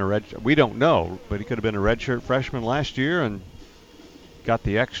could have been we don't know, but he could have been a redshirt freshman last year and got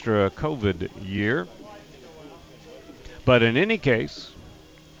the extra COVID year. But in any case,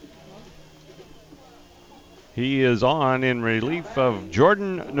 he is on in relief of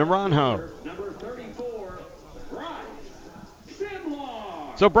Jordan Naranjo.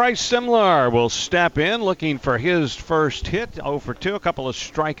 So Bryce Simlar will step in looking for his first hit. 0 for 2, a couple of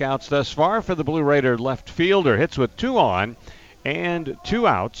strikeouts thus far for the Blue Raider left fielder. Hits with 2 on and 2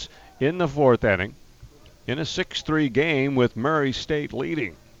 outs in the 4th inning in a 6-3 game with Murray State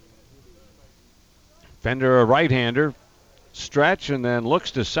leading. Fender, a right-hander, stretch and then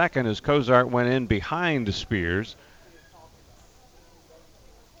looks to second as Cozart went in behind Spears.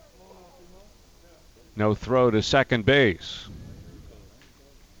 No throw to second base.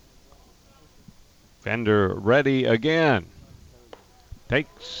 Fender ready again.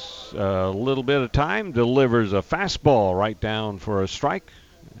 Takes a little bit of time, delivers a fastball right down for a strike.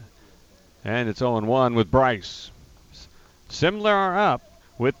 And it's 0-1 with Bryce. Simlar up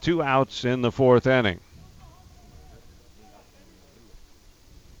with 2 outs in the 4th inning.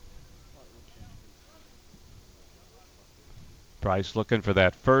 Bryce looking for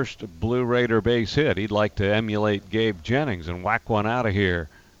that first Blue Raider base hit. He'd like to emulate Gabe Jennings and whack one out of here.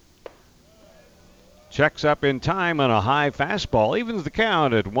 Checks up in time on a high fastball. Evens the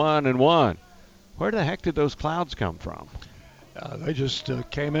count at 1-1. Where the heck did those clouds come from? They just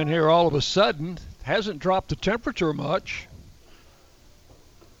came in here all of a sudden. Hasn't dropped the temperature much.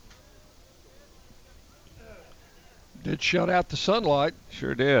 Did shut out the sunlight.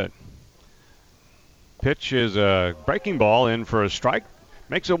 Sure did. Pitch is a breaking ball in for a strike.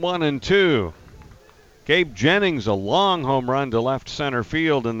 Makes it 1-2. Gabe Jennings, a long home run to left center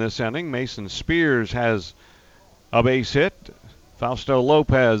field in this inning. Mason Spears has a base hit. Fausto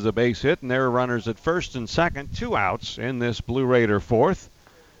Lopez a base hit, and there are runners at first and second. 2 outs in this Blue Raider 4th.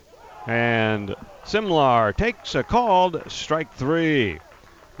 And Simlar takes a called strike 3.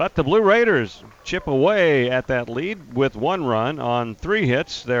 But the Blue Raiders chip away at that lead with 1 run on 3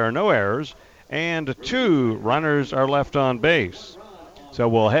 hits. There are no errors, and 2 runners are left on base. So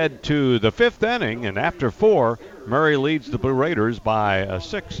we'll head to the 5th inning, and after 4, Murray leads the Blue Raiders by a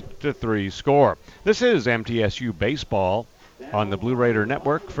 6-3 score. This is MTSU Baseball on the Blue Raider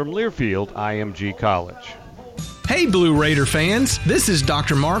Network from Learfield IMG College. Hey Blue Raider fans, this is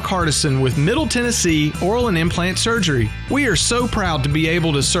Dr. Mark Hardison with Middle Tennessee Oral and Implant Surgery. We are so proud to be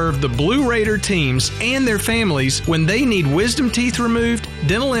able to serve the Blue Raider teams and their families when they need wisdom teeth removed,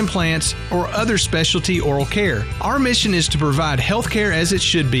 dental implants, or other specialty oral care. Our mission is to provide health care as it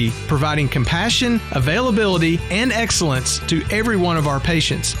should be, providing compassion, availability, and excellence to every one of our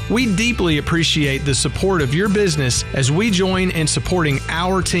patients. We deeply appreciate the support of your business as we join in supporting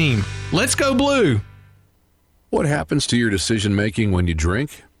our team. Let's go Blue! What happens to your decision-making when you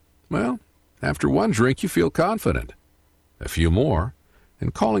drink? Well, after 1 drink, you feel confident. A few more,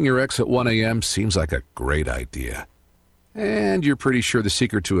 and calling your ex at 1 a.m. seems like a great idea. And you're pretty sure the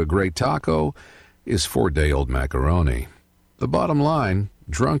secret to a great taco is 4-day-old macaroni. The bottom line,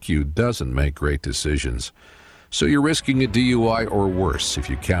 drunk you doesn't make great decisions. So you're risking a DUI or worse if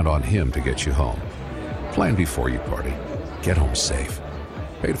you count on him to get you home. Plan before you party. Get home safe.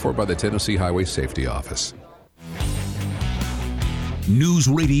 Paid for by the Tennessee Highway Safety Office. News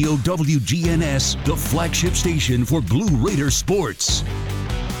Radio WGNS, the flagship station for Blue Raider sports.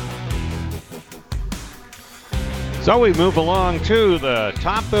 So we move along to the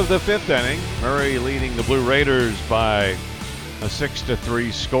top of the 5th inning. Murray leading the Blue Raiders by a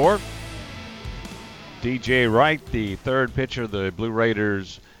 6-3 score. DJ Wright, the 3rd pitcher the Blue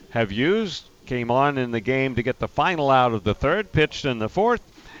Raiders have used, came on in the game to get the final out of the 3rd, pitched in the 4th,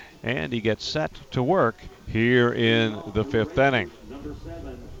 and he gets set to work here in the 5th inning.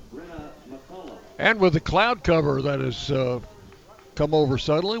 And with the cloud cover that has come over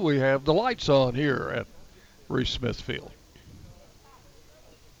suddenly, we have the lights on here at Reese Smith Field.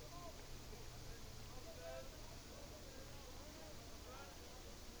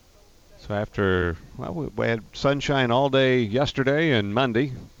 So after, we had sunshine all day yesterday and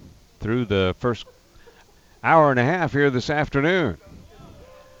Monday through the first hour and a half here this afternoon.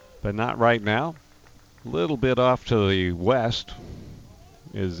 But not right now. A little bit off to the west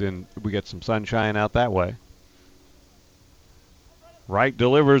we get some sunshine out that way. Wright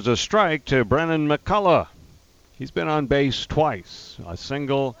delivers a strike to Brennan McCullough. He's been on base twice.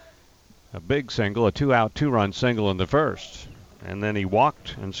 A big single, a 2-out, 2-run single in the first. And then he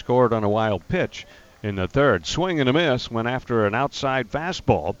walked and scored on a wild pitch in the third. Swing and a miss went after an outside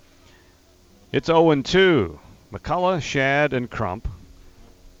fastball. It's 0-2. McCullough, Shad, and Crump.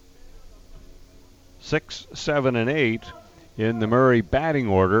 6, 7, and 8 in the Murray batting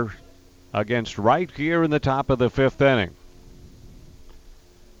order against Wright here in the top of the 5th inning.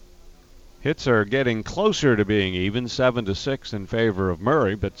 Hits are getting closer to being even, 7-6 in favor of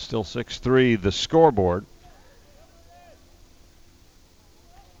Murray, but still 6-3 the scoreboard.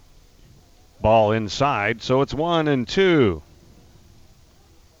 Ball inside, so it's 1-2.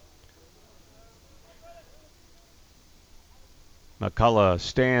 McCullough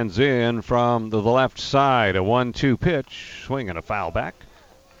stands in from the left side. A 1-2 pitch. Swing and a foul back.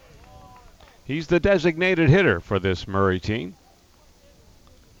 He's the designated hitter for this Murray team.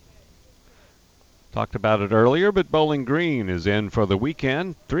 Talked about it earlier, but Bowling Green is in for the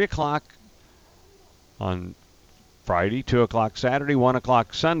weekend. 3 o'clock on Friday, 2 o'clock Saturday, 1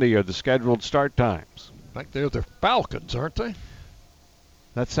 o'clock Sunday are the scheduled start times. I think they're the Falcons, aren't they?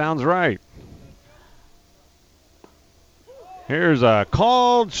 That sounds right. Here's a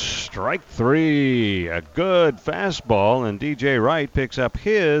called strike 3. A good fastball, and DJ Wright picks up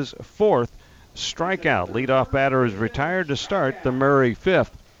his 4th strikeout. Leadoff batter is retired to start the Murray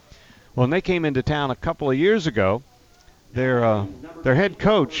 5th. When they came into town a couple of years ago, their head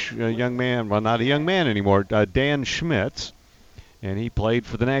coach, a young man, well, not a young man anymore, Dan Schmitz, and he played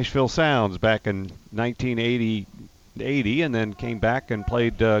for the Nashville Sounds back in 1980, and then came back and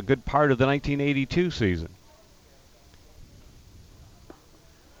played a good part of the 1982 season.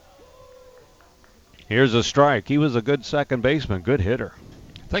 Here's a strike. He was a good second baseman, good hitter.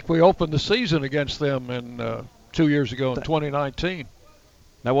 I think we opened the season against them in 2 years ago in 2019.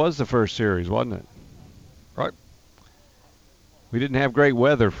 That was the first series, wasn't it? Right. We didn't have great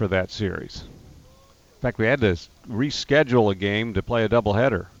weather for that series. In fact, we had to reschedule a game to play a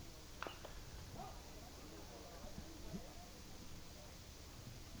doubleheader.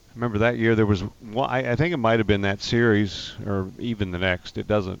 Remember that year there was, well, I think it might have been that series or even the next. It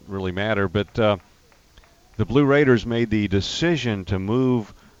doesn't really matter. But the Blue Raiders made the decision to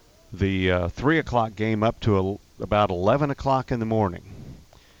move the 3 o'clock game up to about 11 o'clock in the morning.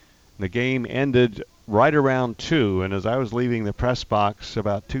 The game ended right around 2, and as I was leaving the press box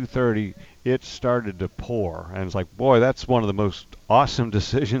about 2:30, it started to pour. And it's like, boy, that's one of the most awesome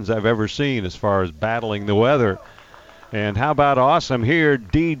decisions I've ever seen as far as battling the weather. And how about awesome here,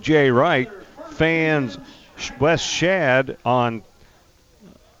 DJ Wright fans Wes Shad on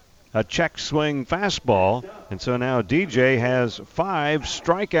a check swing fastball, and so now DJ has 5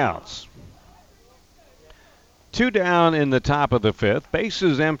 strikeouts. 2 down in the top of the 5th.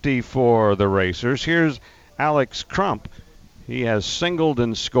 Bases empty for the Racers. Here's Alex Crump. He has singled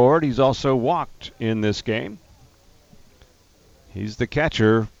and scored. He's also walked in this game. He's the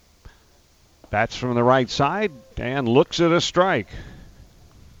catcher. Bats from the right side and looks at a strike.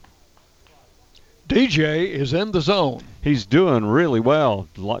 DJ is in the zone. He's doing really well.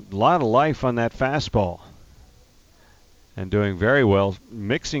 A lot of life on that fastball. And doing very well,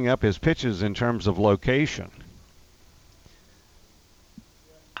 mixing up his pitches in terms of location.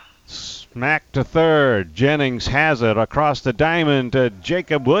 Smack to third. Jennings has it across the diamond to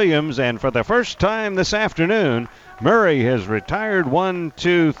Jacob Williams, and for the first time this afternoon, Murray has retired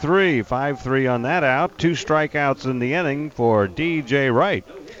 1-2-3. 5-3 on that out. 2 strikeouts in the inning for DJ Wright.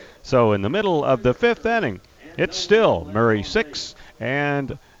 So in the middle of the 5th inning, it's still Murray 6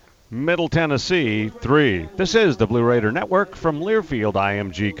 and Middle Tennessee 3. This is the Blue Raider Network from Learfield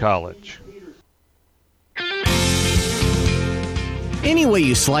IMG College. Any way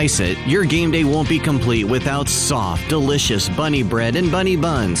you slice it, your game day won't be complete without soft, delicious Bunny Bread and Bunny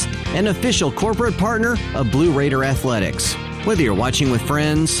Buns, an official corporate partner of Blue Raider Athletics. Whether you're watching with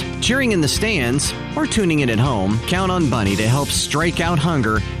friends, cheering in the stands, or tuning in at home, count on Bunny to help strike out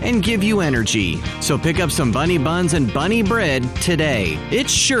hunger and give you energy. So pick up some Bunny buns and Bunny bread today.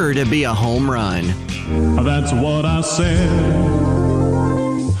 It's sure to be a home run. That's what I said.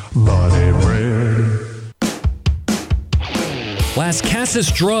 Bunny bread. Las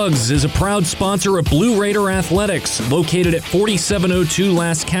Casas Drugs is a proud sponsor of Blue Raider Athletics, located at 4702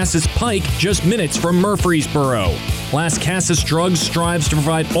 Las Casas Pike, just minutes from Murfreesboro. Las Casas Drugs strives to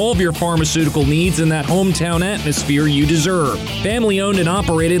provide all of your pharmaceutical needs in that hometown atmosphere you deserve. Family-owned and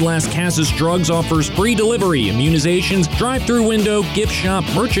operated, Las Casas Drugs offers free delivery, immunizations, drive-through window, gift shop,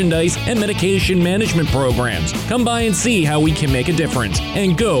 merchandise, and medication management programs. Come by and see how we can make a difference.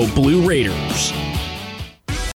 And go Blue Raiders.